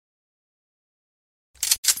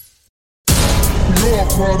York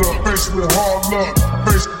product, faced with hard luck.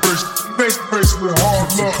 Faced with hard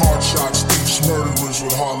luck. Pimps and card shots, thieves, murderers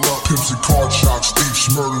with hard luck. Pimps and card shots, thieves,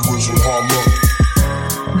 murderers with hard luck.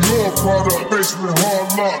 York product, faced with hard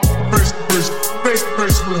luck. Faced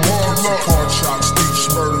with hard luck. Card shots, thieves,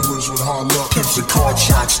 murderers with hard luck. Pimps and card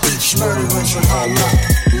shots, thieves, murderers with hard luck.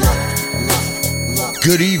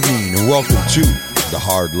 Good evening and welcome to the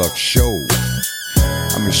Hard Luck Show.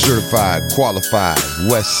 I'm your certified, qualified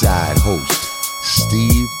West Side host,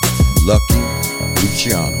 Steve Lucky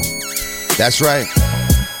Luciano. That's right.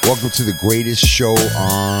 Welcome to the greatest show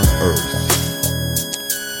on earth.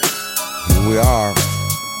 Here we are.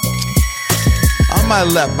 On my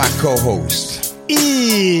left, my co-host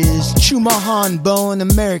is Chumahan Bowen,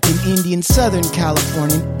 American Indian, Southern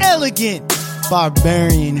Californian, elegant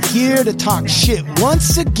barbarian, here to talk shit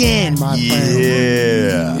once again, my friend.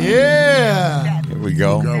 Yeah. Here we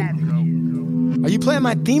go. Are you playing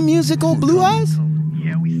my theme music, old Blue Eyes?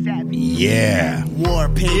 Yeah. War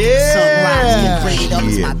paint, sunrise, get prayed up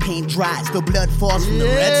as my paint dries. The blood falls from the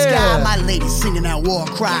red sky. My lady singing that war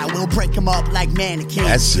cry. We'll break them up like mannequins.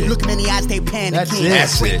 That's it. Look them in the eyes, they panicking.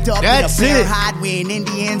 That's it. Up That's with a it. bear hide, we ain't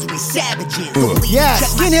Indians, we savages. Yeah,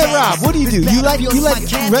 Skinhead Rob, what do? You like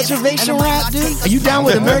reservation rap, dude? Are you down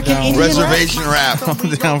with American Indian Reservation rap. I'm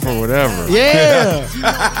down for whatever. Yeah.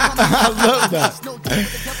 I love that.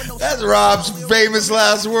 That's Rob's famous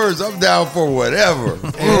last words. I'm down for whatever.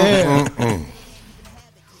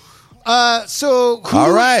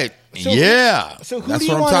 All right. Yeah. So who That's do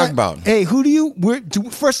you what I'm wanna, talking about. Hey, who do you?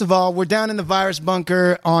 First of all, we're down in the virus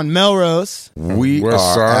bunker on Melrose. We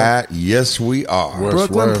West are side. yes, we are.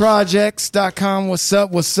 West. BrooklynProjects.com. What's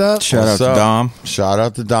up? What's up? Shout out What's to up? Dom. Shout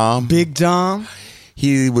out to Dom. Big Dom.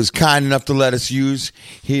 He was kind enough to let us use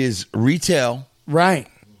his retail Right.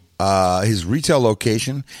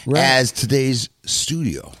 location Right. as today's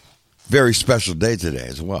studio. Very special day today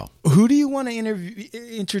as well. Who do you want to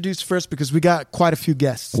introduce first? Because we got quite a few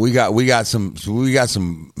guests. We got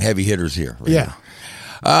some heavy hitters here. Right Yeah.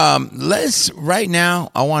 here. Right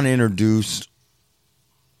now I want to introduce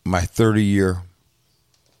my 30-year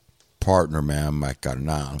partner, man, Mike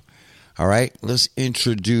Carnal. All right, let's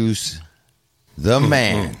introduce the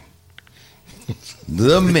man.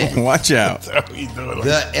 The man. Watch out.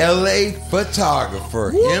 The LA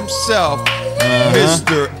photographer himself,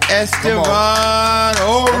 Mr. Estevan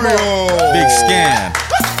Oriol. Big scan.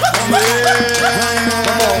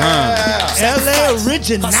 LA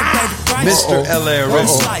Original. Mr. LA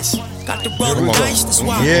Original. Got the road nice, that's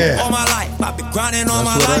why Yeah. all my life I've been grinding all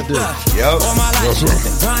my life. Yep. All my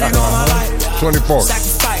life, grinding all my life. 24.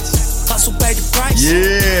 Sacrifice, hustle, pay the price.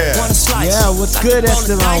 Yeah. Want a slice. Yeah, what's good,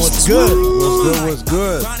 Estevan? What's good? What's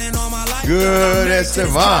good? Grinding all my life. Good,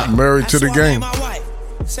 Estevan. Married to the game.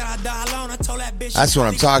 That's what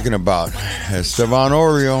I'm talking about. Estevan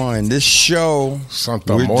Oriol, and this show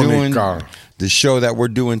Santa we're doing, Monica. the show that we're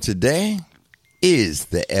doing today is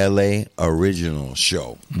the LA Original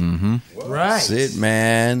Show. Right. That's it,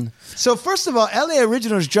 man. So first of all, LA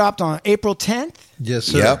Originals dropped on April 10th. Yes,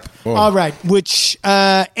 sir. Yep. All right, which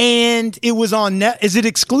and it was on Is it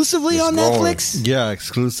exclusively on going. Netflix? Yeah,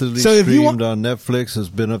 exclusively So if you streamed on Netflix. It's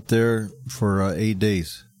been up there for 8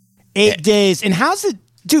 days. 8 days. And how's it,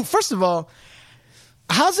 dude? First of all,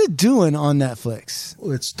 how's it doing on Netflix?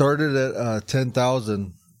 It started at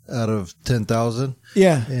 10,000 out of 10,000.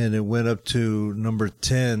 Yeah. And it went up to number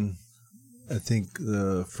 10, I think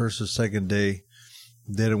the first or second day.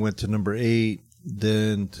 Then it went to number 8,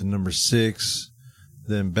 then to number 6,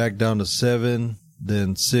 then back down to 7,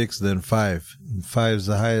 then 6, then 5. And 5 is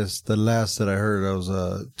the highest, the last that I heard. That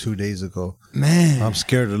was 2 days ago. Man. I'm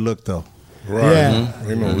scared to look, though. Right. Yeah.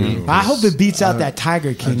 You know, I hope it beats out that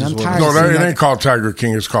Tiger King. I'm tired No, of seeing it that. ain't called Tiger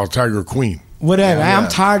King. It's called Tiger Queen. Whatever. Yeah. I'm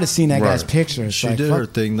tired of seeing that guy's Right. picture. It's She like, did fuck. her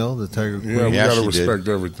thing, though, the Tiger Queen. Yeah, we Yeah, gotta she did. respect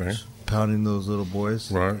everything. Pounding those little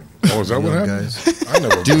boys. Right. Oh, is that what Young happened? guys. I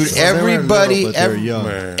never. Dude, everybody, But they're young.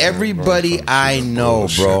 Man, everybody no, I know,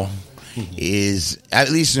 bullshit. bro, is, at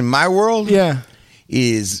least in my world, Yeah.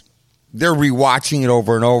 is they're rewatching it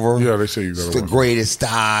over and over. Yeah, they say you It's gotta the watch greatest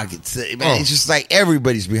dog. It's just like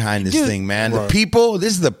everybody's behind this Dude. thing, man. Right. The people,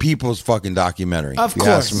 this is the people's fucking documentary. Of if you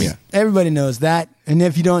course. ask me. Everybody knows that. And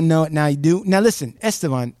if you don't know it, now you do. Now listen,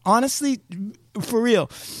 Estevan, honestly, for real,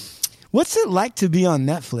 what's it like to be on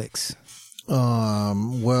Netflix?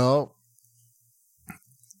 Well,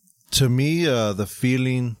 to me, the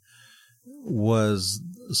feeling was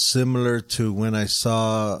similar to when I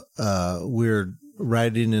saw we were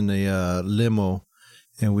riding in a limo,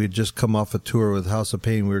 and we had just come off a tour with House of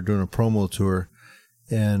Pain. We were doing a promo tour,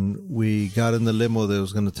 and we got in the limo that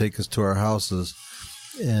was going to take us to our houses,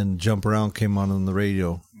 and Jump Around came on the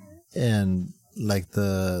radio. And like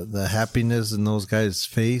the happiness in those guys'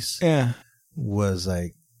 face was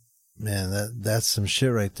like, man, that's some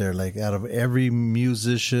shit right there. Like out of every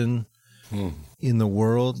musician in the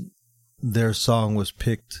world, their song was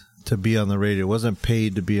picked to be on the radio. It wasn't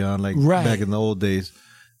paid to be on, like back in the old days.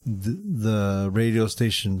 The radio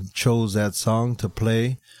station chose that song to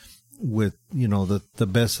play with, you know, the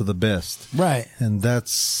best of the best. Right. And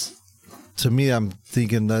that's, to me, I'm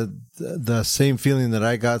thinking that the same feeling that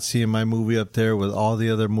I got seeing my movie up there with all the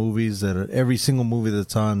other movies that are, every single movie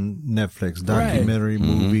that's on Netflix, documentary,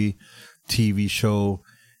 movie, TV show,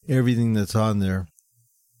 everything that's on there.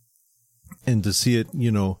 And to see it,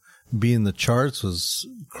 you know, be in the charts was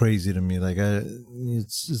crazy to me. Like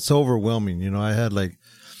it's overwhelming. You know,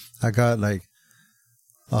 I got like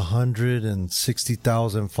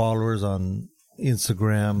 160,000 followers on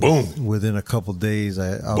Instagram. Boom. Within a couple days.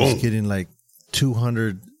 I was getting like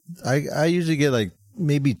 200. I usually get like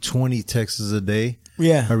maybe 20 texts a day.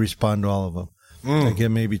 Yeah. I respond to all of them. I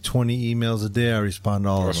get maybe 20 emails a day. I respond to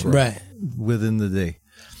all of them. Right. Within the day.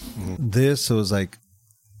 This was like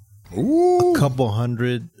a couple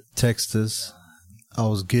hundred texts. I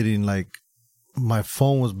was getting like, my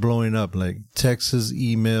phone was blowing up, like texts,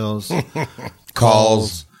 emails,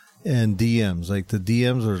 calls, and DMs. Like the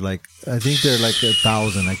DMs are like, I think they're like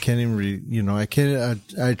 1,000. I can't even I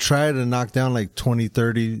try to knock down like 20,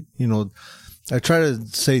 30, you know, I try to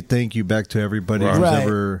say thank you back to everybody who's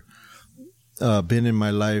ever been in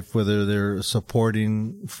my life, whether they're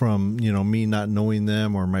supporting from, you know, me not knowing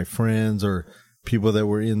them or my friends or people that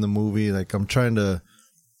were in the movie. Like I'm trying to,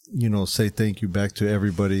 you know, say thank you back to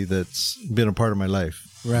everybody that's been a part of my life.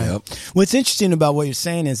 Right. Yep. What's interesting about what you're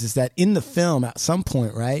saying is that in the film at some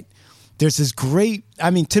point, right, there's this great,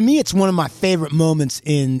 I mean, to me, it's one of my favorite moments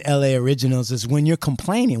in LA Originals is when you're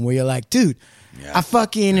complaining, where you're like, dude, I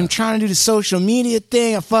fucking am trying to do the social media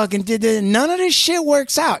thing. I fucking did it. None of this shit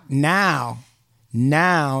works out. Now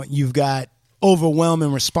you've got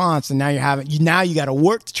overwhelming response, and now you got to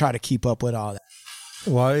work to try to keep up with all that.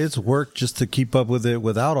 Well, it's work just to keep up with it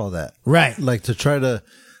without all that. Right. Like to try to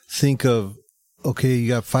think of, okay, you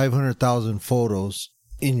got 500,000 photos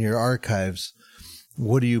in your archives.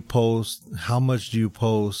 What do you post? How much do you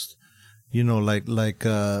post? You know, like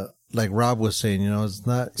Rob was saying, you know, it's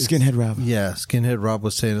not Skinhead Rob. Yeah, Skinhead Rob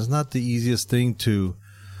was saying it's not the easiest thing to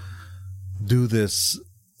do this,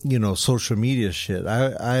 you know, social media shit.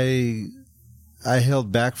 I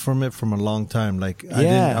held back from it from a long time. Like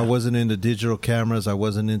I wasn't into digital cameras. I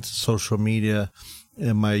wasn't into social media.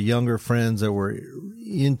 And my younger friends that were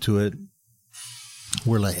into it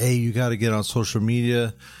were like, hey, you got to get on social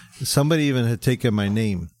media. Somebody even had taken my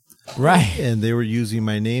name. Right. And they were using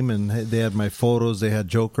my name, and they had my photos. They had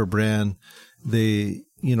Joker brand. They,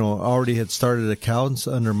 you know, already had started accounts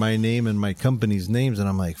under my name and my company's names. And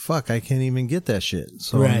I'm like, fuck, I can't even get that shit.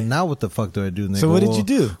 So now what the fuck do I do? And they so go, what did you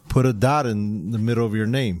do? Put a dot in the middle of your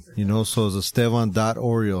name, you know? So it's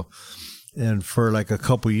Estevan.Oriol. And for like a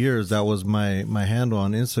couple years, that was my handle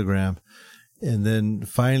on Instagram. And then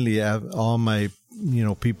finally, all my, you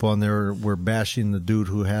know, people on there were bashing the dude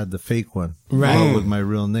who had the fake one, right, with my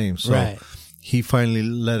real name. So he finally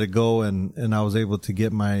let it go, and I was able to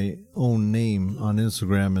get my own name on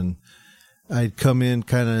Instagram. And I'd come in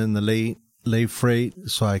kind of in the late freight,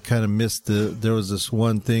 so I kind of missed there was this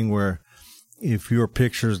one thing where if your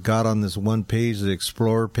pictures got on this one page, the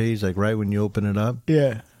Explorer page, like right when you open it up,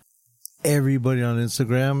 everybody on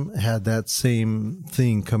Instagram had that same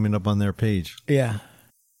thing coming up on their page. Yeah.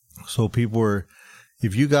 So people were,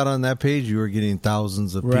 if you got on that page, you were getting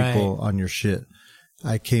thousands of people on your shit.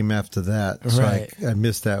 I came after that. So I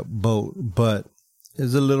missed that boat. But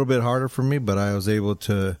it's a little bit harder for me, but I was able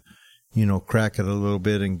to, you know, crack it a little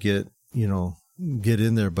bit and get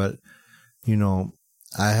in there. But, you know,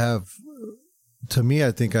 to me,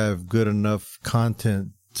 I think I have good enough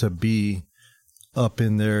content to be up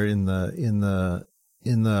in there in the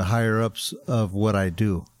higher ups of what I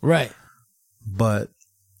do. Right. But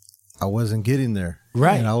I wasn't getting there.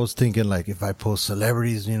 Right. And I was thinking, like, if I post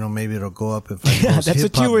celebrities, you know, maybe it'll go up. If I post that's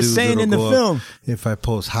what you were saying in the film. If I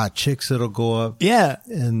post hot chicks, it'll go up. Yeah.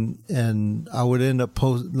 And I would end up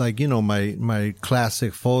post, like, you know, my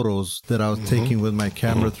classic photos that I was taking with my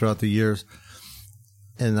camera throughout the years.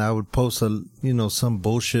 And I would post some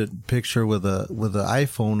bullshit picture with a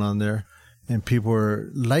iPhone on there. And people were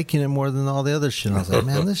liking it more than all the other shit. And I was like,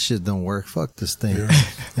 man, this shit don't work. Fuck this thing. Yeah.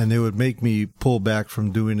 And they would make me pull back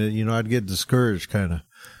from doing it. You know, I'd get discouraged kind of.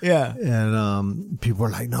 Yeah. And people were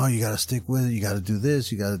like, no, you got to stick with it. You got to do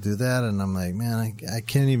this. You got to do that. And I'm like, man, I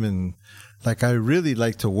can't even, like, I really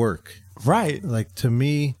like to work. Right. Like, to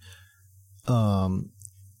me,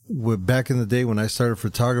 back in the day when I started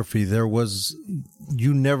photography,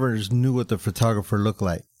 you never knew what the photographer looked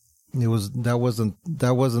like. That wasn't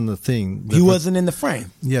the thing. He wasn't in the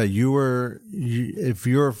frame. Yeah, if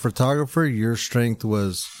you're a photographer, your strength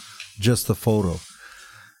was just the photo.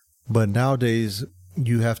 But nowadays,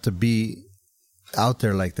 you have to be out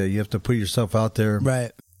there like that. You have to put yourself out there.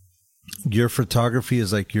 Right. Your photography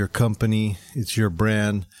is like your company. It's your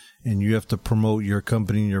brand, and you have to promote your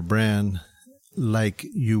company and your brand like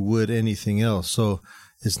you would anything else. So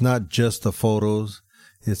it's not just the photos.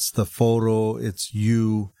 It's the photo. It's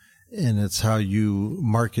you. And it's how you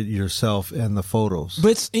market yourself and the photos.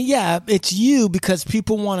 But it's you, because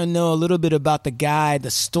people want to know a little bit about the guy, the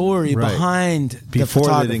story behind the Before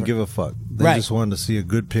photographer. they didn't give a fuck. They just wanted to see a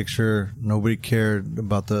good picture. Nobody cared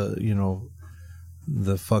about the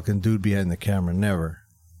fucking dude behind the camera. Never.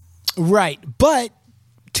 Right. But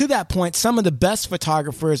to that point, some of the best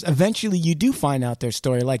photographers, eventually you do find out their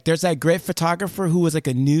story. Like there's that great photographer who was like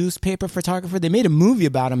a newspaper photographer. They made a movie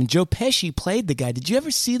about him, and Joe Pesci played the guy. Did you ever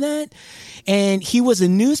see that? And he was a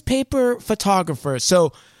newspaper photographer.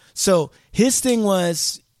 So his thing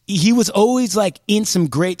was, he was always like in some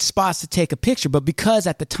great spots to take a picture. But because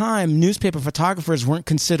at the time, newspaper photographers weren't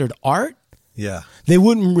considered art, yeah, they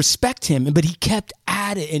wouldn't respect him. But he kept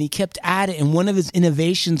at it and he kept at it. And one of his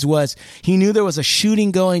innovations was he knew there was a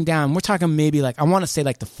shooting going down. We're talking maybe like, I want to say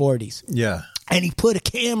like the 40s. Yeah. And he put a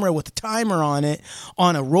camera with a timer on it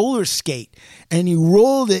on a roller skate, and he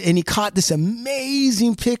rolled it, and he caught this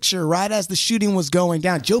amazing picture right as the shooting was going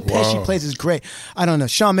down. Joe Pesci plays is great. I don't know.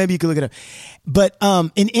 Sean, maybe you could look it up. But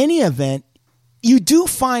in any event, you do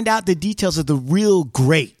find out the details of the real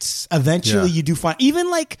greats. Eventually, you do find, even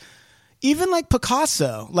like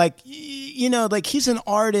Picasso, like, you know, like he's an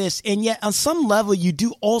artist, and yet on some level you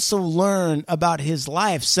do also learn about his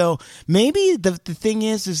life. So maybe the thing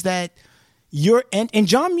is that you're, and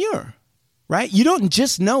John Muir, right? You don't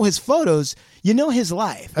just know his photos, you know his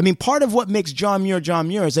life. I mean, part of what makes John Muir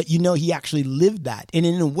is that you know he actually lived that. And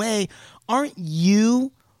in a way, aren't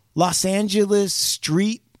you Los Angeles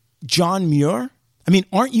street John Muir? I mean,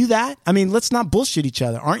 aren't you that? I mean, let's not bullshit each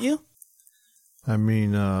other, aren't you? I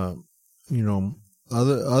mean, you know,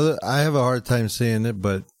 other. I have a hard time saying it,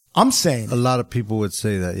 but I'm saying a lot of people would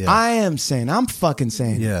say that. Yeah, I am saying. I'm fucking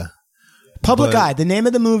saying. Yeah. Public Eye. The name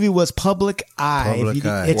of the movie was Public Eye. Public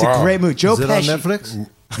Eye. It's a great movie. Joe Is it Pesci. on Netflix?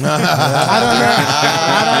 I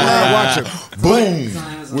don't know. Watch it.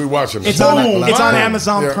 Boom. We watching it. It's on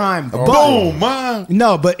Amazon Prime. Boom, man.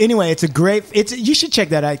 No, but anyway, it's a great. You should check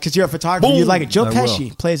that out because you're a photographer. You like it. Joe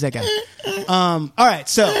Pesci plays that guy. All right,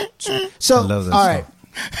 so I love that all right.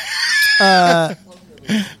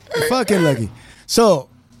 Fucking lucky. So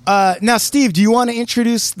now, Steve, do you want to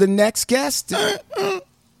introduce the next guest?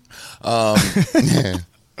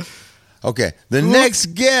 Okay, the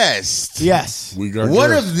next guest. Yes, We got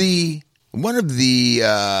One guests. of the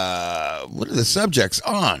subjects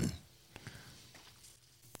on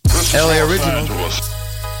LA Originals,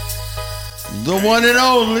 the one and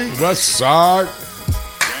only. West Side.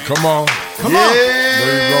 Come on. come on.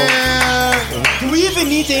 There you go. Do we even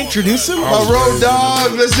need to introduce him? My road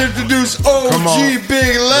dog. Let's introduce Come on. OG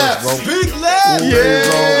Big Left. Let's go. Big Left. There you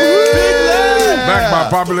go. Big Left. Back by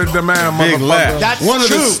popular demand, Big motherfucker. left. That's One of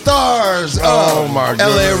true. the stars Oh of my LA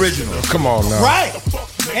goodness. Originals. Come on now. Right.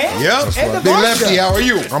 And, Yep. and the Big Varsha. Lefty, how are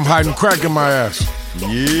you? I'm hiding crack in my ass. Yeah.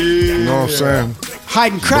 You know what I'm saying?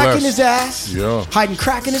 Hiding crack in Bless. his ass. Yeah. Hiding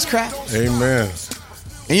crack in his crack. Amen.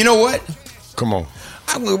 And you know what? Come on.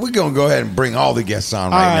 We're going to go ahead and bring all the guests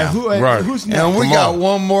on All right right. now. Right. Who's next? And we Come got on.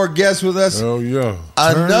 one more guest with us. Hell yeah.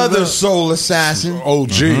 Another soul assassin. Oh,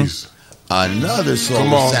 jeez. Another soul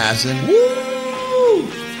Come on. assassin. Come on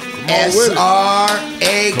with it. SR,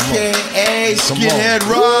 a.k.a. Skinhead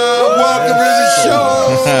Rob. Welcome to the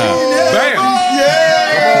show. Bam.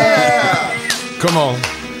 Yeah. Come on.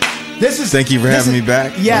 This is. Thank you for this having is- me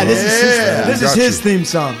back. Yeah, this Yeah. is Got his you. theme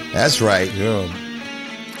song. That's right. Yeah.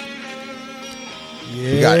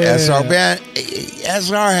 We got SR Band.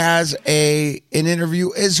 SR has an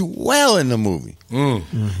interview as well in the movie.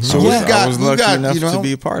 So I was lucky enough to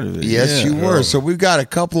be a part of it. Yes, Yeah. you were. So we've got a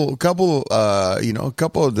couple of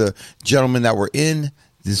the gentlemen that were in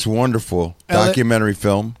this wonderful documentary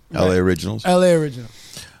film, LA Originals. LA Original.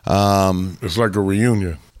 It's like a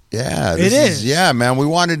reunion. Yeah, It is. Yeah, man. We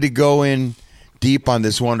wanted to go in deep on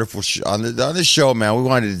this wonderful on this show, man. We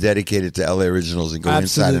wanted to dedicate it to LA Originals and go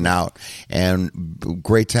inside and out. And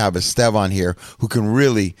great to have Estevan here, who can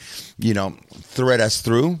really, thread us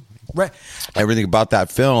through Right. everything about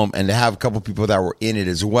that film, and to have a couple people that were in it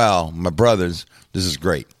as well, my brothers. This is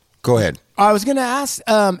great. Go ahead. I was going to ask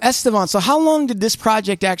Estevan, so how long did this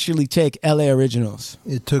project actually take, LA Originals?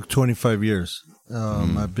 It took 25 years.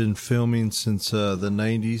 I've been filming since the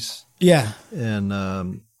 90s. Yeah. And,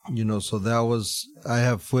 so that was, I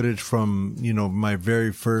have footage from, my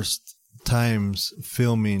very first times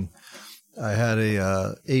filming. I had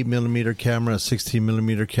a 8mm camera, a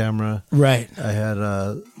 16mm camera. Right. I had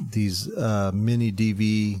these mini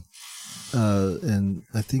DV, and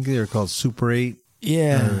I think they were called Super 8.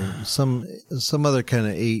 Yeah. Some other kind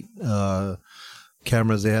of 8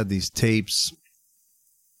 cameras. They had these tapes.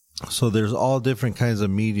 So there's all different kinds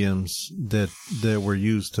of mediums that were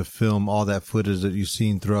used to film all that footage that you've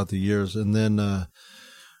seen throughout the years. And then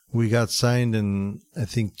we got signed in, I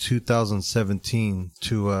think, 2017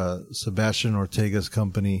 to Sebastian Ortega's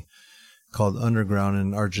company called Underground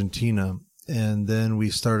in Argentina. And then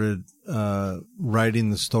we started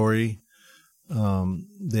writing the story.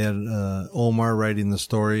 They had Omar writing the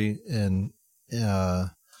story, and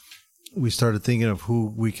we started thinking of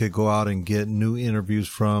who we could go out and get new interviews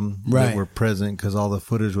from that were present, because all the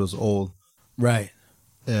footage was old. Right.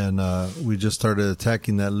 And we just started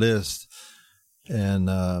attacking that list, and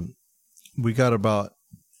we got about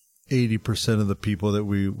 80% of the people that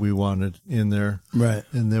we wanted in there. Right.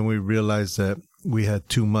 And then we realized that we had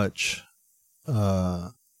too much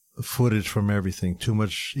footage from everything, too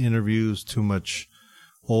much interviews, too much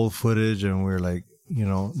old footage, and we're like,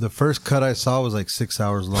 the first cut I saw was like 6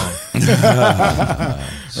 hours long.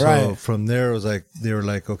 So from there, it was like, they were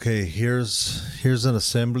like, okay, here's an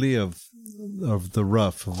assembly of the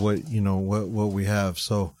rough of what what we have.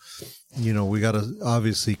 So we got to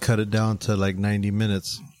obviously cut it down to like 90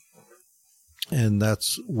 minutes, and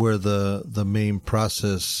that's where the main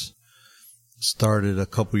process started a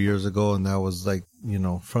couple years ago. And that was like,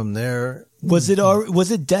 from there. Was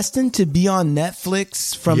it destined to be on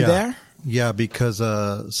Netflix from there? Yeah, because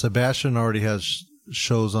Sebastian already has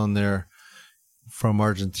shows on there from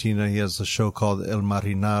Argentina. He has a show called El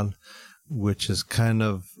Marginal, which is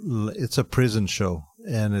it's a prison show,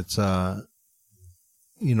 and it's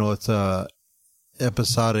it's a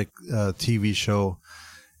episodic TV show,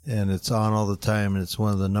 and it's on all the time, and it's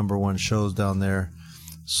one of the #1 shows down there.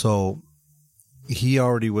 So he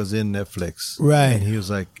already was in Netflix. Right. And he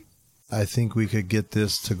was like, I think we could get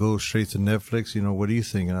this to go straight to Netflix. What do you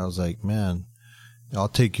think? And I was like, man, I'll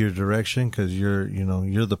take your direction, because you're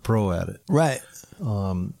the pro at it. Right.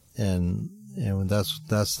 And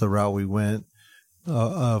that's the route we went.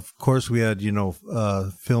 Of course, we had,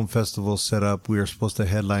 film festivals set up. We were supposed to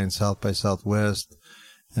headline South by Southwest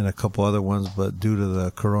and a couple other ones, but due to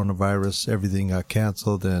the coronavirus, everything got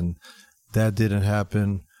canceled, and that didn't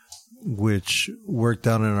happen, which worked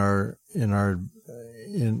out in our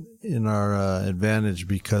advantage,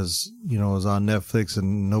 because it was on Netflix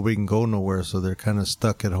and nobody can go nowhere, so they're kind of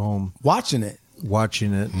stuck at home watching it,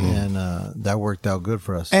 and that worked out good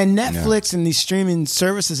for us. And Netflix and these streaming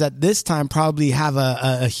services at this time probably have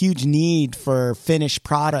a huge need for finished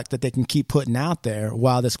product that they can keep putting out there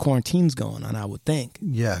while this quarantine's going on, I would think.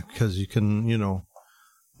 Yeah, because you can,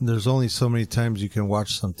 there's only so many times you can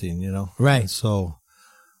watch something, Right. And so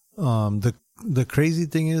the crazy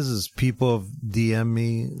thing is people have DM'd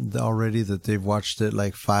me already that they've watched it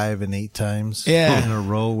like 5 and 8 times in a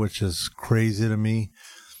row, which is crazy to me,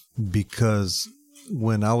 because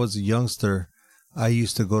when I was a youngster, I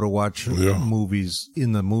used to go to watch movies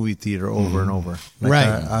in the movie theater over and over. Like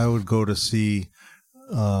I would go to see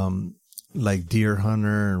like Deer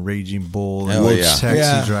Hunter and Raging Bull and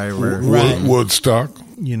Taxi Driver. Woodstock.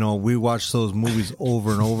 We watched those movies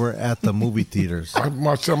over and over at the movie theaters. I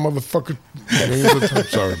watched that motherfucker. I'm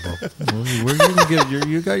sorry, bro. We're gonna get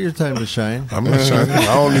you got your time to shine. I'm not shining.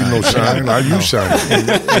 I don't need no shining. You shine.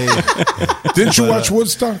 Didn't you watch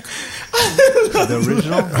Woodstock? The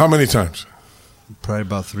original? How many times? Probably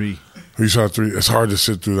about 3. You saw 3. It's hard to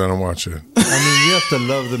sit through that and watch it. I mean, you have to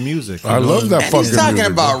love the music. I love that fucking music. He's talking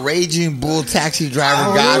about Raging Bull, Taxi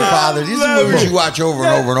Driver, Godfather. These are movies you watch over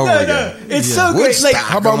and over and over again. It's so great. Like,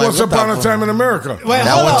 how about Once Upon a Time in America? Wait,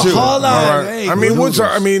 that one too. Hold on. All right. Hey, I mean,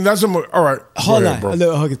 Woodstock. I mean, that's a. All right. Hold ahead, on.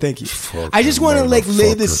 bro. Okay, thank you. I just want to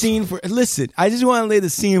lay the scene for. Listen, I just want to lay the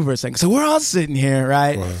scene for a second. So we're all sitting here,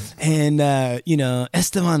 right? And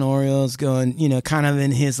Estevan Oriol's going, kind of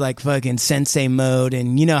in his like fucking sensei mode,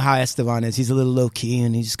 and you know how Estevan is. He's a little low key,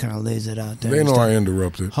 and he just kind of lays it out there. They know I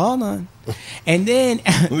interrupted. Hold on. And then,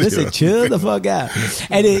 listen, chill the fuck out.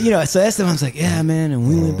 And then, so Estevan's like, yeah, man, and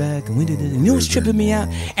we went back, and we did it, and it was tripping me out.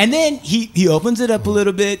 And then he opens it up a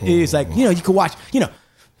little bit. He's like, you could watch,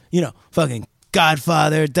 fucking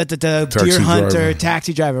Godfather, Deer Hunter, Driver.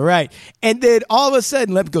 Taxi Driver, right? And then all of a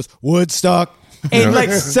sudden, Lepke goes, Woodstock. And like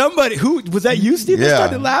somebody who was that you, Steve? Yeah.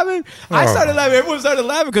 Started laughing. I started laughing. Everyone started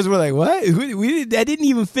laughing because we're like, what? That didn't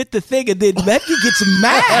even fit the thing. And then Lepke gets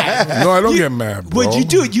mad. No, I don't get mad, bro. But you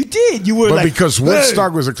do. You did. You were but like, because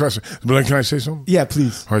Woodstock was a classic. But can I say something? Yeah,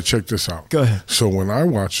 please. All right, check this out. Go ahead. So when I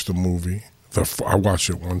watched the movie, I watched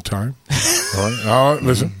it one time. All right,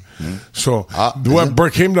 listen. So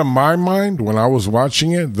what came to my mind when I was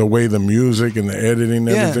watching it, the way the music and the editing and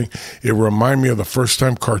everything, it reminded me of the first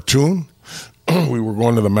time cartoon. We were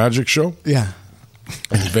going to the magic show. Yeah.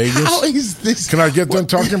 In Vegas. How is this? Can I get done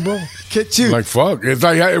talking, bro? Get you. Like, fuck. It's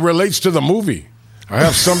like it relates to the movie. I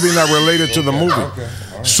have something that related to the movie. Okay.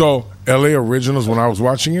 Right. So LA Originals, when I was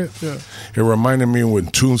watching it, it reminded me when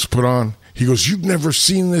Tunes put on. He goes, "You've never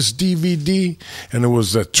seen this DVD?" And it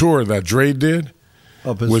was a tour that Dre did.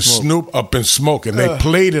 With Snoop, Up in Smoke, and they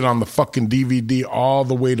played it on the fucking DVD all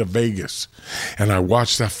the way to Vegas. And I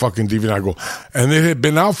watched that fucking DVD. And I go, and it had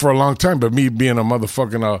been out for a long time, but me being a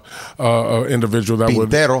motherfucking individual that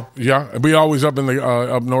would, we always up in the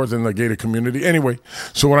up north in the gated community. Anyway,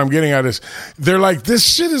 so what I'm getting at is, they're like, this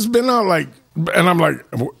shit has been out like. And I'm like,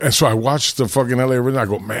 and so I watched the fucking LA Original. I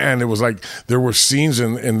go, man, it was like there were scenes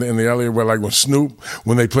in the LA where, like,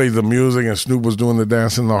 when they played the music and Snoop was doing the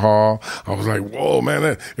dance in the hall. I was like, whoa,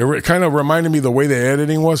 man, it kind of reminded me the way the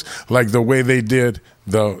editing was, like the way they did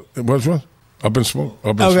what's one? Up in Smoke.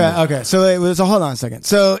 Okay. So hold on a second.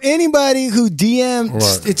 So anybody who DM,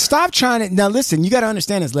 stop trying to. Now listen, you got to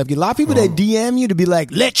understand this, Lepke. A lot of people that DM you to be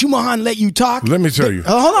like, let Chumahan let you talk. Let me tell you.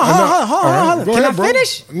 Hold on. Go Can ahead, I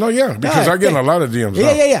finish? No, yeah, because I get a lot of DMs.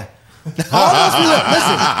 Yeah. All those people,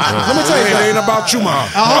 listen. Let me tell you, it ain't about Chumahan.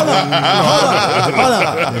 Hold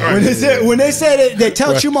on. When they say they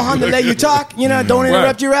tell Chumahan to let you talk, don't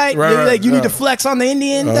interrupt you, right? They're like, you need to flex on the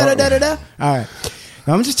Indian. All right.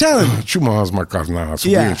 I'm just telling you. Chumahan's my cousin now, so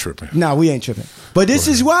we ain't tripping. No, we ain't tripping. But this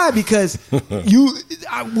is why, because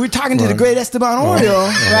we're talking to the great Estevan Oriol,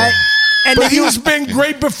 right? And but he's been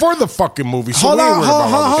great before the fucking movie. So hold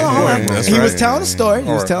on. He was telling a story.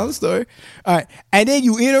 All right. And then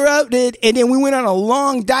you interrupted, and then we went on a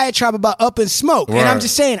long diatribe about Up in Smoke. Right. And I'm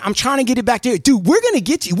just saying, I'm trying to get it back there. Dude, we're going to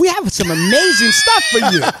get you. We have some amazing stuff for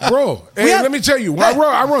you. Bro, let me tell you,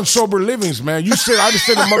 I run sober livings, man. I just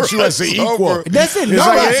sit amongst you as an equal. That's it. It's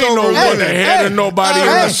like ain't no one ahead of nobody in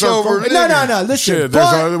the circle. No. Listen. Shit, we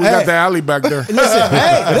got the alley back there.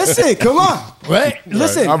 Listen, come on. Right?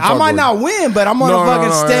 Listen, I might not win, but I'm going to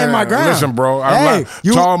fucking stand my ground. Listen, bro.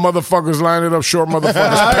 Tall motherfuckers line it up, short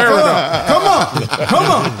motherfuckers pair it up. Come on.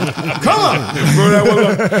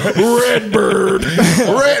 Redbird.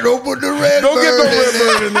 Open the Redbird. Don't get no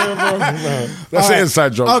Redbird in there, bro. That's an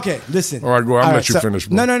inside joke. Okay, listen. All right, go. I'll let you finish,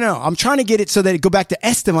 bro. No. I'm trying to get it so that it go back to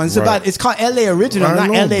Estevan. It's called LA Original, not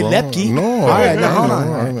LA Lepke. No. All right, now hold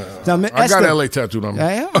on. I got LA tattooed on me.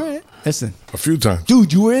 Yeah, all right. Listen. A few times.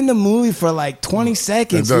 Dude, you were in the movie for like 20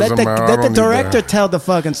 seconds. Let the director tell the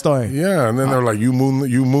fucking story. Yeah, and then they're like, you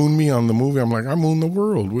moon me on the movie. I'm like, I moon the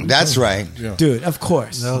world. That's right. Yeah. Dude, of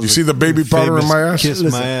course. You see the baby powder in my ass? Kiss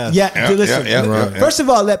my ass. Yeah, dude, listen. Right. First of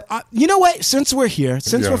all, you know what? Since we're here,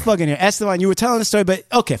 we're fucking here, Estevan, you were telling the story, but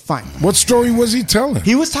okay, fine. What story was he telling?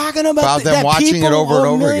 He was talking about them watching it over and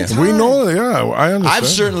over again. We know, I understand. I've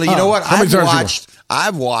certainly, you know what? I've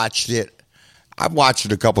watched it. I've watched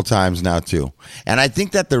it a couple times now too, and I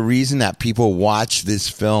think that the reason that people watch this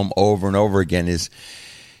film over and over again is,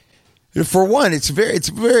 for one, it's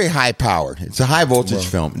very high powered. It's a high voltage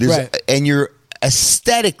film, and you're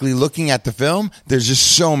aesthetically looking at the film. There's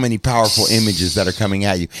just so many powerful images that are coming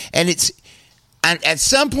at you, and at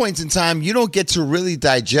some points in time, you don't get to really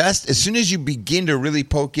digest. As soon as you begin to really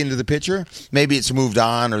poke into the picture, maybe it's moved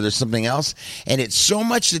on or there's something else, and it's so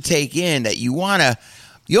much to take in that you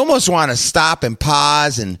almost want to stop and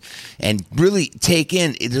pause and really take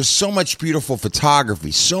in. There's so much beautiful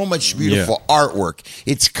photography, so much beautiful artwork.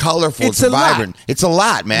 It's colorful. It's vibrant. It's a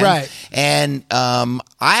lot, man. Right. And I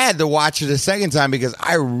had to watch it a second time because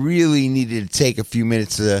I really needed to take a few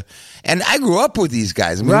minutes to. And I grew up with these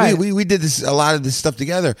guys. I mean, we did a lot of this stuff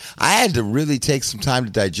together. I had to really take some time to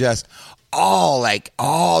digest all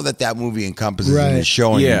that movie encompasses and is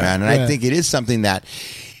showing you, man. And I think it is something that.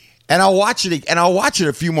 And I'll watch it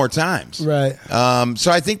a few more times. Right. So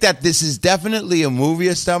I think that this is definitely a movie,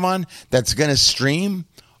 Estevan, that's going to stream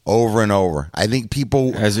over and over. I think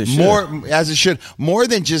people as it should more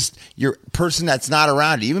than just your person that's not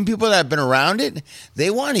around it. Even people that have been around it, they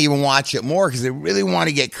want to even watch it more because they really want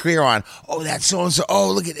to get clear on. Oh, that's so and so.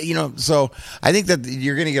 Oh, look at So I think that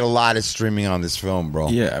you're going to get a lot of streaming on this film, bro.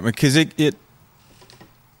 Yeah, because it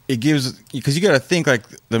gives, because you got to think like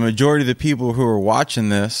the majority of the people who are watching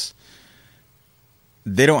this,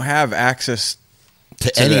 they don't have access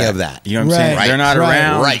to any of that. You know what I'm saying? Right. They're not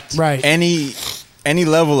around Right. any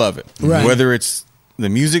level of it. Right. Whether it's the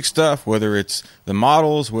music stuff, whether it's the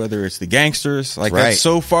models, whether it's the gangsters, like Right. that's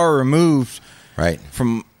so far removed Right.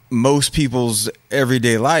 from most people's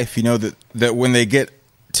everyday life, you know, that when they get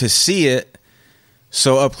to see it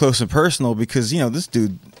so up close and personal, because, you know, this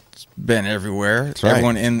dude's been everywhere. That's right.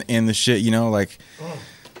 Everyone in the shit, you know, like,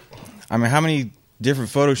 I mean, how many different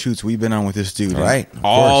photo shoots we've been on with this dude? Right. In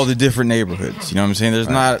all the different neighborhoods. You know what I'm saying? There's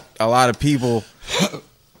not a lot of people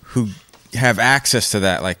who have access to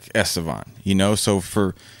that like Estevan, you know? So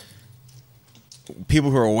for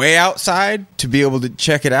people who are way outside to be able to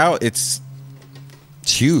check it out, it's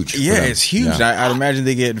huge. yeah, it's huge. Yeah. I'd imagine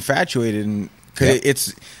they get infatuated, and because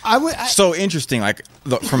it's so interesting, like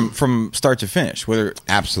from start to finish. Whether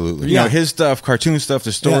Absolutely. you know his stuff, cartoon stuff,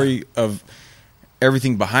 the story of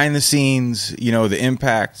everything behind the scenes, you know, the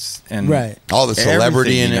impacts and Right. All the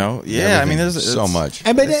celebrity everything, in you it. know? Yeah, I mean, there's so much.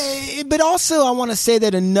 And but also I want to say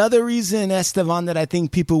that another reason Estevan that I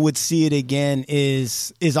think people would see it again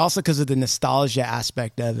is also because of the nostalgia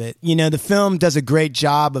aspect of it. You know, the film does a great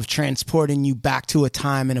job of transporting you back to a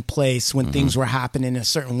time and a place when things were happening in a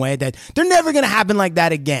certain way that they're never going to happen like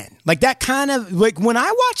that again. Like that kind of like when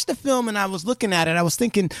I watched the film and I was looking at it, I was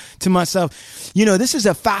thinking to myself, you know, this is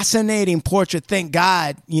a fascinating portrait. Thank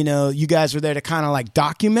God, you know, you guys were there to kind of like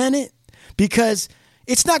document it because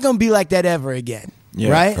it's not going to be like that ever again. Yeah.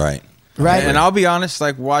 Right? Right. Right. And I'll be honest,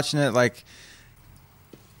 like watching it, like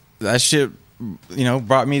that shit, you know,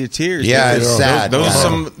 brought me to tears. Yeah, Those- it's sad. Those Yeah. are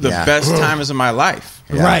some of the Yeah. best times of my life.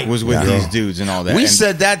 Right. Was with Yeah. these dudes and all that. We And,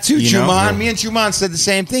 said that too, you know, Chuman. Me and Chuman said the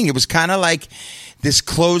same thing. It was kind of like this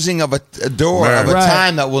closing of a door Right. of a Right.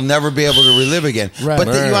 time that we'll never be able to relive again. Right. But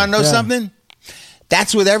you Right. want to know Yeah. something?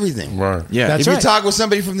 That's with everything. Right. Yeah. That's if right. you talk with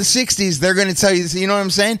somebody from the 60s, they're going to tell you, you know what I'm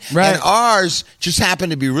saying? Right. And ours just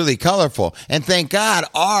happened to be really colorful. And thank God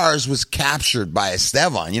ours was captured by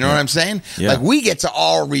Estevan. You know what I'm saying? Yeah. Like we get to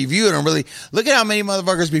all review it and really look at how many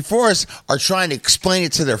motherfuckers before us are trying to explain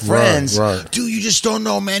it to their friends. right. Dude, you just don't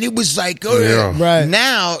know, man. It was like, oh, Yeah. Right.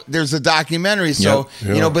 Now there's a documentary. So,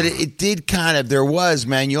 Yep. you know, but it did kind of, there was,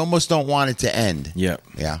 man, you almost don't want it to end. Yeah.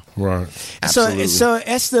 Yeah. Right. Absolutely. So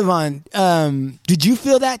Estevan, did you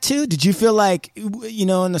feel that too? Did you feel like, you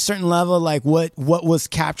know, in a certain level, like what was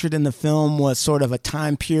captured in the film was sort of a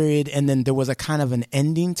time period, and then there was a kind of an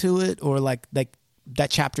ending to it, or like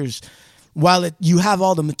that chapter's while you have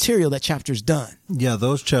all the material, that chapter's done. Yeah,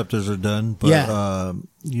 those chapters are done, but Yeah.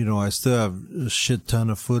 you know, I still have a shit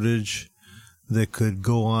ton of footage that could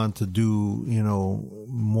go on to do, you know,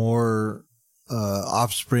 more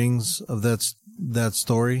offsprings of that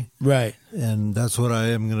story. Right. And that's what I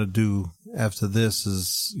am going to do after this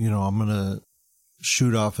is, you know, I'm going to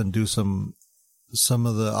shoot off and do some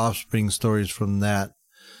of the offspring stories from that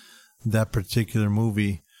particular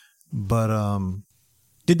movie. But,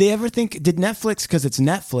 Did they ever think, did Netflix, because it's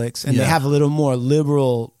Netflix and they Yeah. have a little more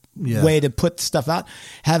liberal Yeah. way to put stuff out,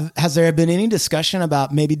 has there been any discussion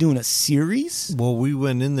about maybe doing a series? well, we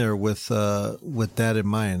went in there with that in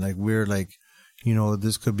mind. Like we're like, you know,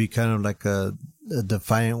 this could be kind of like a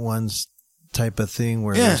Defiant Ones type of thing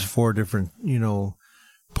where Yeah. there's 4 different, you know,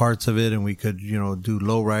 parts of it, and we could, you know, do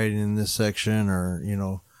low riding in this section, or, you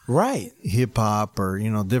know, Right. hip hop, or, you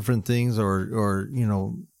know, different things, or, you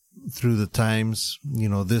know, through the times, you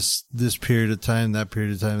know, this period of time, that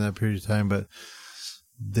period of time, that period of time. But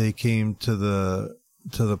they came to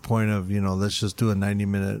the point of, you know, let's just do a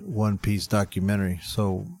 90-minute one-piece documentary.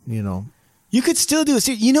 So, you know, You could still do a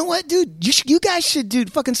series. You know what, dude? You guys should do,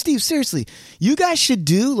 fucking Steve, seriously. You guys should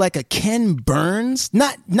do like a Ken Burns,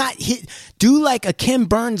 do like a Ken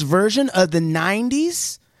Burns version of the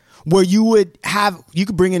 90s where you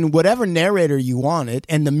could bring in whatever narrator you wanted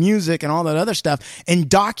and the music and all that other stuff and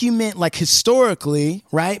document like historically,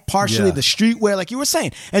 right? Partially Yeah. the streetwear, like you were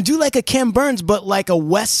saying, and do like a Ken Burns, but like a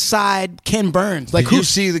West Side Ken Burns. Like Did you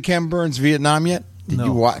see the Ken Burns Vietnam yet? Did No.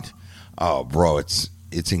 you watch? Oh, bro, it's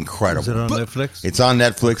incredible. is it on Netflix? It's on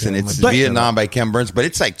Netflix, and it's But- Vietnam by Ken Burns, but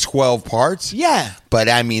it's like 12 parts. Yeah. But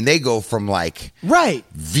I mean, they go from like Right.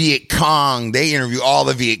 Viet Cong. They interview all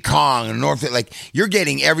the Viet Cong and North. Like you're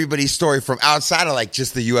getting everybody's story from outside of like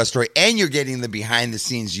just the U.S. story, and you're getting the behind the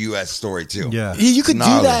scenes U.S. story too. Yeah. You could do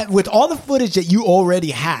Gnarly. that with all the footage that you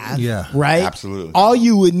already have. Yeah. Right? Absolutely. All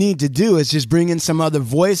you would need to do is just bring in some other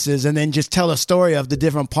voices and then just tell a story of the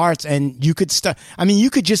different parts. And you could start, you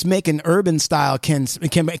could just make an urban style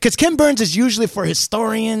because Ken Burns is usually for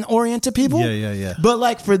historian oriented people. Yeah. But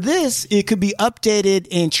like for this, it could be updated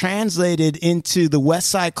and translated into the West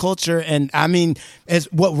Side culture. And I mean, as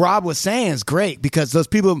what Rob was saying is great because those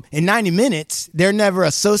people in 90 minutes, they're never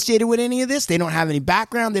associated with any of this. They don't have any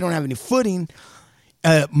background. They don't have any footing.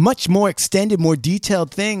 a much more extended, more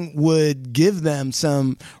detailed thing would give them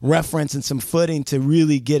some reference and some footing to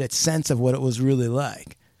really get a sense of what it was really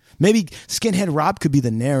like. Maybe Skinhead Rob could be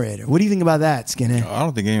the narrator. What do you think about that, Skinhead? I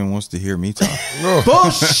don't think anyone wants to hear me talk.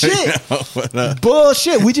 Bullshit.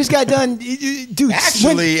 Bullshit. We just got done. Dude,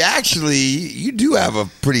 Actually, you do have a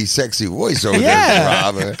pretty sexy voice over there,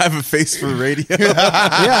 Rob. I have a face for radio.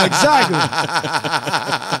 Yeah, exactly.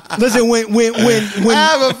 Listen, when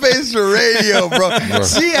I have a face for radio, bro.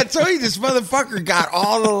 See, I told you this motherfucker got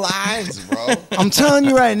all the lines, bro. I'm telling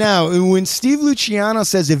you right now, when Steve Luciano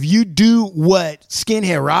says if you do what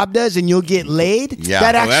Skinhead Rob does and you'll get laid,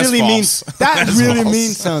 that actually means that really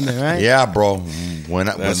means something, right? Yeah, bro. When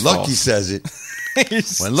Lucky says it.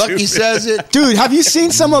 When Lucky says it. Dude, have you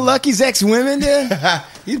seen some of Lucky's ex-women, dude?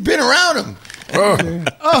 He's been around him.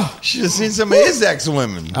 Should have seen some of his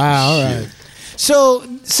ex-women. All right. So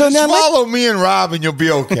now follow me and Rob and you'll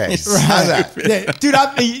be okay. Right. Dude,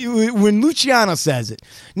 when Luciano says it.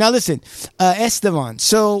 Now listen, Estevan,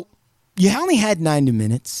 so you only had 90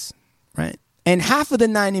 minutes, right? And half of the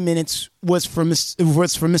 90 minutes was for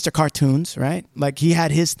Mr. Cartoons, right? Like he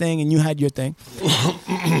had his thing and you had your thing.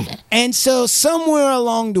 And so somewhere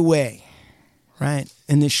along the way, right,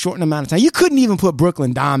 in this short amount of time, you couldn't even put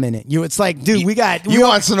Brooklyn Dom in it. It's like, dude, we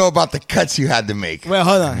want to know about the cuts you had to make. Well,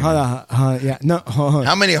 hold on. Yeah, no, hold on.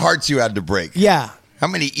 How many hearts you had to break? Yeah. How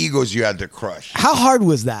many egos you had to crush? How hard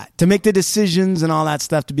was that to make the decisions and all that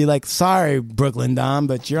stuff to be like, sorry, Brooklyn Dom,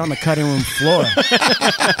 but you're on the cutting room floor?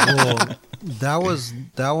 Well,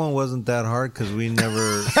 that one wasn't that hard because we never.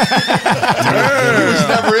 He was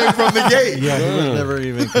never in from the gate. Yeah, he was never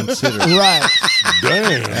even considered. Right.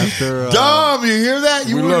 Damn. After Dom, you hear that?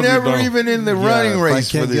 You were never even in the running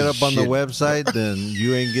race if I for can't this get up on the shit. website, then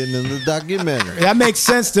you ain't getting in the documentary. That makes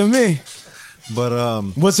sense to me. But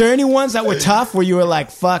was there any ones that were tough where you were like,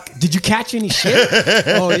 fuck, did you catch any shit?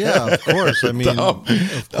 Oh yeah, of course. I mean,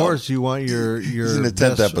 of course you want your in the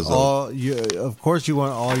 10th best, episode. of course you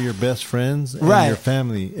want all your best friends and Right. your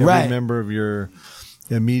family, every member of your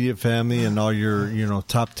immediate family and all your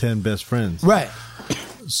top 10 best friends. Right.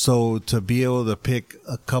 So to be able to pick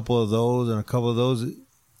a couple of those and a couple of those,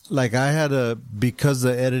 like I had because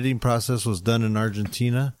the editing process was done in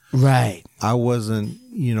Argentina. Right. I wasn't,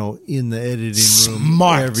 in the editing room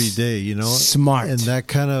every day, Smart. And that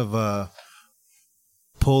kind of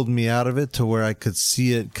pulled me out of it to where I could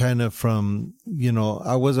see it kind of from,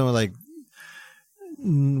 I wasn't like,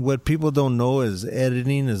 what people don't know is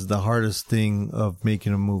editing is the hardest thing of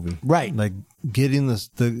making a movie. Right. Like getting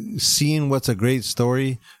seeing what's a great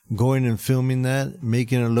story, going and filming that,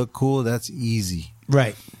 making it look cool, that's easy.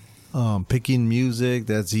 Right. Picking music,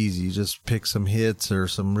 that's easy. You just pick some hits or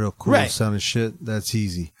some real cool sounding shit. That's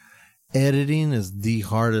easy. Editing is the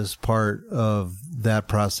hardest part of that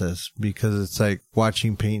process because it's like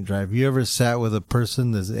watching paint dry. Have you ever sat with a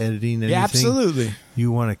person that's editing anything? Yeah, absolutely.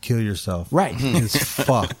 You want to kill yourself. Right. It's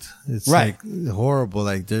fucked. It's like horrible.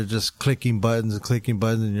 Like they're just clicking buttons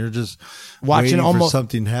and you're just watching waiting for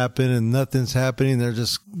something happen and nothing's happening. They're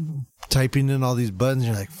just typing in all these buttons.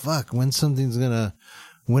 You're like, fuck, when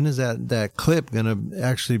is that clip gonna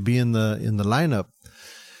actually be in the lineup?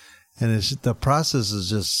 And the process is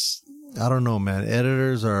just, I don't know, man.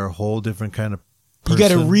 Editors are a whole different kind of person. You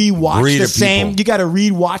got to rewatch the same. You got to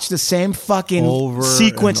rewatch the same fucking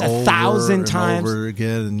sequence 1,000 times over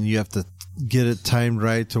again, and you have to get it timed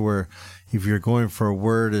right to where if you're going for a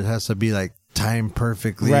word, it has to be like timed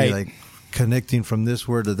perfectly, like connecting from this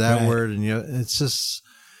word to that word, and it's just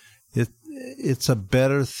it's a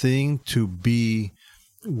better thing to be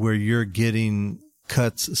where you're getting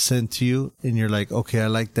cuts sent to you and you're like, okay, I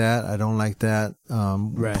like that, I don't like that,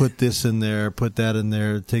 put this in there, put that in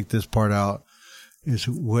there, take this part out. It's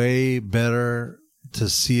way better to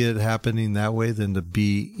see it happening that way than to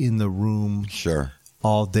be in the room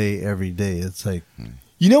all day, every day. It's like,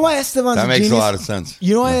 you know why Estevan's a genius? That makes a lot of sense.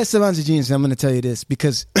 You know why Estevan's a genius? I'm going to tell you this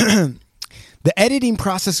because the editing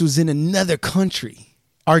process was in another country,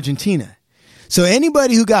 Argentina. So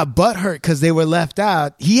anybody who got butthurt because they were left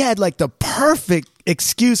out, he had like the perfect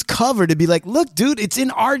excuse cover to be like, look, dude, it's in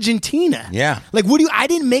Argentina. Yeah. Like, I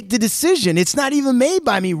didn't make the decision. It's not even made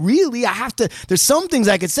by me. Really, there's some things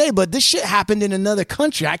I could say, but this shit happened in another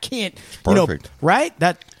country. I can't, perfect. Right?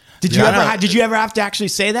 Did you ever have to actually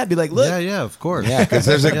say that? Be like, look. Yeah, of course. Yeah, because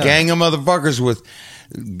there's a gang of motherfuckers with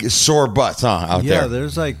sore butts, out there. Yeah,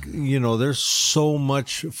 there's there's so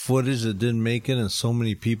much footage that didn't make it and so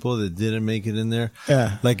many people that didn't make it in there.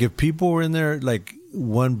 Yeah. Like if people were in there, like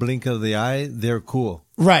one blink of the eye, they're cool.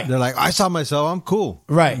 Right. They're like, I saw myself, I'm cool.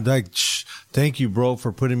 Right. Like, thank you, bro,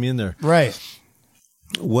 for putting me in there. Right.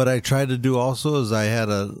 What I tried to do also is I had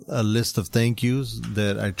a list of thank yous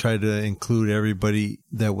that I tried to include everybody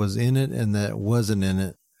that was in it and that wasn't in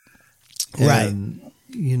it. Right. And,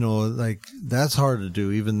 you know, like, that's hard to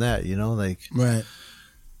do, even that, you know, like, Right.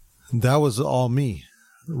 that was all me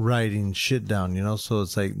writing shit down, you know, so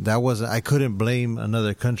it's like, I couldn't blame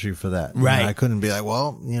another country for that. Right. You know, I couldn't be like,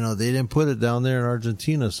 well, you know, they didn't put it down there in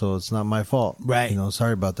Argentina, so it's not my fault. Right. You know,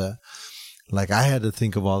 sorry about that. Like, I had to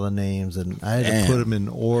think of all the names and I had to put them in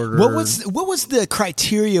order. What was the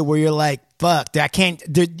criteria where you're like, fuck, I can't,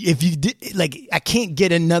 if you did, like, I can't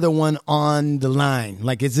get another one on the line.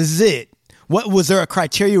 Like, this is it. What was there a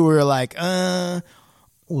criteria where you're like,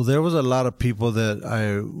 Well, there was a lot of people that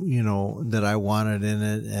I wanted in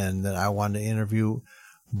it and that I wanted to interview,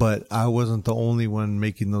 but I wasn't the only one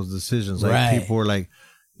making those decisions. Like, Right. people were like,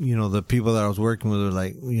 you know, the people that I was working with were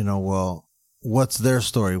like, you know, well, what's their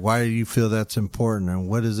story? Why do you feel that's important? And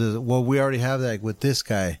what is this? Well, we already have that with this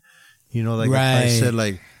guy, you know, like, Right. if I said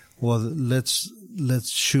like, well, let's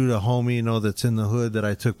shoot a homie, you know, that's in the hood that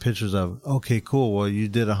I took pictures of. Okay, cool. Well, you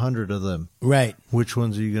did 100 of them. right. Which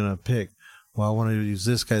ones are you going to pick? Well, I want to use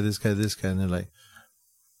this guy, this guy, this guy. And they're like,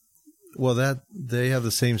 well, they have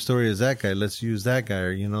the same story as that guy. Let's use that guy.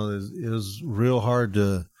 Or, you know, it was real hard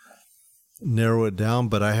to narrow it down,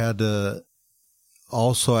 but I had to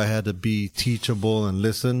be teachable and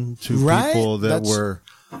listen to Right. people that That's-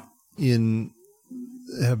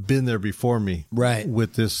 have been there before me. Right.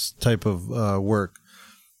 With this type of work.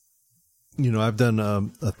 You know, I've done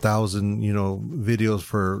 1,000, you know, videos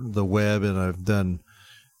for the web, and I've done,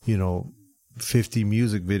 you know, 50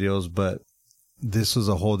 music videos, but this was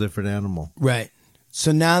a whole different animal. Right.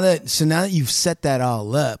 So now that you've set that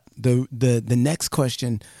all up, the next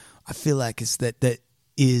question I feel like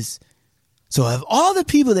is so of all the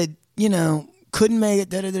people that, you know, couldn't make it,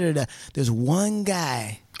 there's one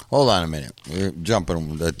guy. Hold on a minute. We're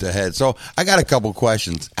jumping ahead. So I got a couple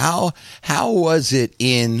questions. How was it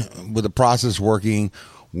with the process working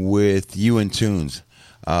with you and Tunes?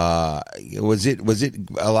 Was it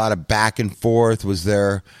a lot of back and forth? Was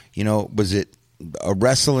there, you know, was it a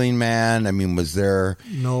wrestling man? I mean, was there?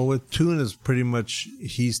 No, with Tune is pretty much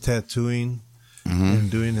he's tattooing and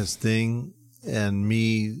doing his thing, and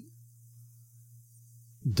me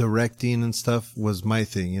directing and stuff was my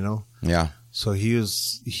thing, you know? Yeah. So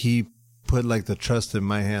he put like the trust in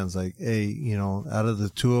my hands, like, hey, you know, out of the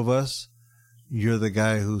two of us, you're the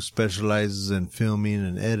guy who specializes in filming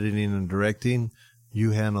and editing and directing.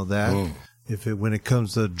 You handle that. Ooh. When it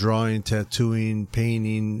comes to drawing, tattooing,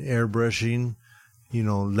 painting, airbrushing, you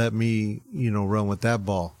know, let me, you know, run with that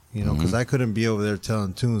ball, you know, because I couldn't be over there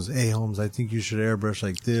telling Tunes, hey, Holmes, I think you should airbrush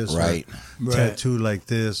like this, right? Or tattoo like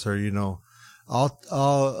this, or, you know,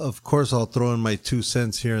 of course I'll throw in my 2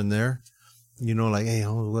 cents here and there, you know, like, hey,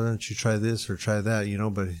 Holmes, why don't you try this or try that, you know?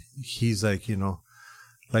 But he's like, you know,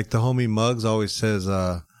 like the homie Muggs always says,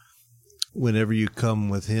 whenever you come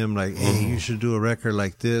with him, like, hey, you should do a record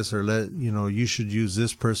like this, or you should use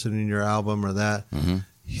this person in your album or that.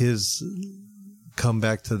 His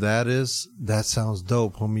comeback to that is, that sounds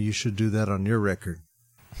dope, homie. You should do that on your record.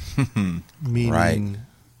 Meaning, right.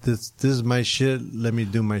 This is my shit. Let me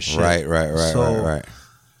do my shit. Right. So right.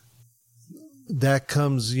 That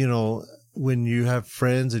comes, you know, when you have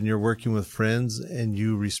friends and you're working with friends and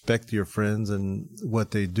you respect your friends and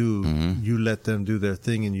what they do, you let them do their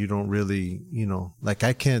thing, and you don't really, you know, like,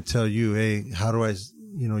 I can't tell you, hey, how do I,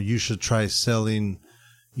 you know, you should try selling,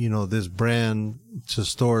 you know, this brand to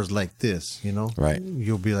stores like this, you know? Right.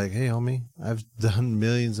 You'll be like, hey, homie, I've done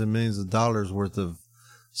millions and millions of dollars worth of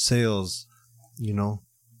sales, you know,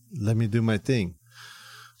 let me do my thing.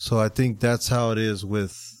 So I think that's how it is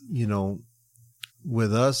with, you know,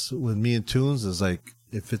 with us, with me and Tunes, is like,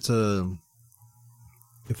 if it's a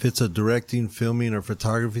directing, filming, or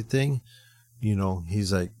photography thing, you know,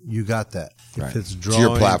 he's like, you got that. Right. If it's It's your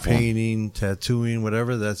drawing, platform. painting, tattooing,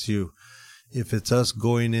 whatever, that's you. If it's us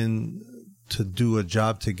going in to do a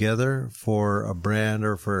job together for a brand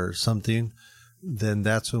or for something, then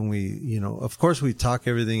that's when we, you know, of course we talk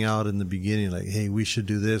everything out in the beginning, like, hey, we should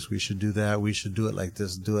do this, we should do that, we should do it like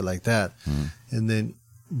this, do it like that. And then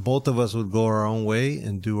both of us would go our own way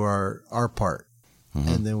and do our part.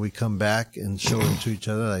 And then we come back and show it to each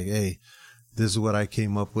other, like, hey, this is what I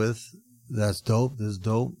came up with. That's dope. This is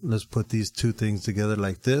dope. Let's put these two things together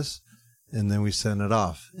like this. And then we send it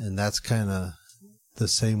off. And that's kind of the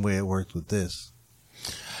same way it worked with this.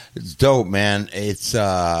 It's dope, man. It's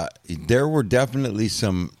there were definitely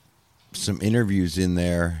some interviews in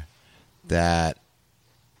there that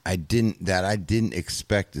I didn't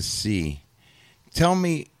expect to see. Tell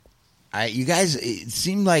me, you guys, it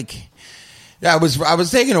seemed like Yeah, I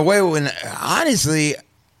was taken away when, honestly,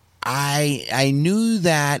 I knew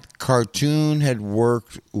that Cartoon had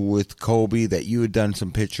worked with Kobe, that you had done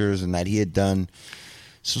some pictures, and that he had done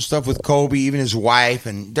some stuff with Kobe, even his wife,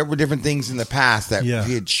 and there were different things in the past that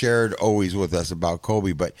he had shared always with us about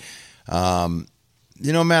Kobe. But,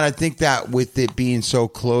 you know, man, I think that with it being so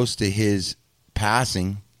close to his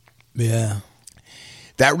passing, that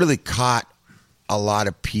really caught a lot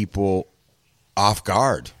of people off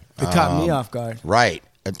guard. It caught me off guard. Right.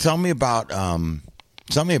 And tell me about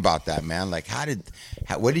that, man. Like,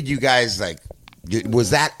 what did you guys like? Was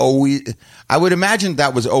that always? I would imagine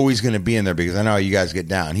that was always going to be in there because I know how you guys get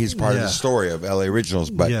down. He's part of the story of LA Originals,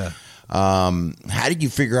 but how did you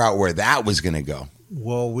figure out where that was going to go?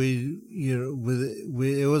 Well,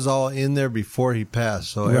 it was all in there before he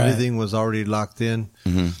passed, so everything was already locked in.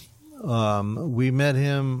 Mm-hmm. We met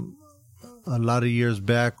him a lot of years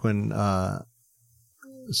back when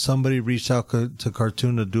somebody reached out to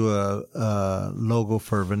Cartoon to do a logo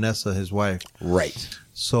for Vanessa, his wife. Right.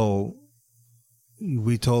 So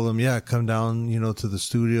we told him, come down, to the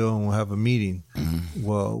studio and we'll have a meeting. Mm-hmm.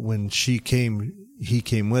 Well, when she came, he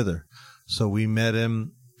came with her. So we met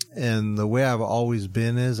him. And the way I've always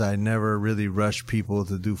been is I never really rush people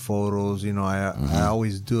to do photos. I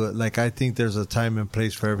always do it. Like, I think there's a time and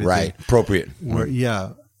place for everything. Right. Appropriate.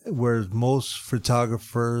 Whereas most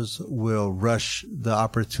photographers will rush the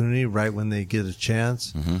opportunity right when they get a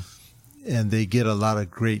chance. Mm-hmm. And they get a lot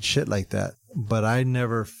of great shit like that. But I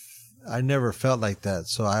never felt like that.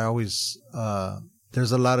 So I always,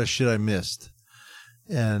 there's a lot of shit I missed.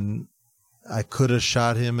 And I could have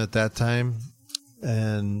shot him at that time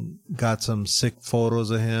and got some sick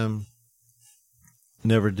photos of him.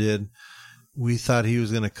 Never did. We thought he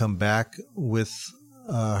was going to come back with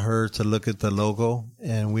her to look at the logo,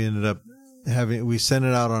 and we ended up we sent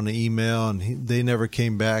it out on an email, and they never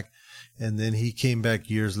came back. And then he came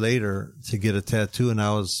back years later to get a tattoo, and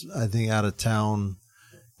I was, I think, out of town,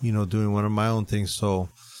 doing one of my own things. So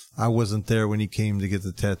I wasn't there when he came to get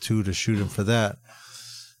the tattoo to shoot him for that.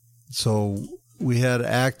 So we had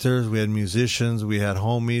actors, we had musicians, we had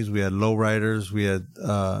homies, we had lowriders, we had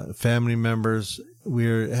family members. We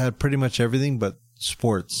had pretty much everything but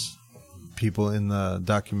sports people in the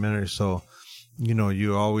documentary. So,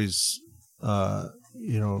 you always,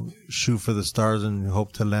 shoot for the stars and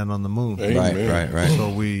hope to land on the moon. Amen. Right. So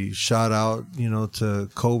we shot out, to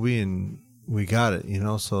Kobe, and we got it,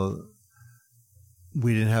 so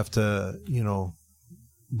we didn't have to,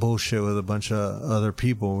 bullshit with a bunch of other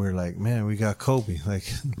people. We were like, man, we got Kobe. Like,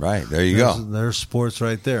 right, there you go. There's sports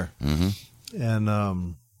right there. Mm-hmm.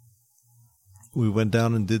 And we went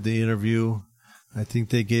down and did the interview. I think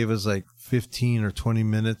they gave us like 15 or 20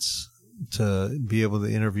 minutes to be able to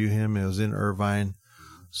interview him. It was in Irvine.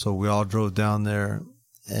 So we all drove down there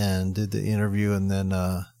and did the interview. And then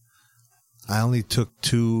I only took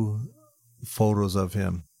 2 photos of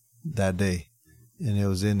him that day. And it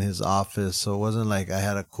was in his office, so it wasn't like I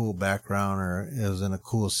had a cool background or it was in a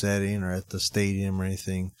cool setting or at the stadium or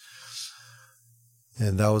anything.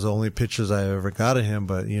 And that was the only pictures I ever got of him,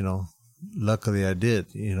 but, luckily I did,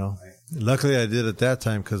 Luckily I did at that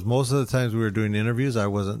time, because most of the times we were doing interviews,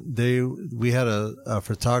 we had a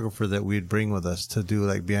photographer that we'd bring with us to do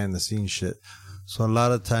like behind the scenes shit. So a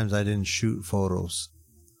lot of times I didn't shoot photos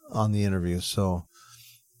on the interview, so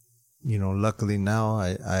luckily now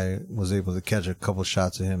I was able to catch a couple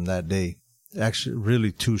shots of him that day. Actually,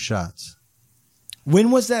 really 2 shots.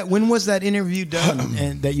 When was that interview done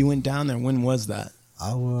and that you went down there? When was that?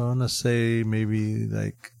 I want to say maybe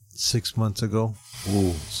like 6 months ago.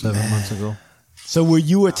 Ooh, 7 months ago. So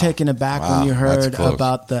you were taken aback when you heard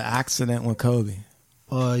about the accident with Kobe?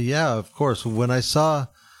 Yeah, of course. When I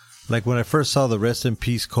first saw the Rest in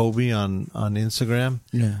Peace Kobe on Instagram.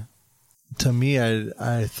 Yeah. To me,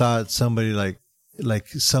 I thought somebody like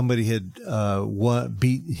somebody had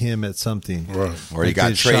beat him at something, right? Or he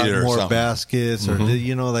got traded or more something. Baskets, or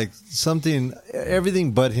like something,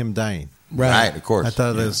 everything but him dying. Right, of course. I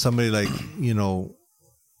thought that somebody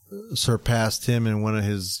surpassed him in one of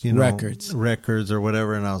his records or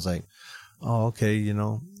whatever, and I was like, oh, okay,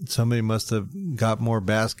 somebody must have got more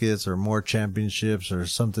baskets or more championships or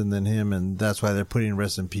something than him, and that's why they're putting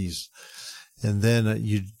Rest in Peace. And then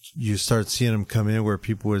you start seeing them come in where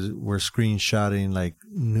people were screenshotting like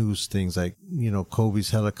news things like,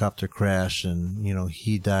 Kobe's helicopter crash and,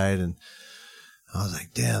 he died. And I was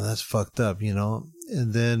like, damn, that's fucked up,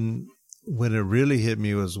 And then when it really hit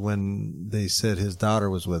me was when they said his daughter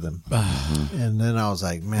was with him. And then I was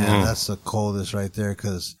like, man, that's the coldest right there.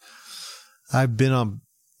 'Cause I've been on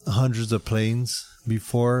hundreds of planes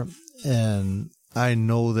before, and I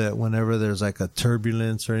know that whenever there's like a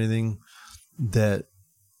turbulence or anything, that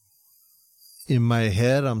in my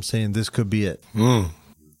head, I'm saying this could be it.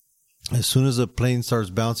 As soon as the plane starts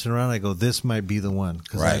bouncing around, I go, this might be the one.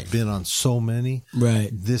 Because Right. I've been on so many. Right.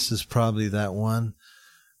 This is probably that one.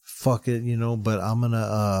 Fuck it, but I'm going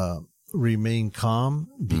to remain calm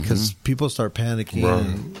because people start panicking. Right.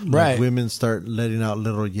 And Right. women start letting out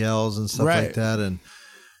little yells and stuff Right. like that. And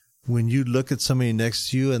when you look at somebody next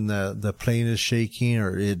to you and the plane is shaking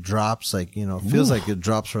or it drops, like, it feels like it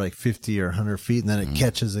drops for like 50 or 100 feet and then it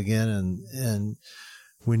catches again. And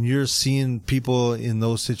when you're seeing people in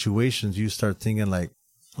those situations, you start thinking like,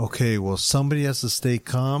 okay, well, somebody has to stay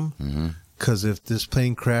calm because if this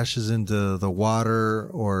plane crashes into the water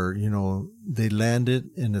or, they land it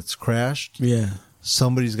and it's crashed,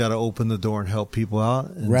 somebody's got to open the door and help people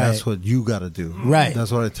out. And Right. that's what you got to do. Right.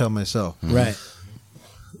 That's what I tell myself. Right.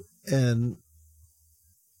 And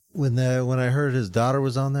when I heard his daughter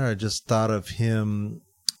was on there, I just thought of him,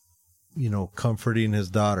 comforting his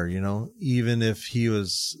daughter, even if he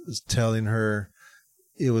was telling her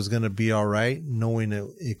it was going to be all right, knowing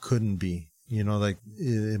it couldn't be, like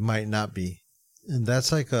it might not be. And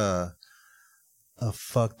that's like a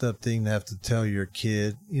fucked up thing to have to tell your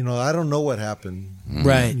kid. I don't know what happened.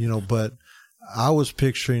 Right. But I was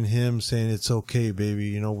picturing him saying, it's okay,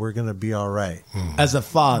 baby. We're going to be all right. As a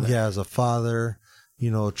father. Yeah, as a father,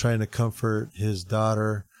 trying to comfort his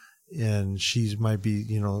daughter. And she might be,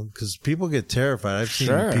 because people get terrified. I've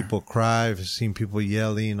seen people cry. I've seen people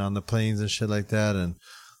yelling on the planes and shit like that. And,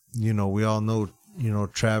 we all know,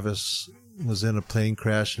 Travis was in a plane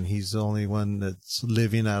crash and he's the only one that's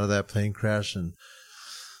living out of that plane crash. And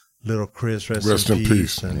little Chris, rest in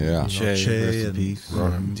peace. And, Yeah. Che, rest Che in and peace.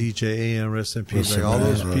 DJ AM, rest in peace. Rest Like in all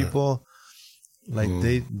those peace, people, like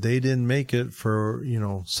they didn't make it for,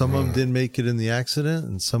 some of them didn't make it in the accident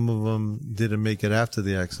and some of them didn't make it after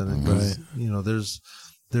the accident. Right.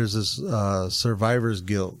 There's this survivor's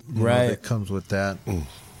guilt that comes with that.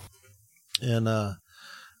 And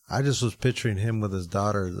I just was picturing him with his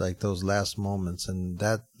daughter, like those last moments, and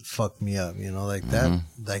that fucked me up, that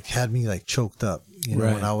like had me like choked up,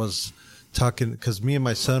 when I was talking, because me and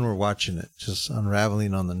my son were watching it, just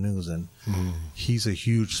unraveling on the news, and he's a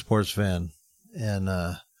huge sports fan, and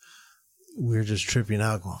we were just tripping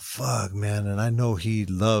out, going, fuck, man, and I know he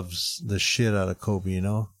loves the shit out of Kobe,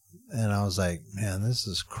 and I was like, man, this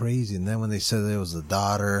is crazy. And then when they said there was the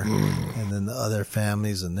daughter and then the other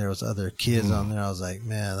families and there was other kids on there, I was like,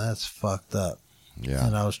 man, that's fucked up. Yeah.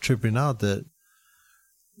 And I was tripping out that,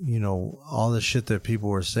 all the shit that people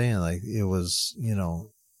were saying, like it was,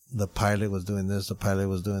 the pilot was doing this, the pilot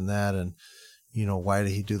was doing that. And, why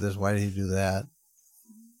did he do this? Why did he do that?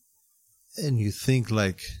 And you think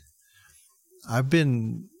like, I've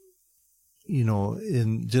been,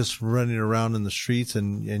 in just running around in the streets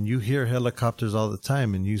and you hear helicopters all the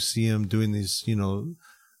time and you see them doing these,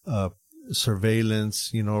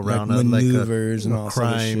 surveillance, around like maneuvers like and all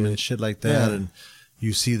crime sort of and shit like that. Yeah. And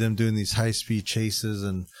you see them doing these high speed chases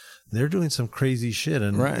and they're doing some crazy shit.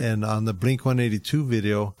 And, and on the Blink 182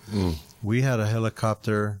 video, we had a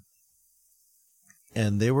helicopter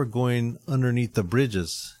and they were going underneath the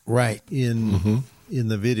bridges. Right. In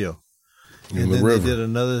the video. And then they did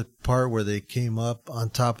another part where they came up on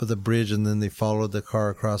top of the bridge and then they followed the car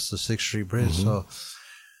across the 6th Street Bridge. So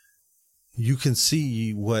you can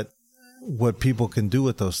see what people can do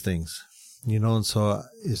with those things, and so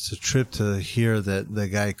it's a trip to hear that the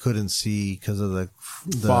guy couldn't see because of the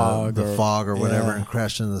fog or whatever and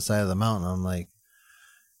crashed into the side of the mountain. I'm like,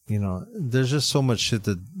 there's just so much shit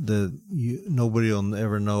that nobody will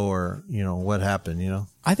ever know or, what happened,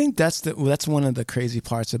 I think that's one of the crazy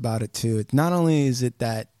parts about it too. Not only is it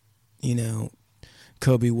that,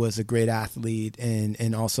 Kobe was a great athlete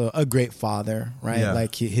and also a great father, right? Yeah.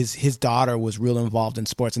 Like his daughter was real involved in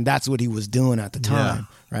sports and that's what he was doing at the time,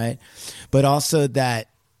 right? But also that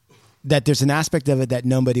there's an aspect of it that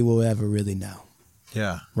nobody will ever really know.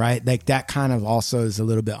 Yeah. Right. Like that kind of also is a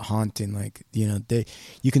little bit haunting. Like,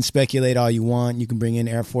 you can speculate all you want. You can bring in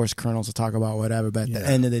Air Force colonels to talk about whatever. But at the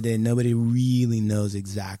end of the day, nobody really knows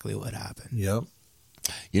exactly what happened. Yep.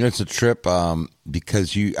 It's a trip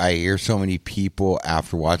because I hear so many people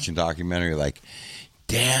after watching the documentary like,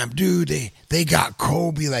 damn, dude, they got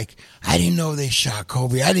Kobe. Like, I didn't know they shot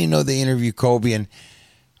Kobe. I didn't know they interviewed Kobe. And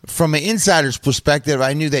from an insider's perspective,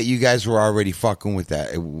 I knew that you guys were already fucking with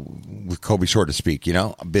that, with Kobe, so to speak,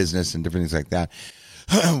 business and different things like that.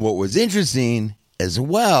 What was interesting as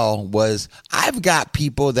well was I've got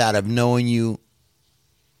people that have known you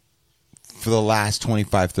for the last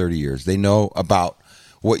 25, 30 years. They know about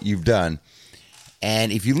what you've done.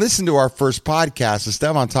 And if you listen to our first podcast,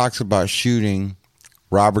 Estevan talks about shooting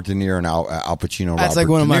Robert De Niro and Al Pacino. That's Robert like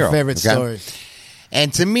one of De Niro, my favorite okay? stories.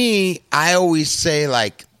 And to me, I always say,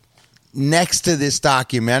 like, next to this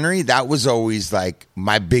documentary, that was always like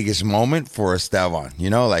my biggest moment for Estevan. You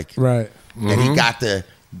know, like Right. that he got to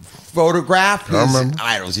photograph his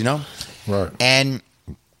idols. You know, Right. and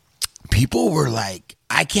people were like,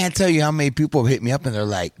 I can't tell you how many people hit me up and they're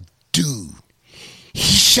like, dude, he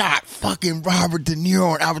shot fucking Robert De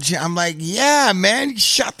Niro and Al Pacino. I'm like, yeah, man, he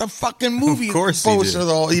shot the fucking movie. Of course he poster, did.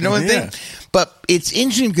 the whole, you know what I Yeah. think? But it's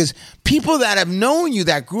interesting because people that have known you,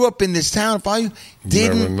 that grew up in this town, follow you,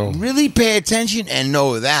 didn't know. really pay attention and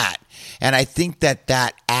know that. And I think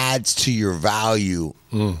that adds to your value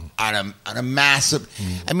on a massive.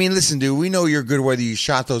 I mean, listen, dude, we know you're good whether you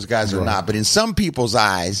shot those guys or not. But in some people's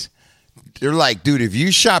eyes, they're like, dude, if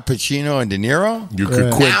you shot Pacino and De Niro, You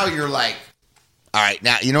could quit. now you're like, all right,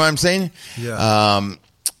 now you know what I'm saying? Yeah.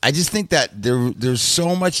 I just think that there's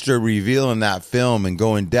so much to reveal in that film and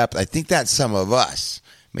go in depth. I think that some of us,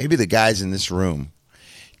 maybe the guys in this room,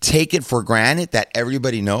 take it for granted that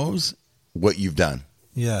everybody knows what you've done.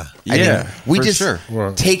 Yeah. I mean, Yeah, we for just sure.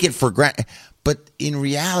 Right. take it for granted. But in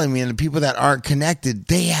reality, man, the people that aren't connected,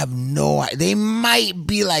 they have no idea. They might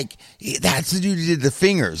be like, that's the dude who did the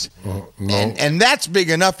fingers. No. And that's big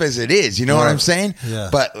enough as it is. You know what I'm saying? Yeah.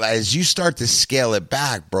 But as you start to scale it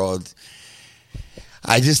back, bro,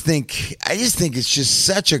 I just think it's just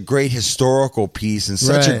such a great historical piece and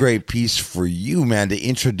such a Right. great piece for you, man, to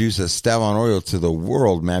introduce Estevan Oriol to the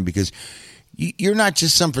world, man, because you're not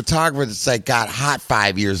just some photographer that's like got hot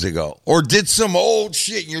 5 years ago or did some old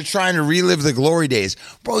shit and you're trying to relive the glory days.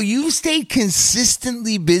 Bro, you stayed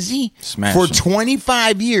consistently busy Smashing. for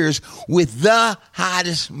 25 years with the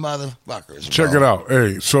hottest motherfuckers. Check bro. it out.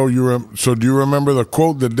 Hey, so do you remember the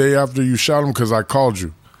quote the day after you shot him? Because I called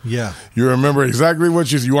you. Yeah. You remember exactly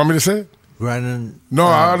what you want me to say it? Grinding.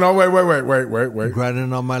 No, no, wait.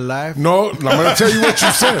 Grinding on my life. No, I'm going to tell you what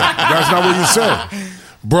you said. That's not what you said.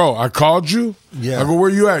 Bro, I called you. Yeah. I go, where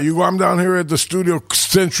you at? You go, I'm down here at the studio,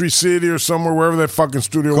 Century City or somewhere, wherever that fucking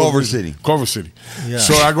studio Culver was. City. Culver City. Yeah.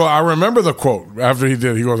 So I go, I remember the quote after he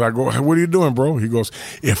did. He goes, I go, hey, what are you doing, bro? He goes,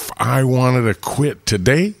 if I wanted to quit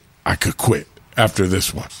today, I could quit after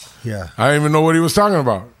this one. Yeah. I didn't even know what he was talking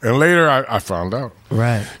about. And later I found out.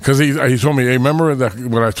 Right. Because he told me, hey, remember that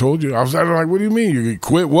what I told you? I was like, what do you mean? You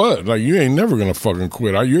quit what? Like, you ain't never going to fucking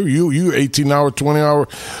quit. You 18 hour, 20 hour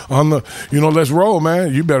on the, let's roll,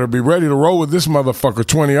 man. You better be ready to roll with this motherfucker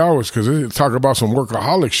 20 hours because talk about some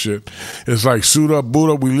workaholic shit. It's like suit up,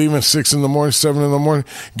 boot up. We leaving 6 in the morning, 7 in the morning.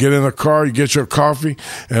 Get in the car, you get your coffee,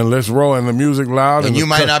 and let's roll. And the music loud. And you the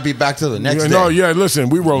might not be back till the next day. No, yeah, listen,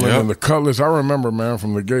 we rolling in the Cutlass. I remember, man,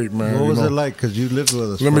 from the gate, man. What was it like? Because you lived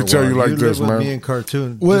with us. Let for me a tell while. you like you this, lived man. With me and Cartoon.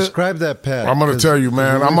 Well, Describe that pad. I'm going to tell you,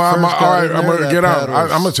 man. I'm all right. I'm going to get out.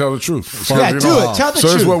 I'm going to tell the truth. Yeah, do it. Tell the So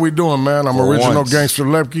this is truth. what we doing, man. I'm For original once. gangster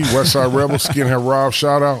Lepke, Westside Rebel, Skinhead Rob.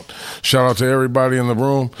 Shout out to everybody in the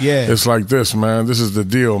room. Yeah. It's like this, man. This is the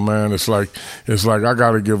deal, man. It's like I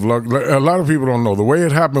got to give luck. A lot of people don't know. The way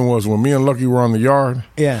it happened was when me and Lucky were on the yard.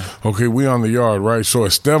 Yeah. Okay, we on the yard, right? So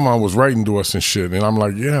Estevan was writing to us and shit. And I'm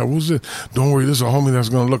like, yeah, who's it? Don't worry, this is a homie that's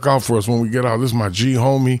going to look out for us when we get out. This is my G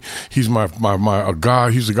homie. He's my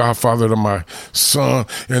god. He's the godfather to my son.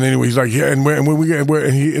 And anyway, he's like, yeah. And when we get,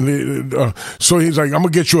 so he's like, I'm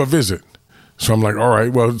going to get you a visit. So I'm like, all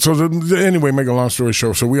right, well, anyway, make a long story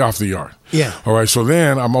short, so we off the yard. Yeah. All right, so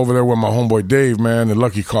then I'm over there with my homeboy Dave, man, and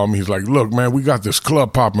Lucky called me. He's like, look, man, we got this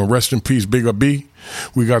club popping. Rest in peace, Bigger B.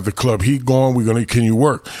 We got the club heat going. Can you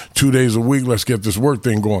work 2 days a week? Let's get this work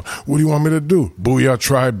thing going. What do you want me to do? Booyah,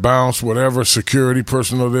 try, bounce, whatever, security,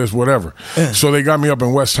 personal this, whatever. So they got me up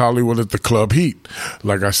in West Hollywood at the club heat.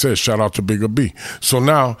 Like I said, shout out to Bigger B. So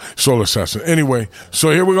now, Soul Assassin. Anyway,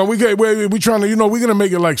 so here we go. We trying to, we're going to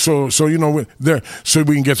make it like, so we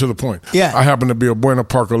can get to the point. Yeah. I happen to be a Buena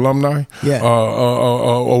Park alumni. Yeah.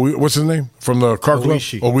 What's his name? From the car club?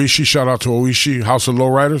 Oishi. Shout out to Oishi, House of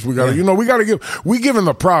Lowriders. We got to, we giving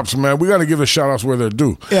the props, man. We got to give the shout outs where they're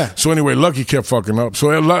due. Yeah. So anyway, Lucky kept fucking up. So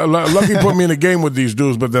Lucky put me in a game with these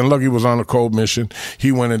dudes, but then Lucky was on a cold mission.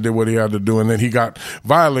 He went and did what he had to do, and then he got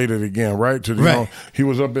violated again, right? He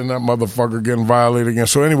was up in that motherfucker getting violated again.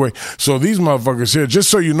 So anyway, so these motherfuckers here, just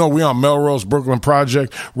so you know, we on Melrose, Brooklyn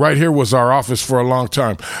Project. Right here was our office for a long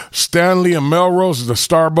time. Stanley and Melrose, the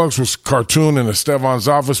Starbucks was Cartoon in Estevan's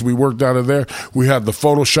office. We worked out of there. We had the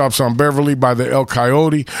photo shops on Beverly by the El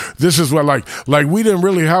Coyote. This is what like we didn't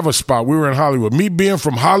really have a spot. We were in Hollywood. Me being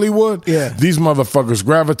from Hollywood, these motherfuckers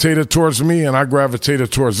gravitated towards me, and I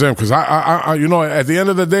gravitated towards them because I you know, at the end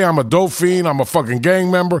of the day, I'm a dope fiend. I'm a fucking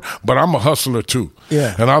gang member, but I'm a hustler too.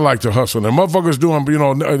 Yeah, and I like to hustle. And motherfuckers doing, you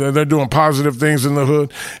know, they're doing positive things in the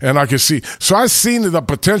hood, and I can see. So I seen the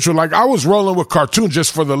potential. Like I was rolling with Cartoon,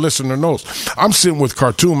 just for the listener knows. I'm sitting with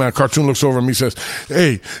Cartoon, man. Cartoon looks over at me and says,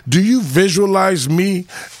 "Hey, do you visualize me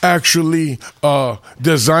actually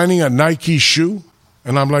designing a Nike shoe?"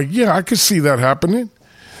 And I'm like, "Yeah, I could see that happening."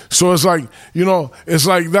 So it's like, you know, it's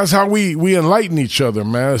like that's how we enlighten each other,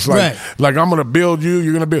 man. It's like, like I'm gonna build you,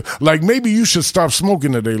 you're gonna build. Like maybe you should stop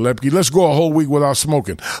smoking today, Lepke. Let's go a whole week without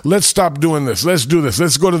smoking. Let's stop doing this. Let's do this.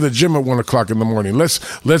 Let's go to the gym at 1 o'clock in the morning.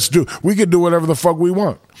 Let's do. We could do whatever the fuck we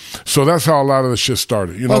want. So that's how a lot of the shit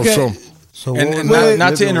started, you know. So and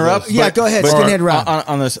not to interrupt. Go ahead, Skinhead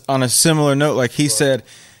Rob. On a similar note, like he said,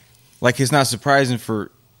 like it's not surprising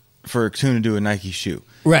for a Tune to do a Nike shoe,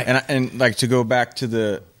 right? And like to go back to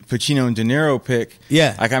the Pacino and De Niro pick,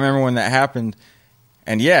 like I remember when that happened,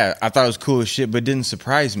 and I thought it was cool as shit, but it didn't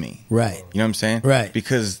surprise me, right? You know what I'm saying, right?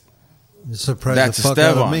 Because it surprised that's the fuck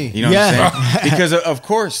Estevan, out of me. you know what I'm saying? Because of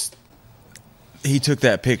course he took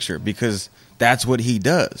that picture because that's what he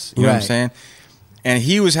does, you know what I'm saying? And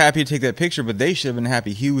he was happy to take that picture, but they should have been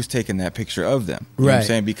happy he was taking that picture of them, you know what I'm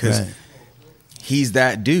saying? Because he's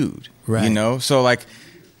that dude, you know. So like.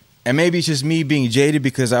 And maybe it's just me being jaded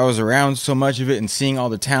because I was around so much of it and seeing all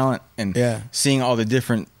the talent and seeing all the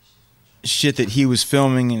different shit that he was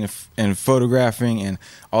filming and photographing and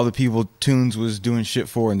all the people Tunes was doing shit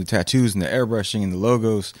for and the tattoos and the airbrushing and the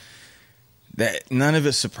logos. That none of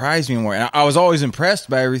it surprised me more. And I was always impressed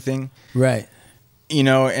by everything. Right. You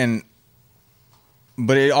know,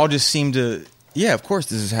 but it all just seemed to, of course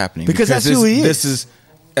this is happening. Because that's who he is. This is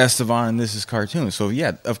Estevan and this is Cartoon. So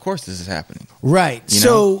of course this is happening. Right.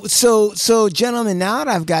 So gentlemen, now that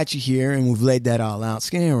I've got you here and we've laid that all out,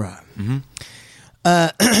 Skinhead Rob,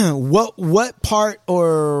 what part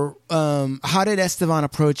or how did Estevan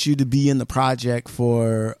approach you to be in the project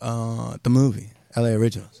for the movie LA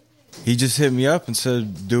Originals? He just hit me up and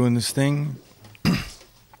said, doing this thing, I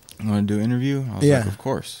want to do an interview. I was like, of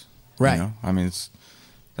course. Right. You know? I mean,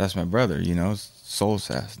 that's my brother, you know. Soul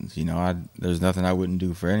Assassins, you know, there's nothing I wouldn't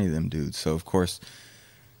do for any of them dudes. So of course,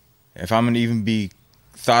 if I'm gonna even be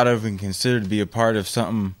thought of and considered to be a part of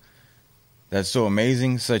something that's so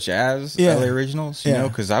amazing, such as LA Originals, you know,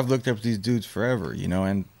 because I've looked up to these dudes forever, you know,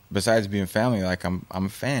 and besides being family, like I'm a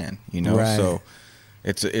fan, you know, so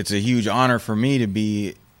it's a huge honor for me to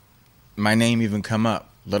be my name even come up,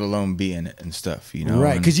 let alone be in it and stuff, you know,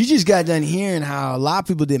 right? Because you just got done hearing how a lot of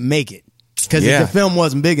people didn't make it. Because the film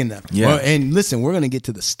wasn't big enough. Well, and listen, we're going to get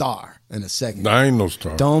to the star in a second. I ain't no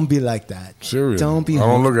star. Don't be like that. Serious. Don't be. I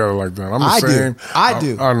don't look at it like that. I'm the same. I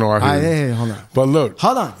do. I know. I hear you. Hey, hold on. But look.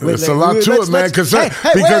 Hold on. There's a lot to it, man. Because let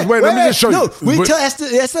me just show you. We tell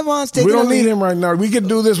Estevan's taking. We don't need him right now. We can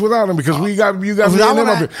do this without him because you got me and him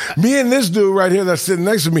up here. Me and this dude right here that's sitting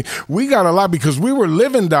next to me, we got a lot because we were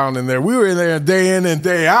living down in there. We were in there day in and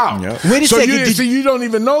day out. Yep. Wait a second. You don't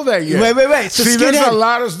even know that yet. Wait. So see, there's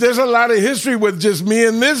a lot of history with just me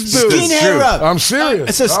and this dude. Skinhead Rob. I'm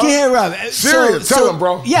serious. So Skinhead Rob. Serious. Tell him,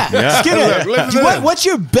 bro. Yeah. Skinhead. What's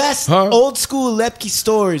your best old school Lepke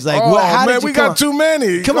stories? Like, how did you we got too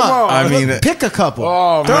many. Come on. I mean, pick a couple.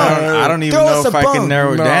 Oh, man. I don't even know if I can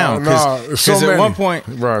narrow it down. Because at one point,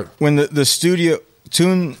 when the studio,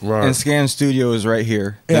 Tune and Scan Studio is right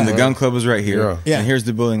here, then the Gun Club was right here, and here's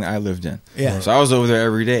the building that I lived in. So I was over there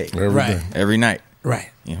every day. Every night. Right.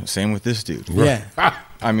 You know, same with this dude. Yeah.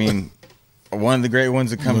 I mean, one of the great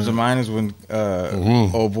ones that comes to mind is when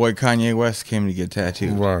old boy Kanye West came to get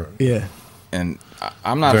tattooed. Right. Yeah. And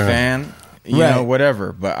I'm not a fan, you know,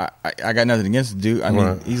 whatever. But I got nothing against the dude. I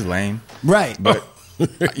mean, he's lame. Right. But,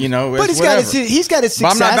 you know, but he's got his success.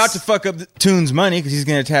 But I'm not about to fuck up Tune's money because he's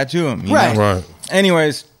going to tattoo him. You know? Right.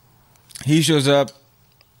 Anyways, he shows up.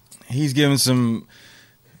 He's giving some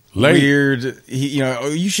weird.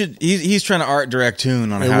 He's trying to art direct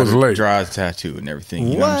Tune on how to draw his tattoo and everything.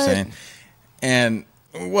 You know what I'm saying? And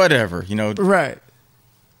whatever, you know. Right.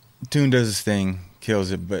 Tune does his thing,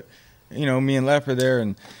 kills it. But, you know, me and Lep are there,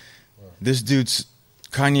 and this dude's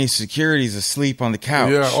Kanye's security's asleep on the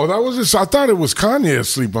couch. Yeah. Oh, that was just. I thought it was Kanye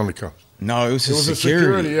asleep on the couch. No, it was his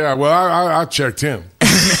security. Yeah. Well, I checked him.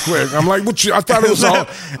 Quick. I'm like, what? I thought it was.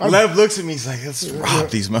 Lev looks at me. He's like, let's rob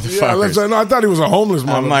these motherfuckers. Yeah, I thought he was a homeless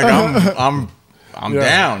motherfucker. I'm like, I'm I'm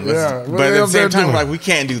down. Yeah. But at the same time, like, we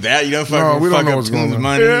can't do that. You know, fucking we don't fuck know up what's going Toon's on.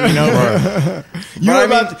 money. You know,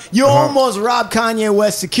 You almost robbed Kanye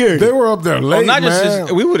West security. They were up there late, not man.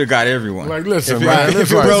 just we would have got everyone. Like, listen, if man, if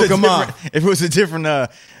it's it like- was broke 'em up. if it was a different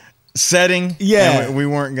setting, Yeah. and we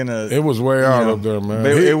weren't gonna. It was way out up there, man.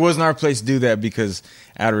 But it wasn't our place to do that because,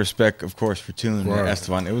 out of respect, of course, for Toon and Right.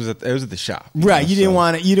 Estevan, it was at the shop. Right, you didn't so-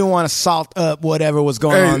 want to. You didn't want to salt up whatever was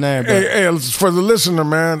going on there. But Hey, for the listener,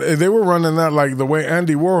 man, they were running that like the way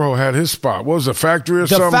Andy Warhol had his spot. What was it, Factory or The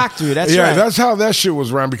something? Factory, that's yeah, right. that's how that shit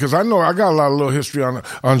was ran. Because I know I got a lot of little history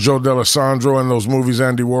on Joe D'Alessandro and those movies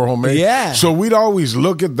Andy Warhol made. Yeah. So we'd always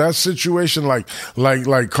look at that situation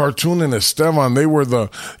like Cartoon and Estevan. They were the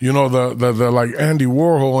like Andy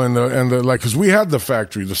Warhol and the like, because we had the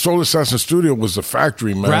Factory. The Soul Assassin Studio was the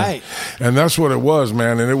Factory, man. Right. And that's what it was,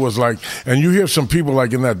 man. And it was like, and you hear some people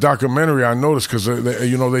like in that documentary, I noticed, because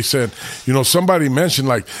they said, somebody mentioned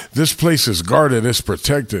like this place is guarded, it's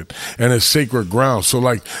protected, and it's sacred ground. So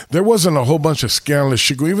like there wasn't a whole bunch of scandalous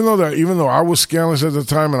shit. Even though I was scandalous at the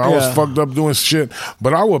time and I was fucked up doing shit,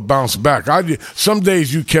 but I would bounce back. Some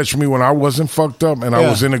days you catch me when I wasn't fucked up and I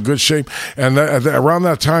was in a good shape. And around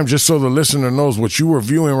that time, just so the listener knows, what you were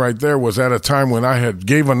viewing right there was at a time when I had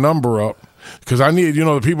gave a number up. Because I need,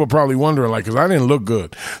 the people probably wondering, like, because I didn't look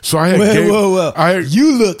good. So I had whoa.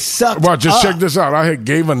 You look sucked Well, just up. check this out. I had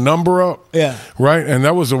gave a number up. Yeah. Right? And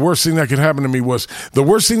that was the worst thing that could happen to me. Was the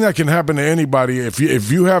worst thing that can happen to anybody if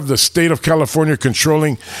you have the state of California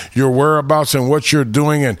controlling your whereabouts and what you're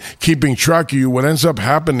doing and keeping track of you, what ends up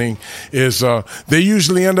happening is they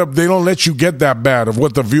usually they don't let you get that bad of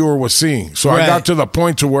what the viewer was seeing. So Right. I got to the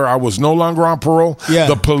point to where I was no longer on parole. Yeah.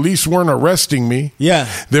 The police weren't arresting me. Yeah.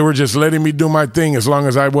 They were just letting me do my thing as long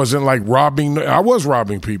as I wasn't like robbing. I was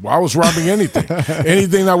robbing people. I was robbing anything.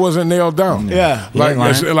 Anything that wasn't nailed down. Yeah. Like You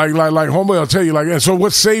ain't like homeboy, I'll tell you, like, and so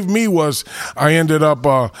what saved me was I ended up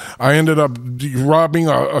robbing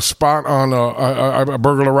a spot on I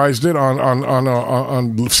burglarized it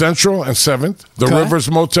on Central and 7th, the Okay. Rivers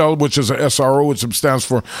Motel, which is a SRO, which stands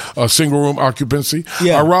for single room occupancy.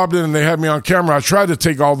 Yeah. I robbed it and they had me on camera. I tried to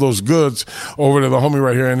take all those goods over to the homie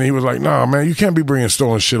right here, and he was like, "Nah, man, you can't be bringing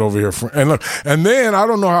stolen shit over here." And look, and then I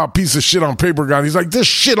don't know how a piece of shit on paper got. He's like, "This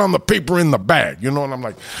shit on the paper in the bag," and I'm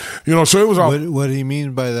like, so it was all What he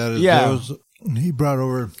mean by that is he brought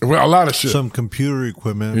over a lot of shit. some computer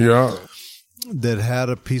equipment Yeah. that had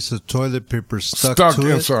a piece of toilet paper stuck to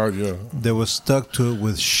inside, it that was stuck to it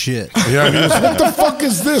with shit. Yeah, and he was, what the fuck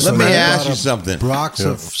is this, Let me man? ask you something. Box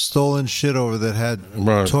of stolen shit over that had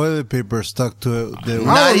Right. toilet paper stuck to it. That was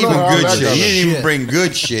Not even how good that shit. got He it. didn't even bring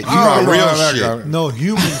good shit. He I brought don't know real how that shit. got it. no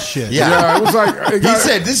human shit. Yeah. Yeah, it was like it He got-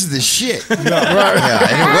 said, "This is the shit." right. Yeah,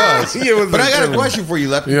 and it was. It was But I like got a that. question for you,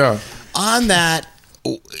 Lepke. Yeah. On that,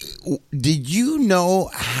 did you know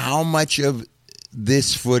how much of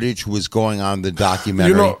this footage was going on in the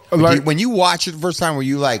documentary? When you watched it the first time, were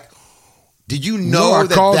you like, did you know I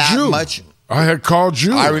called that you. much? I had called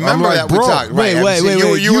you. I remember I'm like, that bro, we talked. Right? wait, So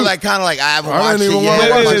wait, you were like kind of like, I haven't I watched didn't it even want yet.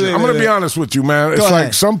 to watch wait, it. wait, I'm going to wait. be honest with you, man. It's Go like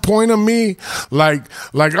ahead. some point of me, like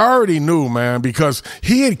I already knew, man, because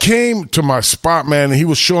he had came to my spot, man, and he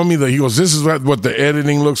was showing me he goes, this is what the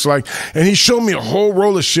editing looks like. And he showed me a whole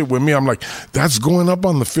roll of shit with me. I'm like, that's going up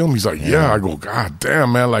on the film. He's like, yeah. I go, God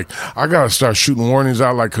damn, man. Like, I got to start shooting warnings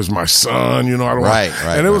out, like, because my son, I don't Right.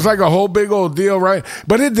 And it was like a whole big old deal, right?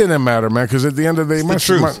 But it didn't matter, man, because at the end of the day,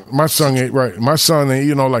 my son ain't, right. My son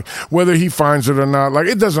ain't, like, whether he finds it or not, like,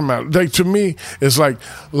 it doesn't matter. Like, to me, it's like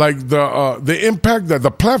the impact that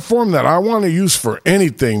the platform that I want to use for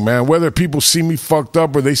anything, man, whether people see me fucked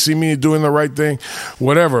up or they see me doing the right thing,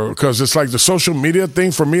 whatever, because it's like the social media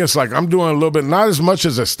thing for me, it's like I'm doing a little bit, not as much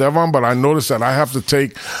as Estevan, but I notice that I have to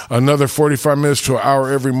take another 45 minutes to an hour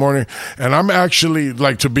every morning, and I'm actually,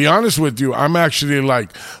 like, to be honest with you, I'm actually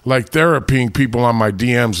like therapying people on my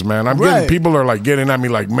DMs, man. I'm getting, people are like getting at me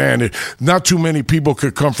like, man, not too many people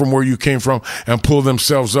could come from where you came from and pull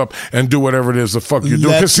themselves up and do whatever it is the fuck you're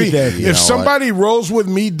doing. Because see, if somebody rolls with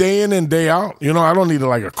me day in and day out, I don't need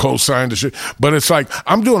like a cosign to shit. But it's like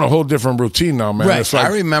I'm doing a whole different routine now, man. Right. It's like, I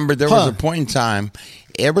remember there was a point in time.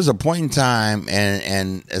 There was a point in time,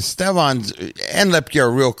 and Estevan and Lepke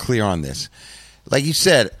are real clear on this. Like you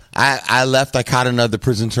said, I left. I caught another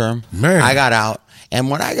prison term. Man. I got out, and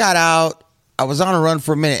when I got out, I was on a run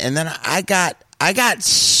for a minute, and then I got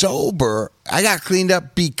sober. I got cleaned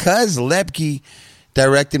up because Lepke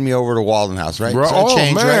directed me over to Walden House, right? bro, So it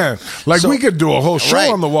changed, man. right? Like So- we could do a whole show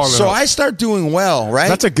right. on the wall. So I start doing well, right?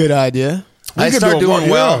 That's a good idea. We I could start do a doing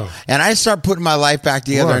yeah. well, and I start putting my life back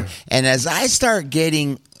together. Right. And as I start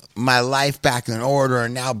getting my life back in order,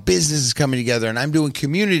 and now business is coming together, and I'm doing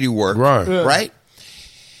community work, Right. Yeah. right?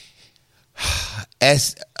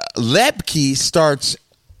 as Lepke starts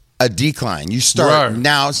a decline. You start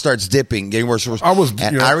now it starts dipping, getting worse and worse.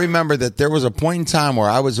 I remember that there was a point in time where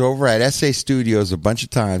I was over at SA Studios a bunch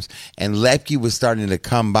of times, and Lepke was starting to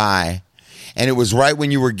come by, and it was right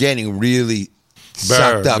when you were getting really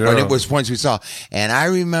sucked up. But it was points we saw, and I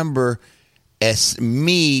remember as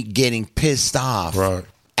me getting pissed off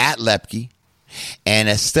at Lepke, and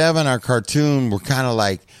Estevan, our cartoon, were kind of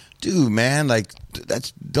like, dude, man, like,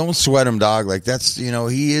 don't sweat him, dog. Like, that's,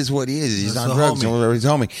 he is what he is. He's on drugs. He's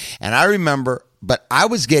homie. And I remember, but I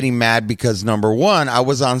was getting mad because, number one, I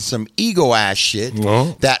was on some ego ass shit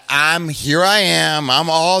that here I am, I'm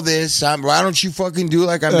all this. Why don't you fucking do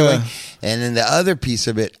like I'm doing? And then the other piece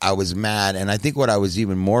of it, I was mad. And I think what I was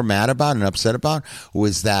even more mad about and upset about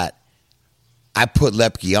was that I put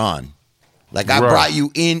Lepke on. Like, I brought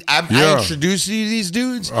you in. I introduced you to these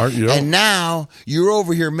dudes. And now you're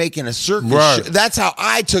over here making a circus. That's how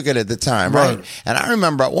I took it at the time, right? And I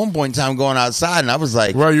remember at one point in time going outside, and I was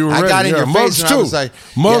like, you were I got in your Muggs face, and too. I was like,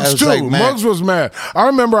 Muggs too. Like, Muggs was mad. I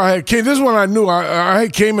remember I had came. This is when I knew I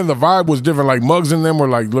had came, and the vibe was different. Like, Muggs and them were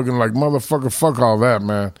like looking like, motherfucker, fuck all that,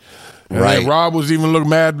 man. And then Rob was even looking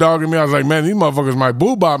mad dogging me. I was like, man, these motherfuckers might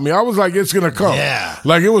boo-bop me. I was like, it's going to come. Yeah.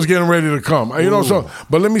 Like, it was getting ready to come. So,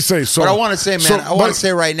 but let me say, But I want to say, man, I want to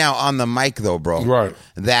say right now on the mic, though, bro,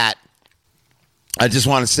 that I just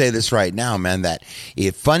want to say this right now, man, that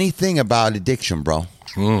funny thing about addiction, bro,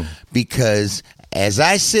 because as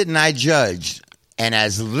I sit and I judge, and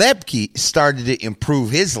as Lepke started to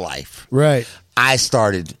improve his life, I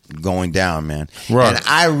started going down, man. And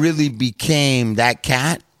I really became that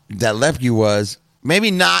cat that Lepke was,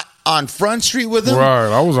 maybe not on Front Street with him.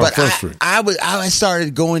 I was on Front Street. I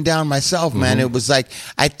started going down myself, man. It was like,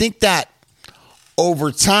 I think that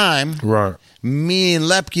over time, me and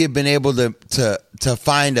Lepke have been able to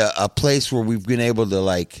find a place where we've been able to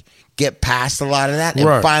like get past a lot of that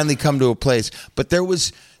and finally come to a place. But there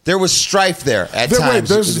was strife there at times.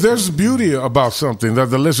 There's beauty about something that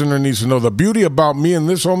the listener needs to know. The beauty about me and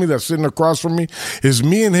this homie that's sitting across from me is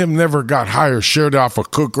me and him never got high or shared off a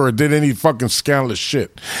cook or did any fucking scandalous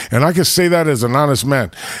shit. And I can say that as an honest man.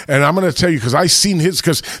 And I'm going to tell you, because I seen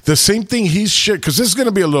because the same thing he's shared, because this is going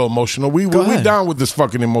to be a little emotional. We down with this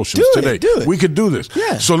fucking emotions today. We could do this.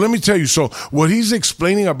 Yeah. So let me tell you, so what he's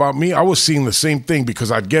explaining about me, I was seeing the same thing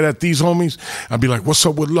because I'd get at these homies. I'd be like, what's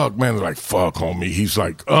up with Luck, man? They're like, fuck, homie. He's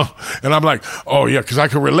like, and I'm like, oh yeah, because I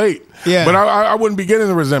can relate. Yeah. But I wouldn't be getting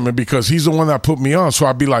the resentment because he's the one that put me on. So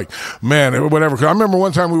I'd be like, man, whatever. Because I remember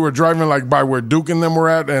one time we were driving like by where Duke and them were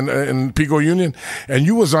at and in Pico Union, and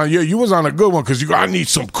you was on a good one because you go, I need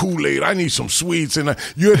some Kool-Aid, I need some sweets, and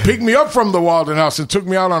you had picked me up from the Walden House and took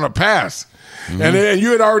me out on a pass. And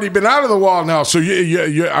you had already been out of the wall now, so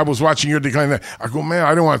I was watching your decline. I go, man, I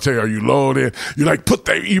didn't want to tell you, are you loaded? You're like,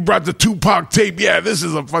 you brought the Tupac tape. Yeah, this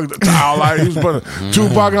is a fucking towel. I used to put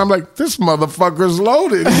Tupac, and I'm like, this motherfucker's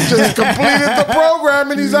loaded. He just completed the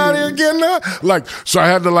program, and he's out here getting up. Like, so I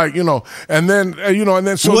had to and then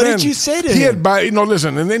so what did you say to him? He had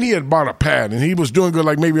listen, and then he had bought a pad, and he was doing good,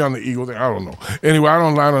 like maybe on the Eagle thing. I don't know. Anyway,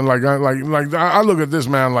 I look at this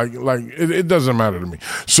man like it doesn't matter to me.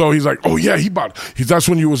 So he's like, oh yeah, that's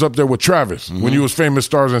when you was up there with Travis, when you was Famous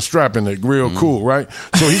Stars and Strapping It, real cool, right?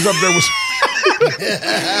 So he's up there with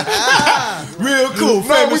real cool.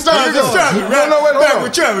 Famous Stars and Strapping It. Back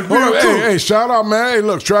with Travis. Hey, shout out, man. Hey,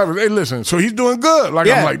 look, Travis. Hey, listen. So he's doing good. Like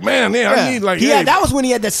I'm like, man, I need that was when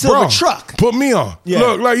he had that silver truck. Put me on. Yeah.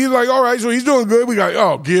 Look, like he's like, all right, so he's doing good. We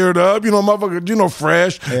got geared up, motherfucker,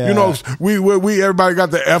 fresh. Yeah. We everybody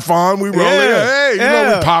got the F on. We rolling.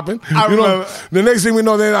 Hey, we popping. The next thing we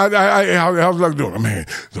know, then how's Luck doing? Man,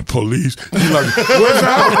 the police. He's like, where's the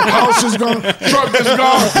house? The house is gone. Truck is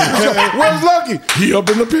gone. Where's Lucky? He up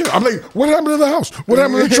in the pit. I'm like, what happened to the house? What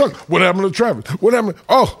happened to the truck? What happened to Travis? What happened?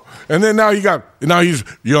 And then now he's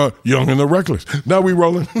young and the reckless. Now we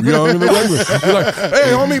rolling, young and the reckless. You're like,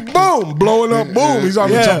 hey, homie, boom, blowing up, boom. He's on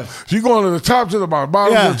the top. So you going to the top to the bottom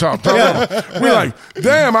to the top. We're like,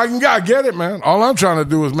 damn, I get it, man. All I'm trying to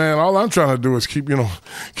do is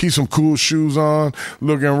keep some cool shoes on,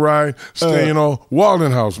 looking right, stay,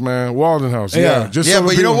 Walden House, man, Walden House. Yeah,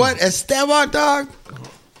 but you know what, Esteban, dog.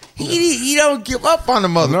 He don't give up on the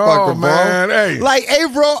motherfucker, man. Bro. Hey. Like, hey,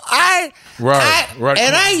 bro, Right.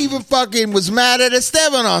 And I even fucking was mad at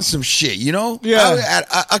Esteban on some shit, Yeah.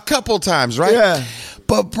 A couple times, right? Yeah.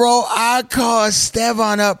 But, bro, I called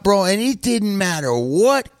Esteban up, bro, and it didn't matter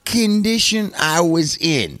what condition I was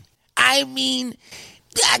in. I mean,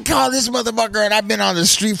 I called this motherfucker, and I've been on the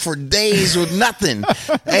street for days with nothing.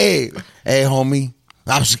 Hey, homie.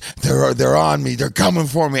 They're on me. They're coming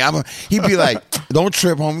for me. He'd be like, don't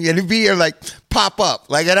trip, homie. And he'd be here like, pop up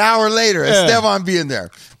like an hour later. Estevan being there.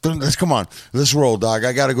 Come on, let's roll, dog.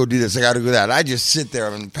 I got to go do this. I got to do that. I just sit there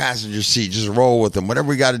in the passenger seat, just roll with them, whatever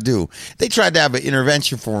we got to do. They tried to have an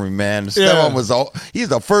intervention for me, man. Estevan he's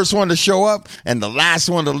the first one to show up and the last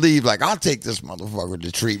one to leave. Like, I'll take this motherfucker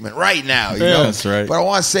to treatment right now. You know? That's right. But I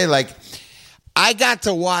want to say, like, I've gotten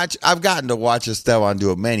to watch Estevan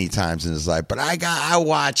do it many times in his life, but I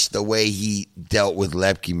watched the way he dealt with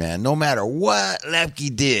Lepke, man. No matter what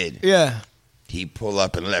Lepke did. Yeah. He'd pull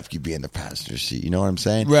up and Lepke be in the passenger seat. You know what I'm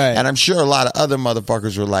saying? Right. And I'm sure a lot of other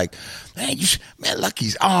motherfuckers were like, man,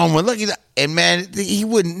 Lucky's on. And man, he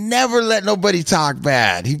would never let nobody talk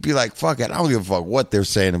bad. He'd be like, fuck it. I don't give a fuck what they're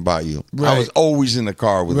saying about you. Right. I was always in the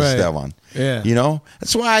car with Right. Estevan. Yeah. You know?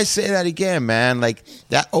 That's why I say that again, man. Like,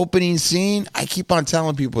 that opening scene, I keep on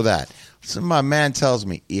telling people that. So my man tells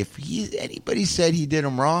me, if anybody said he did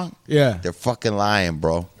him wrong, they're fucking lying,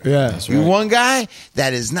 bro. Yeah. That's right. You're one guy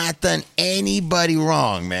that has not done anybody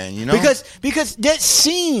wrong, man. You know? Because that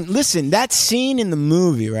scene, listen, that scene in the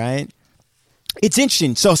movie, right? It's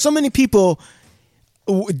interesting. So many people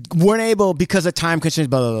weren't able, because of time constraints,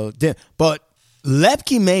 blah, blah, blah. But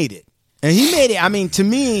Lepke made it. And he made it. I mean, to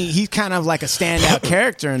me, he's kind of like a standout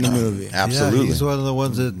character in the movie. Absolutely. Yeah, he's one of the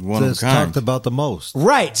ones that's talked about the most.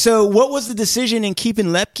 Right. So what was the decision in keeping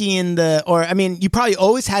Lepke in you probably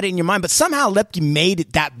always had it in your mind, but somehow Lepke made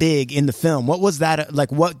it that big in the film. What was that?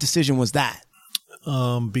 Like, what decision was that?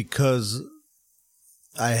 Because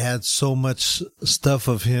I had so much stuff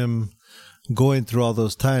of him going through all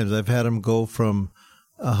those times. I've had him go from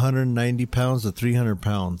 190 pounds to 300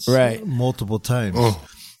 pounds. Right. Multiple times. Oh.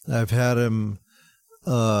 I've had him.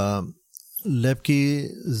 Lepke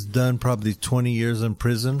has done probably 20 years in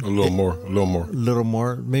prison. A little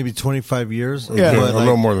more, maybe 25 years. Yeah, a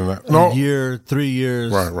little more than that. No, a year, 3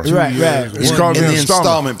 years, right. 2 Right, years. right. It's called in the the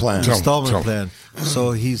installment plan. Installment plan.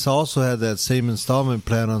 So he's also had that same installment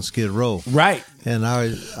plan on Skid Row. Right. And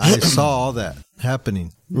I saw all that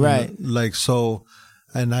happening. Right. Like, so,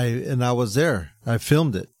 and I was there. I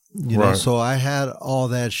filmed it. You know, Right. so I had all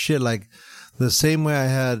that shit. Like, the same way I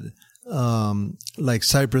had, like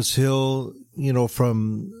Cypress Hill, you know,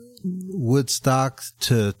 from Woodstock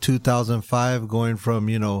to 2005, going from,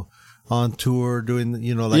 you know, on tour, doing,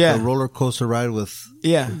 you know, like a roller coaster ride with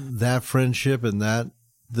that friendship and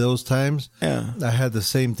those times. Yeah. I had the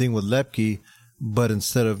same thing with Lepke, but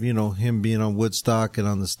instead of, you know, him being on Woodstock and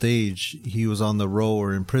on the stage, he was on the row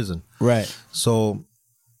or in prison. Right. So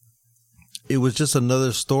it was just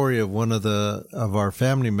another story of one of our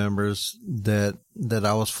family members that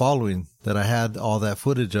I was following, that I had all that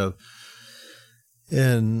footage of.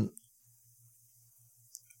 And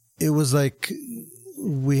it was like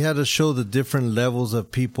we had to show the different levels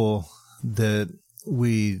of people that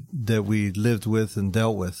we lived with and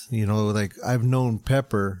dealt with. You know, like I've known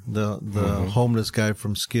Pepper, the homeless guy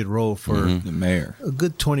from Skid Row, for the mayor, a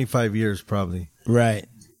good 25 years probably. Right.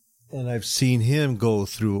 And I've seen him go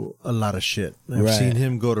through a lot of shit. I've Right. seen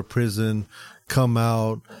him go to prison, come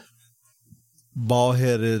out,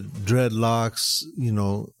 bald-headed, dreadlocks, you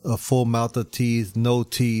know, a full mouth of teeth, no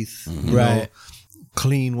teeth, you Right. know,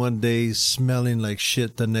 clean one day, smelling like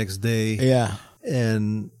shit the next day. Yeah.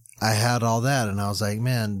 And I had all that, and I was like,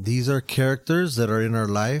 man, these are characters that are in our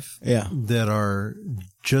life that are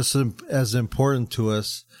just as important to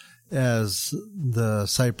us as the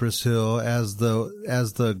Cypress Hill, as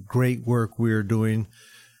the great work we're doing,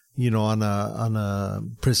 you know, on a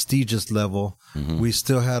prestigious level. We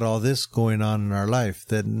still had all this going on in our life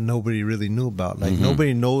that nobody really knew about. Like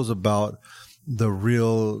nobody knows about the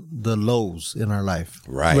lows in our life.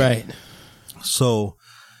 Right. Right. So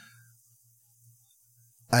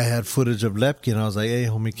I had footage of Lepke, and I was like, hey,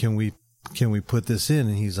 homie, can we put this in?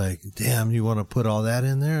 And he's like, damn, you want to put all that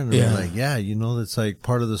in there? And I'm like, yeah, you know, that's like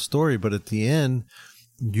part of the story. But at the end,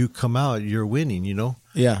 you come out, you're winning, you know?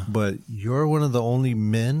 Yeah. But you're one of the only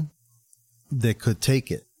men that could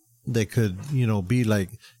take it. They could, you know, be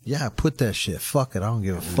like, yeah, put that shit. Fuck it. I don't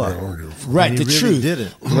give a fuck. Right. And The he really truth.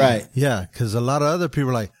 didn't. Right. Yeah. Because a lot of other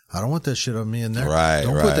people are like, I don't want that shit on me in there. Right,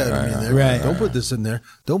 Don't put that on me in there. right, Don't put this in there.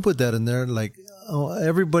 Don't put that in there. Like,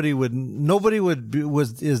 nobody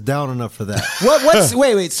is down enough for that.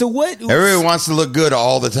 Wait. So what? Everybody wants to look good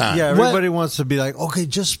all the time. Yeah, everybody wants to be like, okay,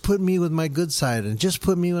 just put me with my good side and just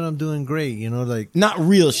put me when I'm doing great. You know, like, Not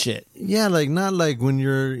real shit. yeah, like not like when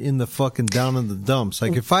you're in the fucking down in the dumps.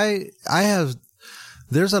 Like if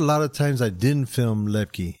there's a lot of times I didn't film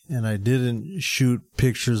Lepke and I didn't shoot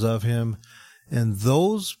pictures of him, and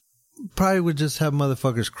those probably would just have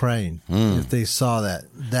motherfuckers crying if they saw that.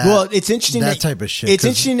 Well, it's interesting that type of shit. It's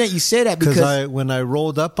interesting that you say that because when I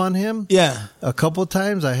rolled up on him, a couple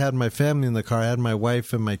times I had my family in the car. I had my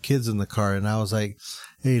wife and my kids in the car, and I was like,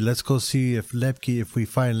 "Hey, let's go see if we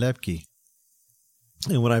find Lepke."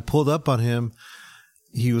 And when I pulled up on him,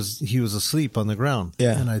 he was asleep on the ground.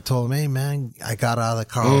 Yeah. And I told him, "Hey, man," I got out of the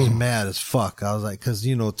car. I was mad as fuck. I was like, because,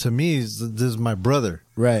 to me, this is my brother.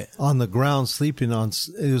 Right. On the ground sleeping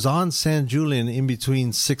it was on San Julian in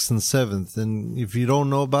between 6th and 7th. And if you don't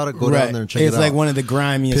know about it, go down there and check it out. It's like one of the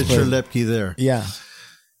grimiest. Picture Lepke there. Yeah.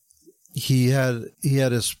 He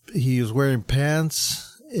was wearing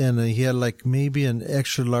pants, and he had like maybe an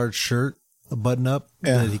extra large shirt, a button up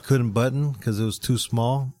that he couldn't button because it was too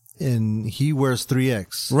small. And he wears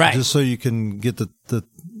 3X, right? Just so you can get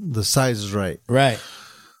the sizes right, right.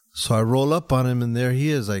 So I roll up on him, and there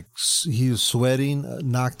he is, like he was sweating,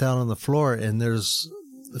 knocked out on the floor, and there's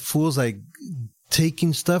the fools like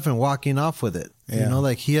taking stuff and walking off with it. Yeah.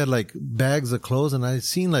 Like he had like bags of clothes, and I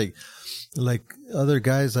seen like other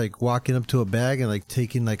guys like walking up to a bag and like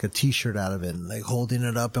taking like a T-shirt out of it and like holding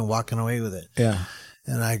it up and walking away with it. Yeah.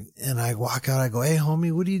 And I walk out, I go, "Hey,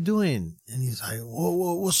 homie, what are you doing?" And he's like,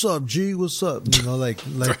 "Whoa, what's up, G? What's up?"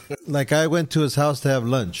 Like I went to his house to have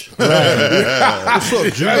lunch. Right. "What's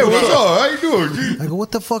up, G? Hey, what's up? How you doing, G?" I go,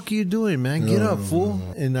 "What the fuck are you doing, man? Get up, fool."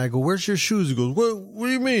 And I go, "Where's your shoes?" He goes, What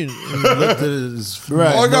do you mean?" And he looked at his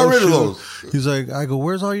right. I got rid of those. He's like, I go,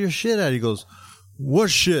 "Where's all your shit at?" He goes,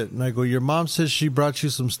 "What shit?" And I go, "Your mom says she brought you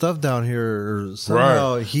some stuff down here." Or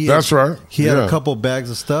somehow right. That's right. He had a couple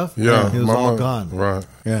bags of stuff. Yeah. It was all gone. Right.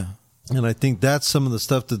 Yeah. And I think that's some of the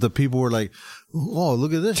stuff that the people were like, "Oh,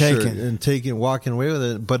 look at this shirt," and walking away with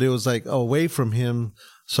it. But it was like away from him.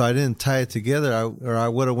 So I didn't tie it together. I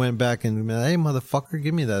would have went back and been, "Hey, motherfucker,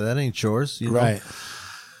 give me that. That ain't yours." Right.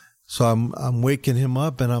 So I'm waking him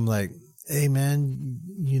up, and I'm like, "Hey, man,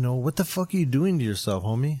 what the fuck are you doing to yourself,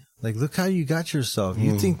 homie? Like, look how you got yourself.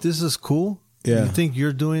 You think this is cool? Yeah. You think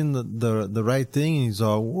you're doing the right thing?" And he's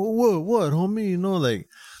all, what, homie?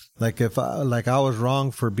 Like if I was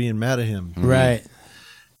wrong for being mad at him. Right.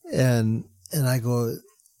 And I go,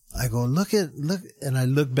 look, and I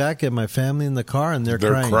look back at my family in the car, and they're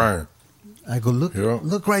crying. I go,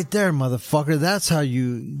 look right there, motherfucker. That's how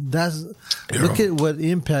look at what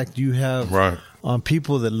impact you have on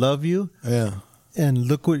people that love you. Yeah. And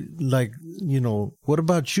look what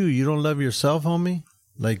about you? You don't love yourself, homie?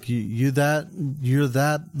 Like you're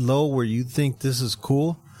that low where you think this is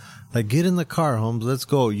cool? Like, get in the car, Holmes. Let's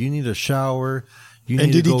go. You need a shower.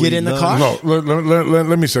 Did he get in the car? No,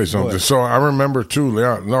 let me say something. What? So I remember too,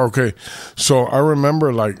 Leon. No, okay. So I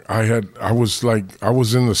remember I was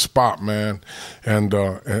in the spot, man, and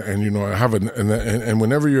I have and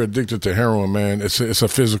whenever you're addicted to heroin, man, it's a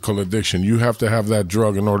physical addiction. You have to have that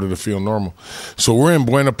drug in order to feel normal. So we're in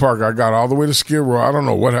Buena Park. I got all the way to Skid Row. I don't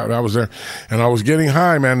know what happened. I was there, and I was getting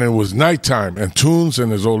high, man. And it was nighttime, and Toons and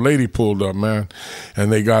his old lady pulled up, man,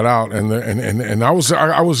 and they got out, and I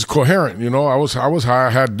was coherent, I was high. I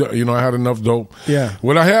had enough dope. Yeah.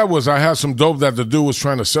 What I had some dope that the dude was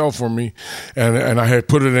trying to sell for me, and I had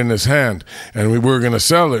put it in his hand, and we were going to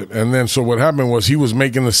sell it. And then so what happened was he was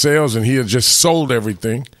making the sales, and he had just sold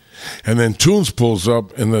everything. And then Toons pulls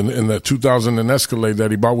up in the 2000 Escalade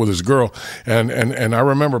that he bought with his girl, and I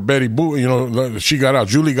remember Betty Boo, she got out,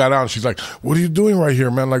 Julie got out, and she's like, "What are you doing right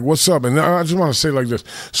here, man? Like, what's up?" And I just want to say like this.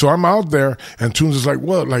 So I'm out there, and Toons is like,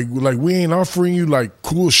 "What? Like we ain't offering you like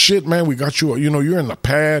cool shit, man. We got you, you're in the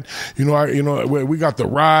pad, we got the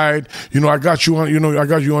ride, I got you on, I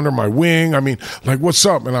got you under my wing. I mean, like, what's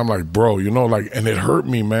up?" And I'm like, "Bro, and it hurt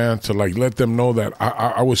me, man, to like let them know that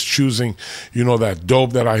I was choosing, that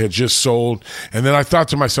dope that I had just sold." And then I thought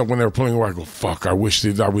to myself when they were pulling away, I go, "Fuck, I wish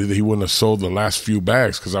he wouldn't have sold the last few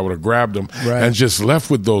bags, because I would have grabbed them and just left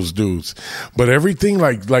with those dudes." But everything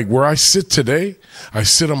like where I sit today, I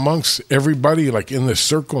sit amongst everybody like in this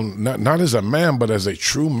circle, not as a man, but as a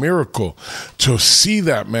true miracle to see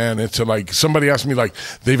that, man. And to like, somebody asked me, like,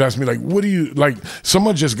 they've asked me, like, what do you, like,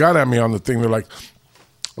 someone just got at me on the thing. They're like,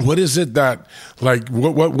 what is it that, like,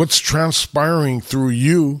 what's transpiring through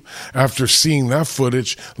you after seeing that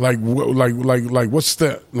footage? Like what's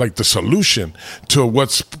the solution to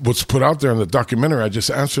what's put out there in the documentary? I just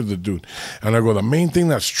answered the dude, and I go, the main thing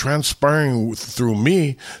that's transpiring through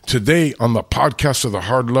me today on the podcast of the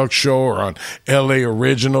Hard Luck Show or on LA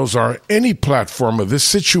Originals or any platform of this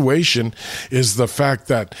situation is the fact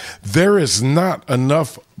that there is not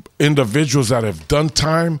enough individuals that have done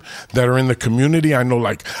time that are in the community. I know,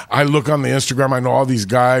 like, I look on the Instagram, I know all these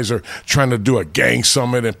guys are trying to do a gang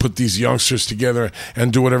summit and put these youngsters together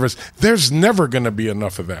and do whatever. There's never going to be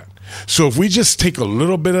enough of that. So if we just take a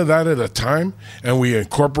little bit of that at a time and we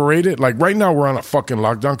incorporate it, like right now we're on a fucking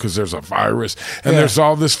lockdown because there's a virus and there's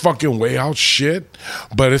all this fucking way out shit,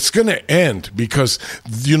 but it's going to end because,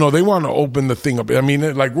 you know, they want to open the thing up. I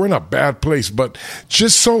mean, like, we're in a bad place, but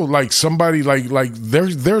just so, like, somebody like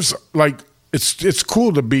there's like, it's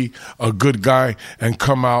cool to be a good guy and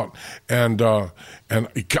come out and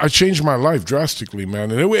I changed my life drastically,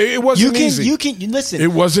 man. And it wasn't easy. You can listen.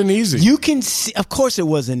 It wasn't easy. You can see, of course, it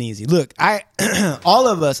wasn't easy. Look, all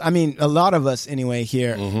of us. I mean, a lot of us anyway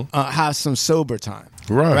here have some sober time,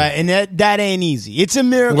 right? And that ain't easy. It's a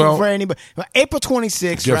miracle for anybody. April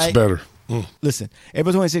 26th, gets right? better. Listen,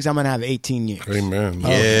 April 26th, I'm gonna have 18 years. Amen.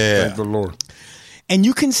 Yeah. Thank the Lord. And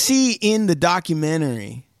you can see in the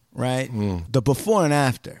documentary, right, the before and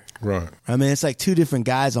after. Right. I mean, it's like two different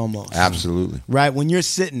guys almost. Absolutely. Right? When you're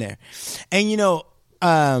sitting there. And, you know,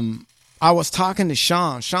 I was talking to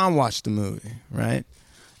Sean. Sean watched the movie, right?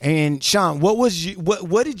 And Sean, what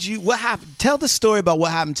happened? Tell the story about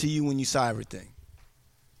what happened to you when you saw everything.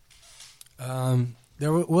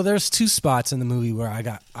 There's two spots in the movie where I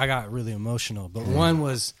got really emotional, but one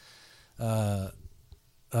was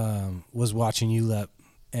watching you, Lep,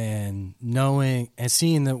 and knowing and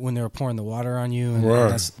seeing that when they were pouring the water on you and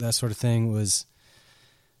that sort of thing was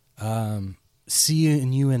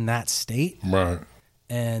seeing you in that state, right?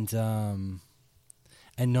 And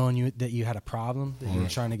knowing that you had a problem that you were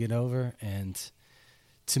trying to get over, and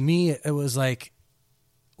to me it was like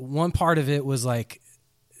one part of it was like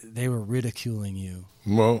they were ridiculing you,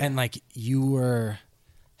 and like you were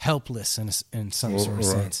helpless in some sort of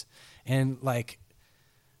sense, and like.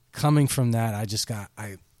 Coming from that,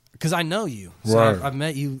 because I know you, so I've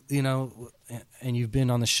met you, you know, and you've been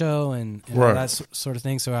on the show and all that sort of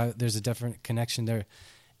thing. So there's a different connection there,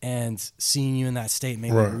 and seeing you in that state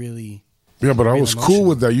made me really. Yeah, but I was cool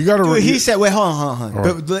with that. You got to. He said, "Wait, hold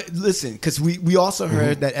on." But listen, because we also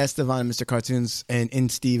heard that Estevan, Mr. Cartoons,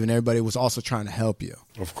 and Steve and everybody was also trying to help you.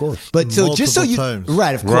 Of course. But so just so you, times.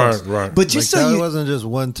 right, of course, right. But just like so that you, wasn't just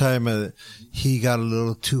one time he got a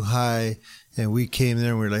little too high. And we came there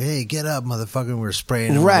and we were like, "Hey, get up, motherfucker!" And we were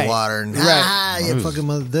spraying him with water and fucking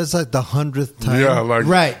mother. That's like the 100th time,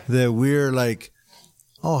 that we're like,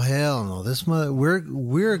 "Oh hell no, this mother."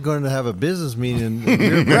 We're going to have a business meeting.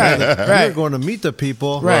 And we're going to meet the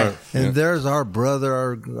people, And there's our brother,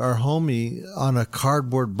 our homie, on a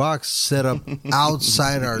cardboard box set up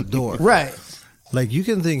outside our door, Like, you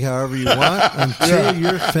can think however you want until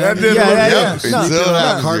your family,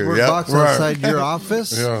 cardboard box outside your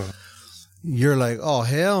office. Yeah. You're like, oh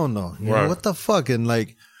hell no! You know, what the fuck? And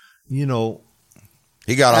like, you know,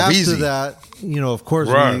 he got off after easy. that, you know, of course,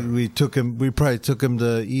 we took him. We probably took him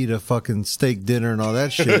to eat a fucking steak dinner and all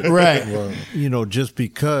that shit, You know, just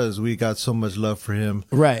because we got so much love for him,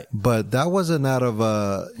 But that wasn't out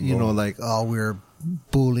of you know, like, oh, we're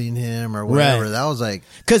bullying him or whatever. That was like,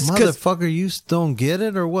 motherfucker, you don't get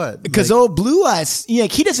it or what? Because like, old Blue Eyes,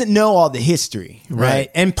 he doesn't know all the history,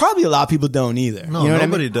 right? And probably a lot of people don't either. No, you know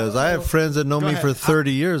nobody does. I have friends that know me for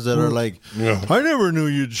 30 years that are like, I never knew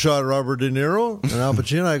you'd shot Robert De Niro and Al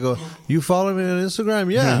Pacino. I go, you follow me on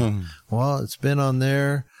Instagram? Yeah. Well, it's been on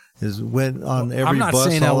there. Went on every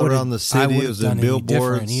bus all around the city. It was in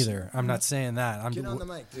billboards. Either. I'm not saying that. Get on the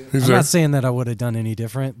mic, dude. I'm not saying that I would have done any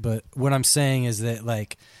different, but what I'm saying is that,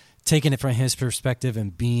 like, taking it from his perspective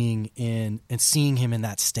and being in and seeing him in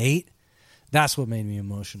that state, that's what made me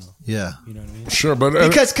emotional. Yeah. You know what I mean? Sure, but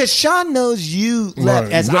because Sean knows you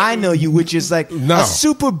as I know you, which is like a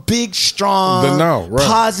super big, strong,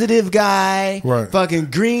 positive guy,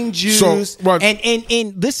 fucking green juice. So,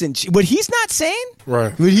 and listen, what he's not saying,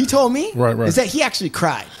 what he told me, is that he actually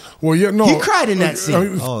cried. Well, yeah, no. He cried in that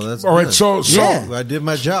scene. That's all right. good. So I did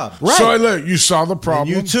my job. So look, you saw the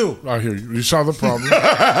problem. And you too. I hear you. You saw the problem.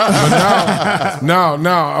 But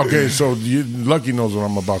now, okay. So Lucky knows what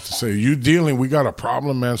I'm about to say. You dealing? We got a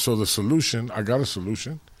problem, man. So the solution, I got a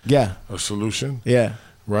solution. Yeah. A solution. Yeah.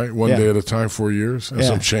 Right, one day at a time, 4 years, and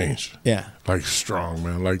some change. Yeah, like strong,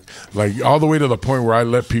 man. Like all the way to the point where I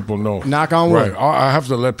let people know. Knock on wood. Right, I have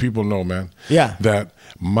to let people know, man. Yeah, that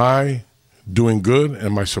my doing good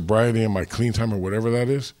and my sobriety and my clean time or whatever that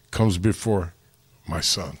is comes before my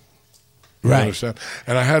son. You understand?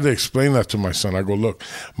 And I had to explain that to my son. I go, look,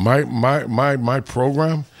 my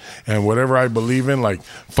program and whatever I believe in, like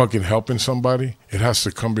fucking helping somebody, it has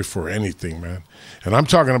to come before anything, man. And I'm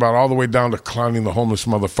talking about all the way down to clowning the homeless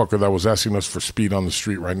motherfucker that was asking us for speed on the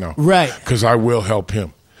street right now. Right. Because I will help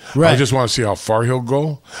him. Right. I just want to see how far he'll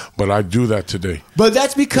go, but I do that today. But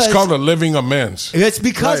that's because it's called a living amends. It's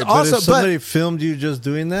because Right, also, but if somebody filmed you just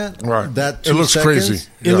doing that, Right. that It looks crazy.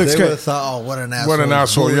 It looks they crazy. would have thought, oh, what an asshole! What an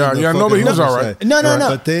asshole! bullying Yeah, the yeah. No, but he was fucking all right. other side. No, no, no.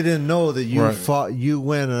 But they didn't know that you Right. fought. You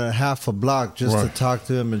went a half a block just to Right. talk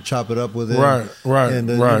to him and chop it up with him. Right,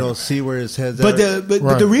 and right. see where his head's but at.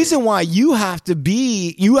 but the reason why you have to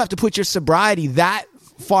put your sobriety that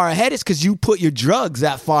far ahead is because you put your drugs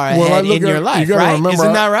that far ahead in your life, right?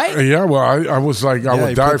 Isn't that right? Yeah. Well, I was like, I would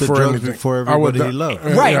he die put the for drugs anything. before I would everybody he die-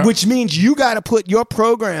 loved. Right, Yeah. which means you got to put your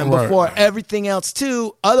program Right. before everything else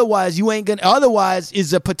too. Otherwise, you ain't gonna. Otherwise,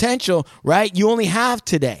 is a potential, right? You only have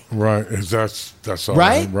today. Right. That's all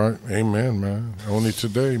Right? right. Amen, man. Only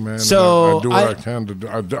today, man. So, And I do what I can to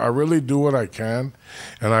do. I really do what I can,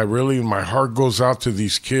 and my heart goes out to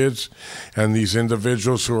these kids and these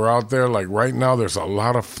individuals who are out there. Like right now, there's a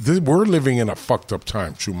lot of. We're living in a fucked up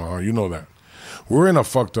time, Chumaha. You know that. We're in a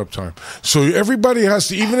fucked up time. So everybody has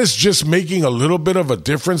to, even if it's just making a little bit of a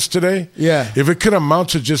difference today. Yeah. If it could amount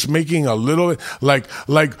to just making a little, like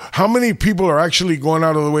how many people are actually going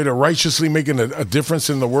out of the way to righteously making a difference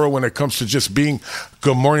in the world when it comes to just being,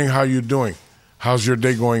 good morning, how you doing? How's your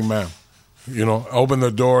day going, ma'am? You know, open the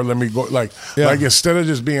door, let me go. Like instead of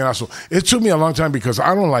just being an asshole. It took me a long time because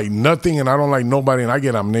I don't like nothing and I don't like nobody and I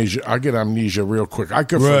get amnesia real quick. I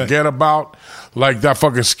could forget about like that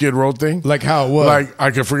fucking Skid Row thing. Like how it was. Like I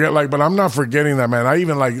could forget, but I'm not forgetting that, man. I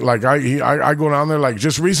even I go down there, like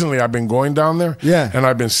just recently I've been going down there. Yeah. And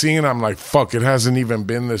I've been seeing, I'm like, fuck, it hasn't even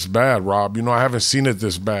been this bad, Rob. You know, I haven't seen it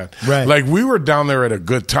this bad. Right. Like we were down there at a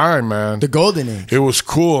good time, man. The golden age. It was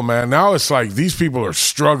cool, man. Now it's like these people are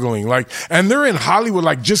struggling. Like, and they're in Hollywood,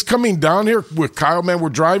 like just coming down here with Kyle, man, we're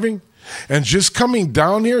driving. And just coming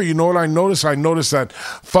down here, you know what I noticed? I noticed that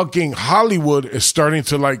fucking Hollywood is starting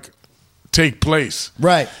to like take place.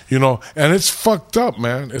 Right. You know, and it's fucked up,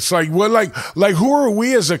 man. It's like, well, like who are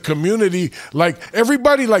we as a community? Like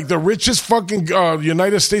everybody, like the richest fucking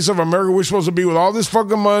United States of America, we're supposed to be with all this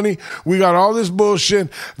fucking money. We got all this bullshit.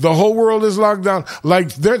 The whole world is locked down.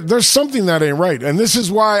 Like there's something that ain't right. And this is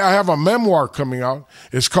why I have a memoir coming out.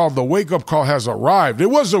 It's called The Wake Up Call Has Arrived. It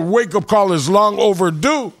was a wake up call is long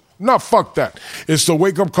overdue. No, fuck that. It's the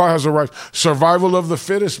wake up call has arrived. Survival of the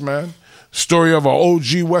fittest, man. Story of an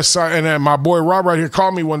OG West Side, and then my boy Rob right here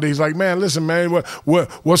called me one day. He's like, "Man, listen, man,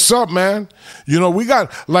 what's up, man? You know, we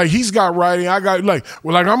got like he's got writing, I got like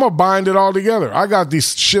I'm gonna bind it all together. I got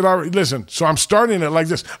these shit already. Listen, so I'm starting it like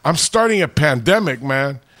this. I'm starting a pandemic,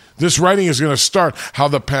 man. This writing is going to start how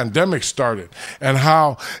the pandemic started and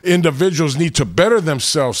how individuals need to better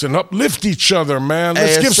themselves and uplift each other, man.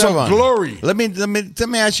 Let's give Estevan, some glory. Let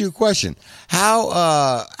me ask you a question.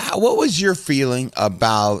 What was your feeling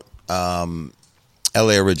about LA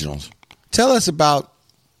Originals? Tell us about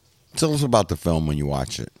the film when you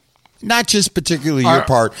watch it. Not just particularly your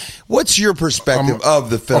part. What's your perspective of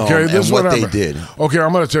the film and what they did? Okay,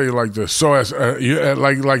 I'm going to tell you like this. So as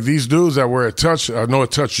like these dudes that were at Touch, I know it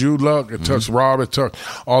touched you, Luck, it touched Rob, it touched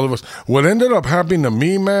all of us. What ended up happening to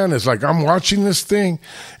me, man, is like I'm watching this thing,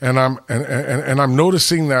 and I'm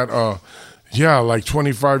noticing that. Yeah, like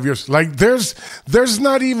 25 years. Like there's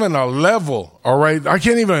not even a level, all right? I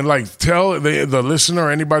can't even like tell the listener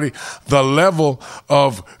or anybody the level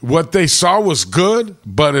of what they saw was good,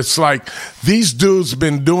 but it's like these dudes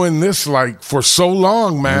been doing this like for so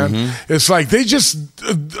long, man. It's like they just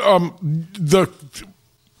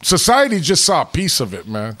society just saw a piece of it,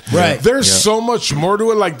 man. Right. There's so much more to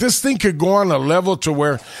it. Like this thing could go on a level to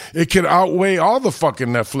where it could outweigh all the fucking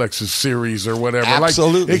Netflix's series or whatever.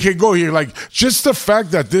 Absolutely. Like it could go here. Like just the fact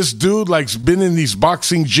that this dude like's been in these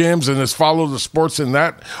boxing gyms and has followed the sports in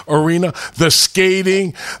that arena, the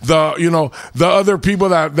skating, the other people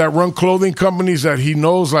that run clothing companies that he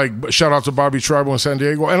knows, like shout out to Bobby Tribal in San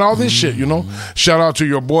Diego and all this shit, you know. Shout out to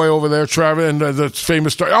your boy over there, Travis, and the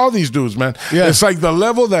famous star, all these dudes, man. Yeah. It's like the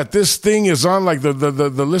level that this thing is on, like the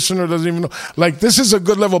listener doesn't even know. Like this is a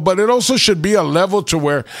good level, but it also should be a level to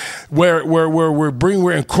where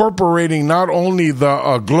we're incorporating not only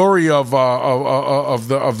the glory of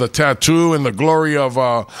the tattoo and the glory of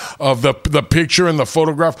the picture and the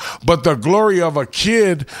photograph, but the glory of a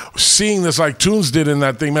kid seeing this like Toons did in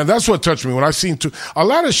that thing, man. That's what touched me when I seen a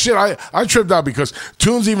lot of shit. I tripped out because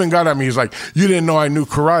Toons even got at me. He's like, "You didn't know I knew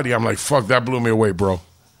karate." I'm like, "Fuck, that blew me away, bro."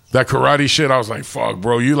 That karate shit, I was like, fuck,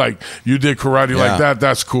 bro, you did karate like that?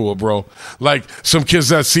 That's cool, bro. Like, some kids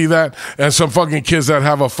that see that, and some fucking kids that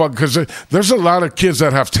have because there's a lot of kids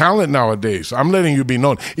that have talent nowadays. I'm letting you be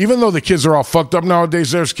known. Even though the kids are all fucked up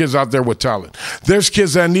nowadays, there's kids out there with talent. There's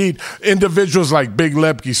kids that need individuals like Big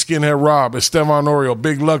Lepke, Skinhead Rob, Estevan Oriol,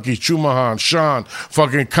 Big Lucky, Chumahan, Sean,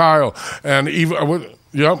 fucking Kyle, and even...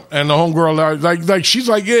 Yep, and the homegirl, like she's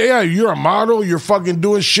like, yeah, you're a model, you're fucking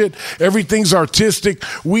doing shit, everything's artistic.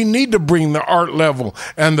 We need to bring the art level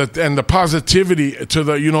and the positivity to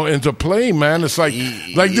the, into play, man. It's like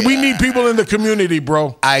we need people in the community,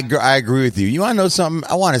 bro. I agree with you. You want to know something?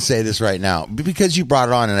 I want to say this right now because you brought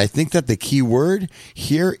it on, and I think that the key word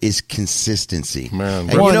here is consistency. Man,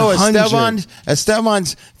 and you know,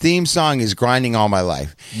 Estevan's theme song is "Grinding All My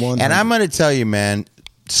Life," 100. And I'm going to tell you, man,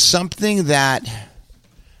 something that.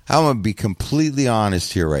 I'm going to be completely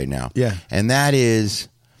honest here right now. Yeah. And that is,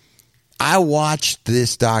 I watched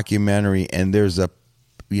this documentary and there's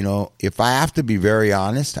if I have to be very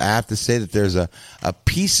honest, I have to say that there's a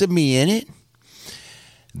piece of me in it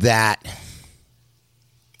that,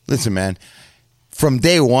 listen, man, from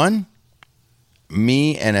day one,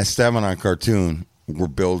 me and Estevan on Cartoon were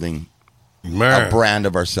building a brand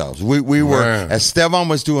of ourselves. We were, Estevan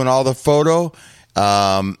was doing all the photo,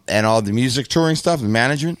 and all the music touring stuff, the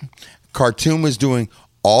management. Cartoon was doing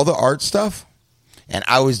all the art stuff, and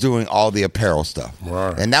I was doing all the apparel stuff.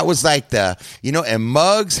 Right. And that was like and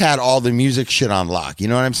Muggs had all the music shit on lock. You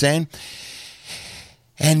know what I'm saying?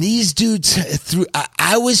 And these dudes,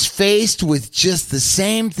 I was faced with just the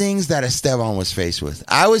same things that Estevan was faced with.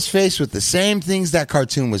 I was faced with the same things that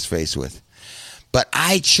Cartoon was faced with. But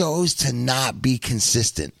I chose to not be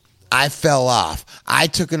consistent. I fell off. I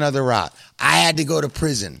took another route. I had to go to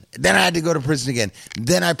prison. Then I had to go to prison again.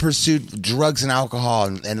 Then I pursued drugs and alcohol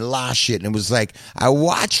and lost shit. And it was like, I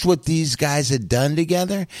watched what these guys had done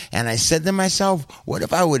together, and I said to myself, what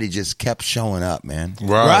if I would have just kept showing up, man?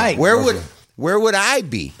 Right. Where would I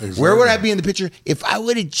be? Exactly. Where would I be in the picture if I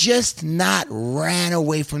would have just not ran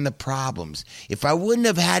away from the problems? If I wouldn't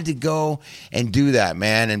have had to go and do that,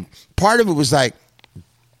 man. And part of it was like,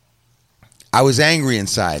 I was angry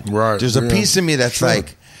inside. Right. There's a piece of me that's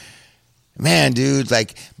like, man, dude,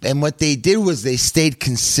 like, and what they did was they stayed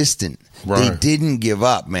consistent. Right. They didn't give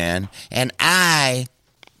up, man. And I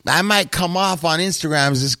might come off on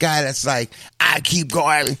Instagram as this guy that's like, I keep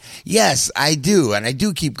going. Yes, I do. And I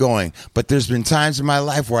do keep going. But there's been times in my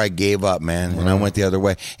life where I gave up, man. And I went the other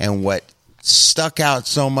way. And what stuck out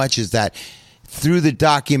so much is that through the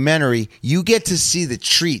documentary, you get to see the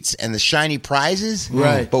treats and the shiny prizes.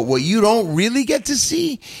 Right. But what you don't really get to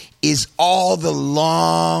see is all the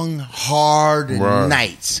long, hard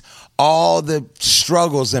nights, all the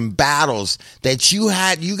struggles and battles that you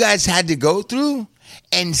guys had to go through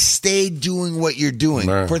and stay doing what you're doing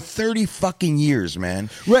for 30 fucking years, man.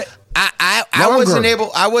 Right. I wasn't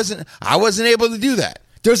able to do that.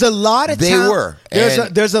 There's a lot of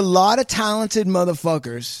There's a lot of talented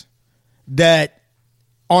motherfuckers that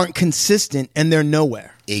aren't consistent and they're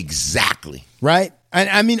nowhere. Exactly. Right? And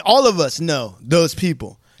I mean, all of us know those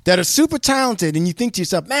people that are super talented, and you think to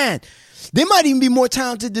yourself, man, they might even be more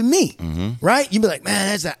talented than me. Mm-hmm. Right? You'd be like,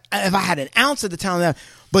 man, if I had an ounce of the talent.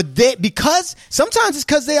 But sometimes it's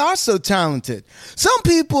because they are so talented. Some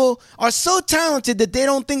people are so talented that they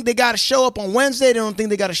don't think they got to show up on Wednesday. They don't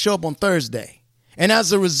think they got to show up on Thursday. And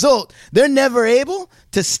as a result, they're never able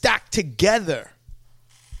to stack together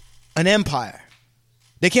an empire.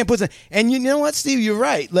 They can't put and you know what, Steve, you're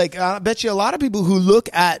right. Like, I bet you a lot of people who look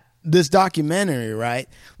at this documentary, right,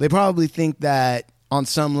 they probably think that on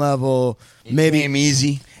some level, maybe it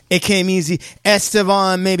came easy.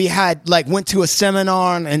 Estevan maybe went to a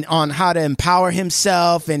seminar on how to empower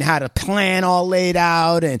himself and how to plan all laid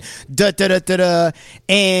out and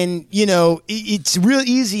and it's real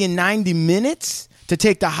easy in 90 minutes to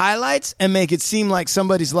take the highlights and make it seem like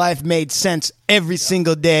somebody's life made sense every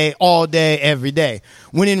single day, all day, every day.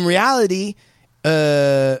 When in reality,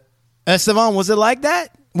 Estevan, was it like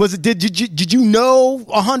that? Was it? Did you know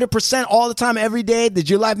 100% all the time, every day? Did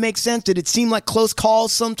your life make sense? Did it seem like close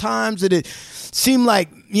calls sometimes? Did it seem like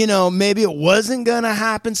maybe it wasn't gonna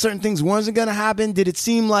happen? Certain things wasn't gonna happen. Did it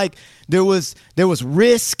seem like there was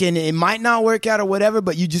risk and it might not work out or whatever?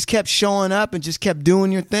 But you just kept showing up and just kept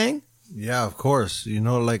doing your thing. Yeah, of course.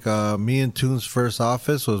 Like me and Toon's first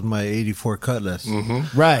office was my 84 Cutlass.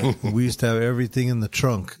 Mm-hmm. Right. We used to have everything in the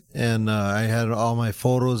trunk, and I had all my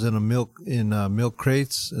photos in milk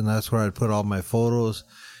crates, and that's where I'd put all my photos.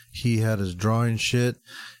 He had his drawing shit,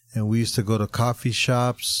 and we used to go to coffee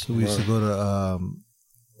shops. We used to go to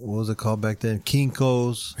what was it called back then?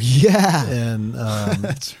 Kinko's. Yeah. And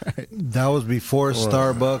that's right. That was before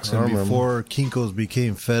Starbucks and before Kinko's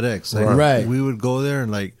became FedEx. Right. We would go there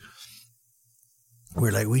and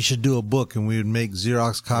we're like, we should do a book, and we would make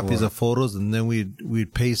Xerox copies of photos, and then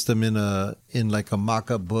we'd paste them in like a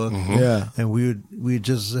mock-up book. Mm-hmm. Yeah. And we'd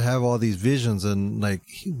just have all these visions, and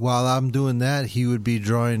while I'm doing that, he would be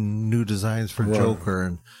drawing new designs for Joker,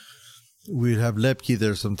 and we'd have Lepke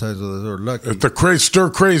there sometimes, or Lucky. The stir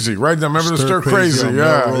crazy, right? Remember the stir crazy?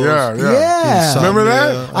 Yeah. Yeah. Remember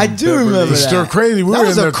that? I do remember that. Stir crazy. We That were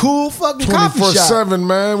was in a cool fucking coffee shop. 24/7,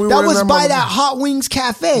 man. We That were in was by motherfucker- that Hot Wings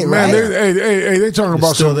Cafe, Man, right? they talking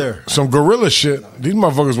about still there. some gorilla shit. These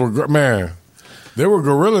motherfuckers were, man. They were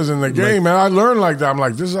gorillas in the game, man. I learned like that. I'm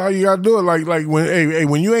like, this is how you gotta do it. Like when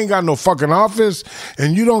when you ain't got no fucking office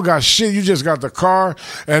and you don't got shit, you just got the car.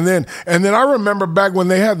 And then I remember back when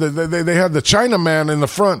they had the Chinaman in the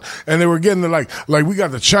front, and they were getting like we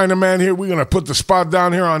got the Chinaman here. We're gonna put the spot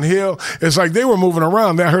down here on Hill. It's like they were moving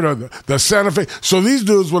around. They heard of the Santa Fe. So these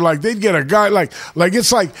dudes were like, they'd get a guy like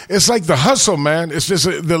it's like the hustle, man. It's just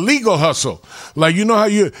the legal hustle. Like, you know how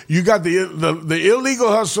you got the illegal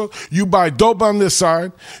hustle. You buy dope on this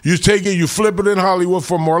side, you take it, you flip it in Hollywood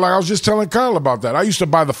for more. Like I was just telling Kyle about that. I used to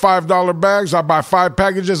buy the $5 bags. I buy 5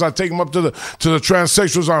 packages. I take them up to the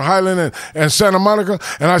transsexuals on Highland and Santa Monica,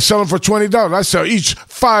 and I sell them for $20. I sell each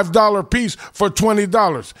 $5 piece for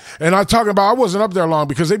 $20. And I talking about, I wasn't up there long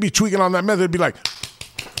because they'd be tweaking on that method. They'd be like,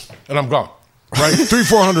 and I'm gone. Right,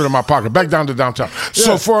 300-400 in my pocket, back down to downtown. Yeah.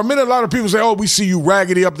 So for a minute, a lot of people say, "Oh, we see you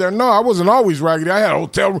raggedy up there." No, I wasn't always raggedy. I had a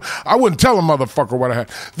hotel. I wouldn't tell a motherfucker what I had.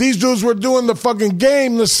 These dudes were doing the fucking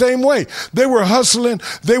game the same way. They were hustling.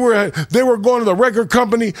 They were going to the record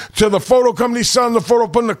company, to the photo company, selling the photo,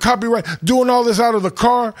 putting the copyright, doing all this out of the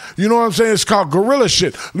car. You know what I'm saying? It's called guerrilla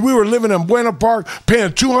shit. We were living in Buena Park,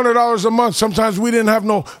 paying $200 a month. Sometimes we didn't have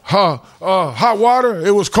no hot water.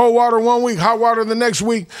 It was cold water one week, hot water the next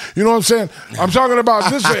week. You know what I'm saying? I'm talking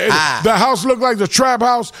about this. The house looked like the trap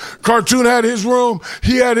house. Cartoon had his room.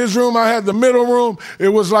 He had his room. I had the middle room. It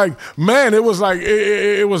was like, man, it was like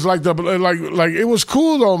it was like it was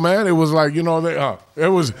cool though, man. It was like, you know, it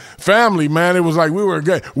was family, man. It was like we were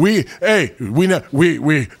gay.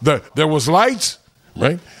 There was lights,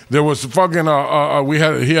 right? There was fucking we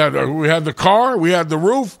had the car, we had the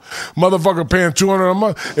roof. Motherfucker paying $200 a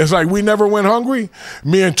month. It's like we never went hungry.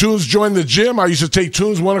 Me and Toons joined the gym. I used to take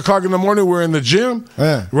Toons 1:00 in the morning. We're in the gym,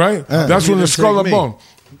 right? That's when the skull and bone.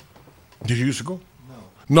 Did you used to go?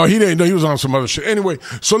 No, he didn't. No, he was on some other shit. Anyway,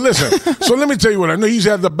 so listen. So let me tell you what I know. He's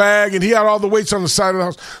had the bag and he had all the weights on the side of the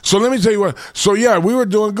house. So let me tell you what. So yeah, we were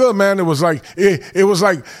doing good, man. It was like when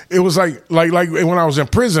I was in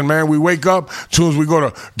prison, man. We wake up, as soon as we go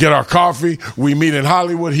to get our coffee, we meet in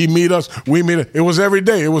Hollywood. He meet us. We meet. It was every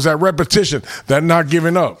day. It was that repetition, that not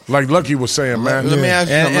giving up. Like Lucky was saying, man. Let me ask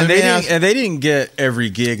you something. And they didn't get every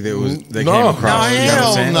gig that came across. No,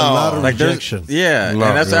 hell no. A lot of like rejection. And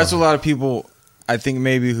that's a lot of people. I think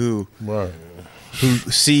maybe who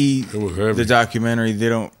see the documentary, they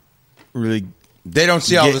don't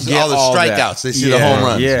see all the strikeouts. They see the home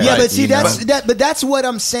runs. Yeah, but see but that's what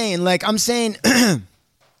I'm saying. Like I'm saying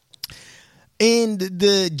in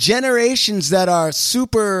the generations that are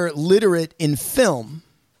super literate in film,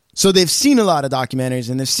 so they've seen a lot of documentaries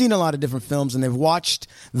and they've seen a lot of different films and they've watched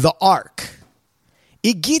the arc.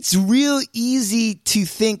 It gets real easy to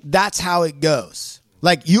think that's how it goes.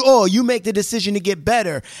 Like you make the decision to get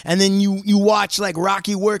better, and then you watch like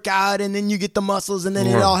Rocky work out, and then you get the muscles, and then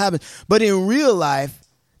it all happens. But in real life,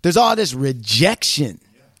 there's all this rejection,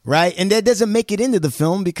 right? And that doesn't make it into the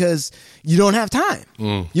film because you don't have time.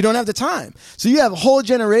 You don't have the time. So you have whole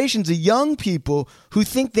generations of young people who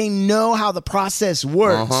think they know how the process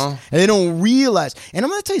works, and they don't realize. And I'm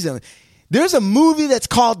going to tell you something. There's a movie that's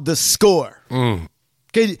called The Score.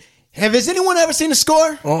 Okay, has anyone ever seen The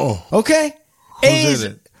Score? Okay. Who's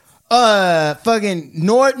in it? Fucking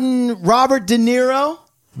Norton, Robert De Niro,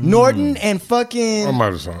 Norton, and fucking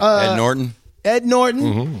Ed Norton. Ed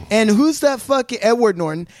Norton, and who's that fucking Edward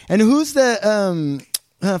Norton, and who's the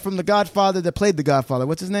from The Godfather that played The Godfather?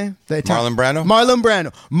 What's his name? Marlon Brando.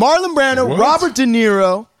 Marlon Brando. Robert De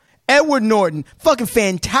Niro, Edward Norton. Fucking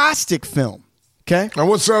fantastic film. Okay. And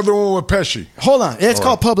what's the other one with Pesci? Hold on, it's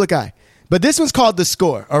called Public Eye. But this one's called The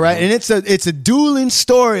Score, all right? And it's a dueling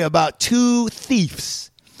story about two thieves.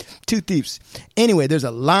 Anyway, there's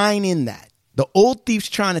a line in that. The old thief's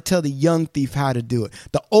trying to tell the young thief how to do it.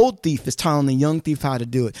 The old thief is telling the young thief how to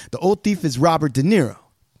do it. The old thief is Robert De Niro,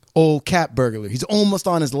 old cat burglar. He's almost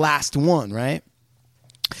on his last one, right?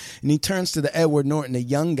 And he turns to the Edward Norton, the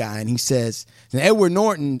young guy, and he says, and Edward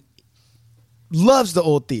Norton loves the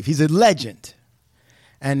old thief. He's a legend.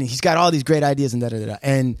 And he's got all these great ideas and da-da-da-da.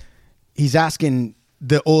 And he's asking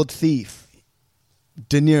the old thief,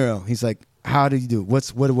 De Niro. He's like, "How do you do? What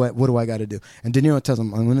do I got to do?" And De Niro tells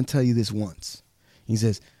him, "I'm going to tell you this once." He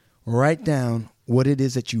says, "Write down what it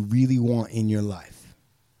is that you really want in your life,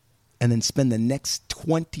 and then spend the next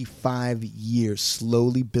 25 years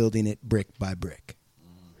slowly building it brick by brick.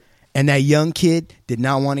 And that young kid did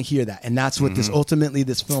not want to hear that. And that's what this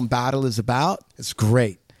film Battle is about. It's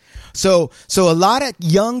great. So a lot of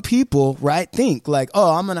young people, right, think like,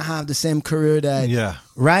 oh, I'm going to have the same career that,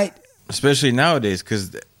 right? Especially nowadays,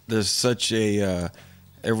 because there's such a,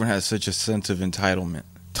 everyone has such a sense of entitlement.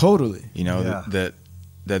 Totally. You know, that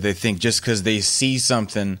they think just because they see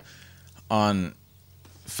something on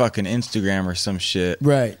fucking Instagram or some shit.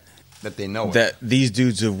 Right. That they know that these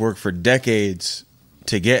dudes have worked for decades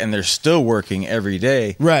to get, and they're still working every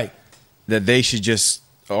day. Right. That they should just,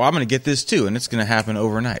 I'm going to get this too, and it's going to happen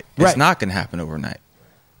overnight. Right. It's not going to happen overnight.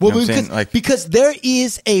 Well, because there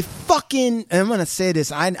is a fucking, and I'm going to say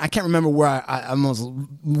this, I can't remember where I was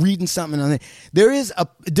reading something on it. There's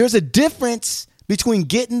a difference between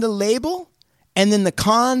getting the label and then the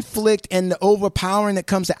conflict and the overpowering that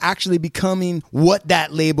comes to actually becoming what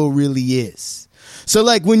that label really is. So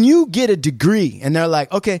like when you get a degree and they're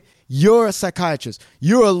like, okay, you're a psychiatrist,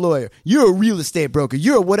 you're a lawyer, you're a real estate broker,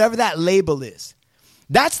 you're whatever that label is.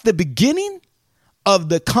 That's the beginning of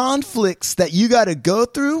the conflicts that you got to go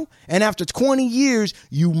through. And after 20 years,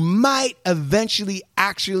 you might eventually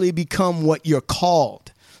actually become what you're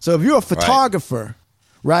called. So if you're a photographer,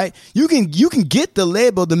 right, you can get the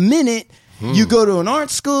label the minute you go to an art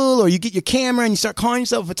school or you get your camera and you start calling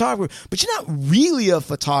yourself a photographer, but you're not really a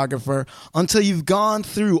photographer until you've gone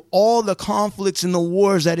through all the conflicts and the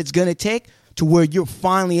wars that it's going to take to where you're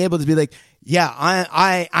finally able to be like, yeah,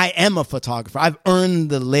 I am a photographer. I've earned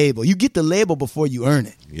the label. You get the label before you earn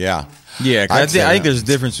it. Yeah. Yeah, I think there's a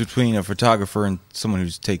difference between a photographer and someone who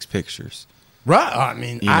takes pictures. Right. I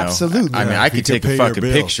mean, absolutely. I mean, I could take a fucking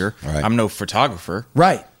picture. Right. I'm no photographer.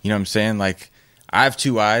 Right. You know what I'm saying? Like, I have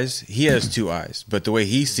two eyes. He has two eyes. But the way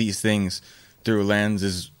he sees things through a lens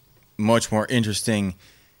is much more interesting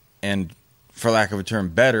and, for lack of a term,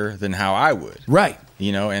 better than how I would. Right.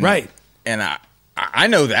 You know? And I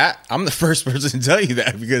know that. I'm the first person to tell you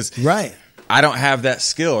that because I don't have that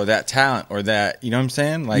skill or that talent or that, you know what I'm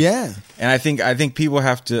saying? Like, yeah. And I think people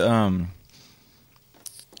have to,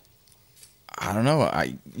 I don't know.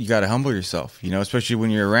 You got to humble yourself, you know, especially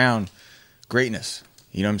when you're around greatness.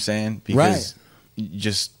 You know what I'm saying? Because you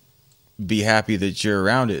just be happy that you're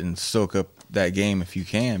around it and soak up that game if you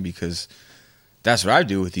can, because that's what I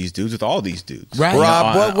do with these dudes, with all these dudes. Right.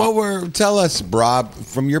 Rob, tell us, Rob,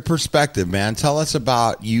 from your perspective, man, tell us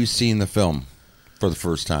about you seeing the film for the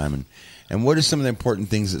first time and what are some of the important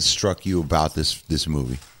things that struck you about this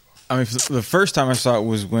movie? I mean, the first time I saw it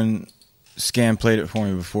was when Scan played it for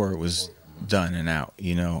me before it was done and out,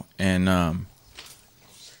 you know, and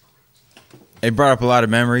it brought up a lot of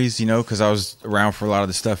memories, you know, because I was around for a lot of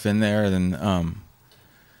the stuff in there. And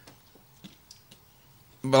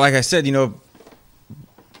but like I said, you know,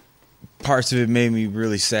 parts of it made me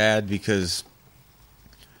really sad because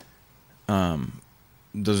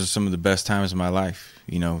those are some of the best times of my life,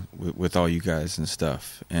 you know, with all you guys and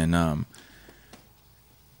stuff. And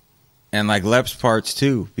like Lep's parts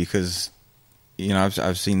too, because, you know,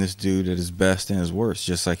 I've seen this dude at his best and his worst,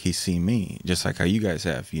 just like he's seen me, just like how you guys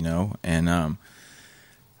have, you know. And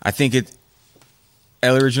I think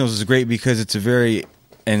LA Originals is great because it's a very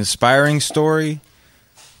inspiring story,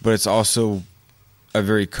 but it's also a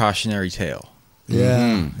very cautionary tale.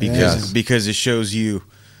 Yeah. Because it shows you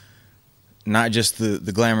not just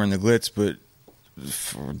the glamour and the glitz, but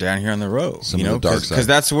down here on the road, some you know, of the dark side. Because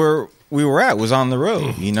that's where we were at, was on the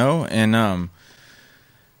road, you know. And I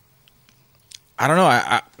don't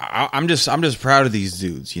know. I'm just proud of these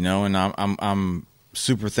dudes, you know, and I'm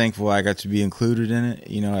super thankful I got to be included in it.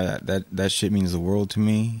 You know, that shit means the world to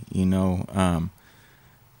me. You know,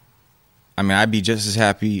 I mean, I'd be just as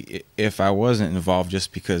happy if I wasn't involved,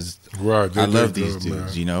 just because I love these dudes,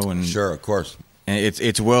 man. You know, and sure, of course, and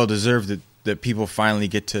it's well deserved that people finally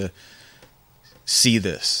get to see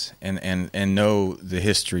this and know the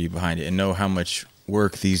history behind it and know how much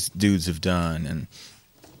work these dudes have done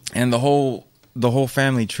and the whole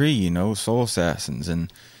family tree, you know, Soul Assassins.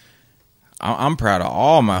 And I'm proud of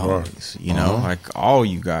all my homies, you know, like all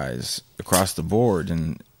you guys across the board.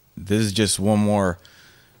 And this is just one more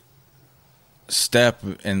step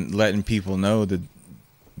in letting people know that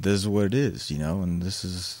this is what it is, you know, and this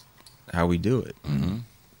is how we do it. Mm-hmm.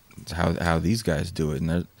 It's how these guys do it.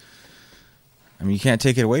 And I mean, you can't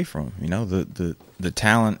take it away from them, you know, the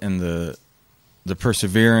talent and the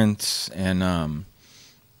perseverance. And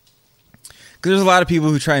because there's a lot of people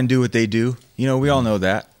who try and do what they do, you know, we all know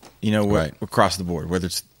that, you know, across the board, whether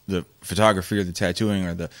it's the photography or the tattooing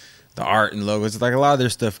or the art and logos. Like, a lot of their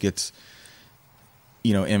stuff gets,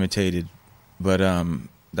 you know, imitated, but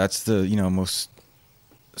that's the, you know, most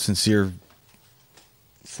sincere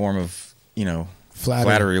form of, you know,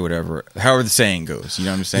 Flattery, whatever. However the saying goes. You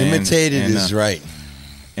know what I'm saying? Imitated is right.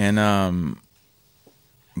 And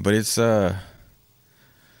but it's I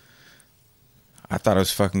thought it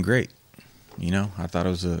was fucking great. You know, I thought it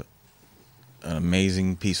was an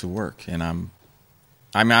amazing piece of work, and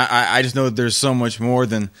I just know that there's so much more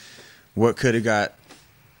than what got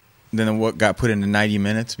put into 90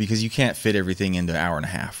 minutes, because you can't fit everything into an hour and a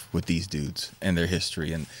half with these dudes and their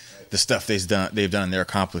history and the stuff they've done, their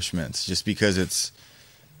accomplishments. Just because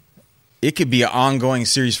it could be an ongoing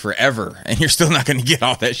series forever, and you're still not going to get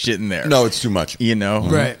all that shit in there. No, it's too much. You know,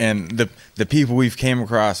 right? And the people we've came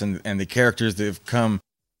across and the characters that have come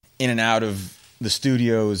in and out of the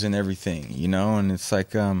studios and everything, you know, and it's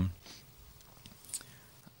like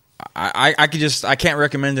I can't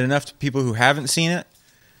recommend it enough to people who haven't seen it.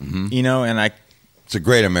 Mm-hmm. You know, and it's a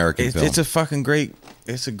great American film. It's a fucking great.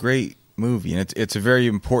 It's a great movie, and it's a very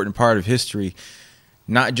important part of history,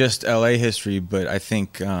 not just LA history, but I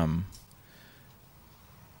think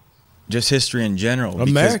just history in general.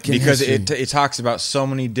 American because history. it talks about so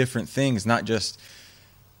many different things, not just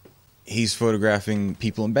he's photographing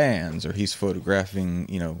people in bands, or he's photographing,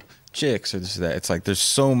 you know, chicks, or this or that. It's like there's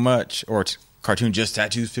so much, or it's cartoon just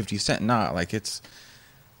tattoos 50 Cent. Not like it's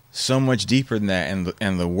so much deeper than that,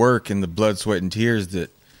 and the work and the blood, sweat, and tears that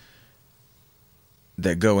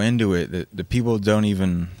go into it that the people don't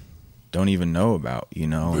even know about, you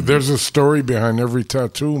know. There's a story behind every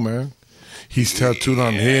tattoo, man. He's tattooed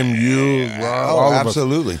on him, you, Rob, all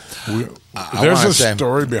absolutely. of us. There's a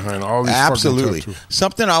story behind all these absolutely. fucking tattoos.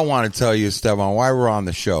 Something I want to tell you, Estevan, why we're on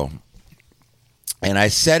the show, and I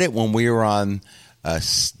said it when we were on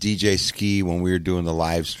DJ Ski, when we were doing the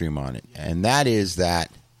live stream on it, and that is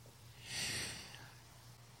that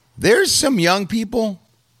there's some young people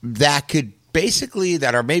that could basically,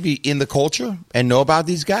 that are maybe in the culture and know about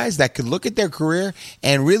these guys, that could look at their career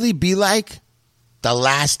and really be like, the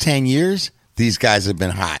last 10 years, these guys have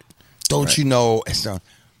been hot. Don't you know? So,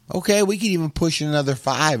 okay, we could even push another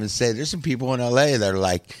 5 and say there's some people in LA that are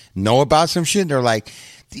like, know about some shit. They're like,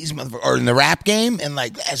 these motherfuckers are in the rap game, and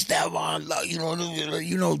like, Estevan, you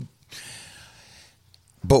know.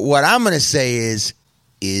 But what I'm going to say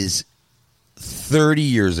is 30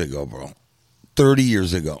 years ago, bro. 30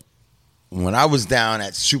 years ago, when I was down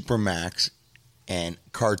at Supermax and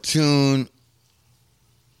Cartoon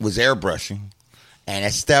was airbrushing and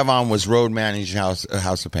Estevan was road managing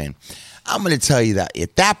House of Pain, I'm going to tell you that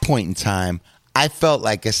at that point in time, I felt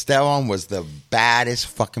like Estevan was the baddest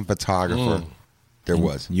fucking photographer there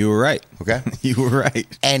was. You were right. Okay? You were right.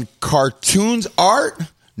 And Cartoon's art,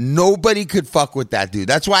 nobody could fuck with that dude.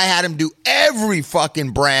 That's why I had him do every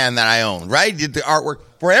fucking brand that I owned, right? Did the artwork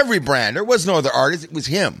for every brand. There was no other artist. It was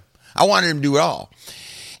him. I wanted him to do it all.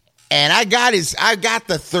 And I got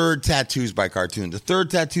the 3rd tattoos by Cartoon. The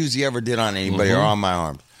 3rd tattoos he ever did on anybody are on my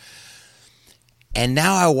arm. And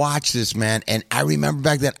now I watch this, man, and I remember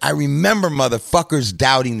back then, I remember motherfuckers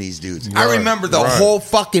doubting these dudes. Right, I remember the whole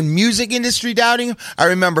fucking music industry doubting them. I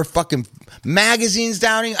remember fucking magazines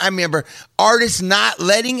doubting. I remember artists not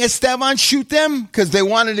letting Estevan shoot them because they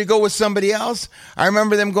wanted to go with somebody else. I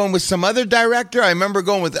remember them going with some other director. I remember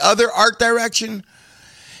going with other art direction.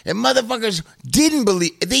 And motherfuckers didn't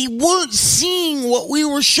believe. They weren't seeing what we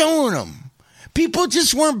were showing them. People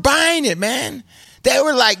just weren't buying it, man. They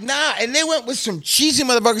were like, nah. And they went with some cheesy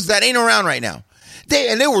motherfuckers that ain't around right now.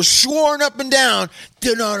 They were sworn up and down.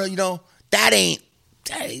 No, you know,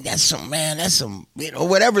 that's some, you know,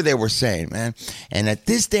 whatever they were saying, man. And at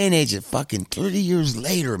this day and age, at fucking 30 years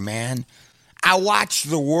later, man, I watched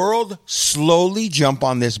the world slowly jump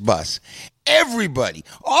on this bus. Everybody,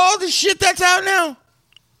 all the shit that's out now.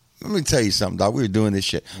 Let me tell you something, dog. We were doing this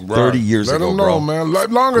shit 30 years ago, Let them bro. know, man.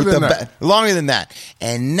 Longer than that. Longer than that.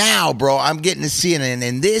 And now, bro, I'm getting to see it.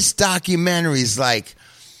 And this documentary is like,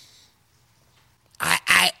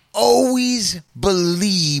 I always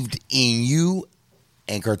believed in you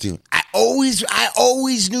and Cartoon. I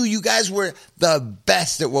always knew you guys were the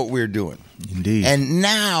best at what we were doing. Indeed. And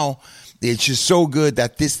now it's just so good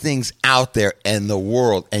that this thing's out there and the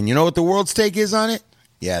world. And you know what the world's take is on it?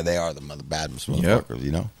 Yeah, they are the baddest motherfuckers,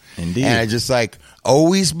 you know? Indeed. And I just like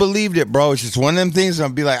always believed it, bro. It's just one of them things. I'll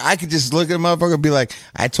be like, I could just look at a motherfucker and be like,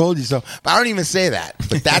 I told you so. But I don't even say that.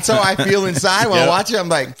 But that's how I feel inside when I watch it. I'm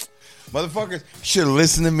like, motherfuckers should have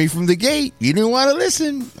listened to me from the gate. You didn't want to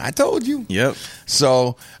listen. I told you. Yep.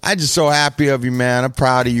 So I'm just so happy of you, man. I'm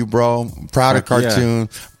proud of you, bro. I'm proud of Cartoon.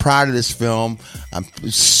 Proud of this film.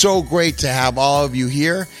 It's so great to have all of you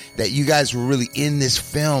here, that you guys were really in this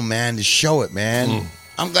film, man, to show it, man.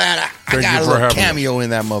 I'm glad I got a little cameo in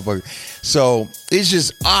that motherfucker. So it's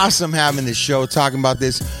just awesome having this show, talking about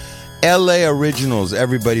this. LA Originals,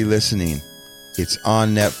 everybody listening. It's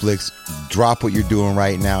on Netflix. Drop what you're doing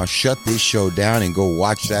right now. Shut this show down and go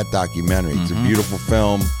watch that documentary. It's a beautiful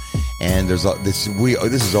film, and this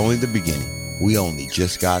is only the beginning. We only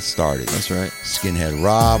just got started. That's right. Skinhead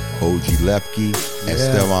Rob, OG Lepke,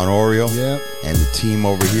 Estevan Oriol, and the team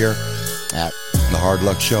over here at the Hard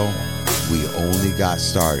Luck Show. We only got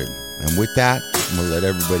started. And with that, I'm going to let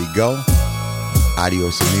everybody go.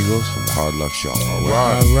 Adios, amigos, from the Hard Luck Show. All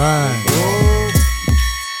right. All right.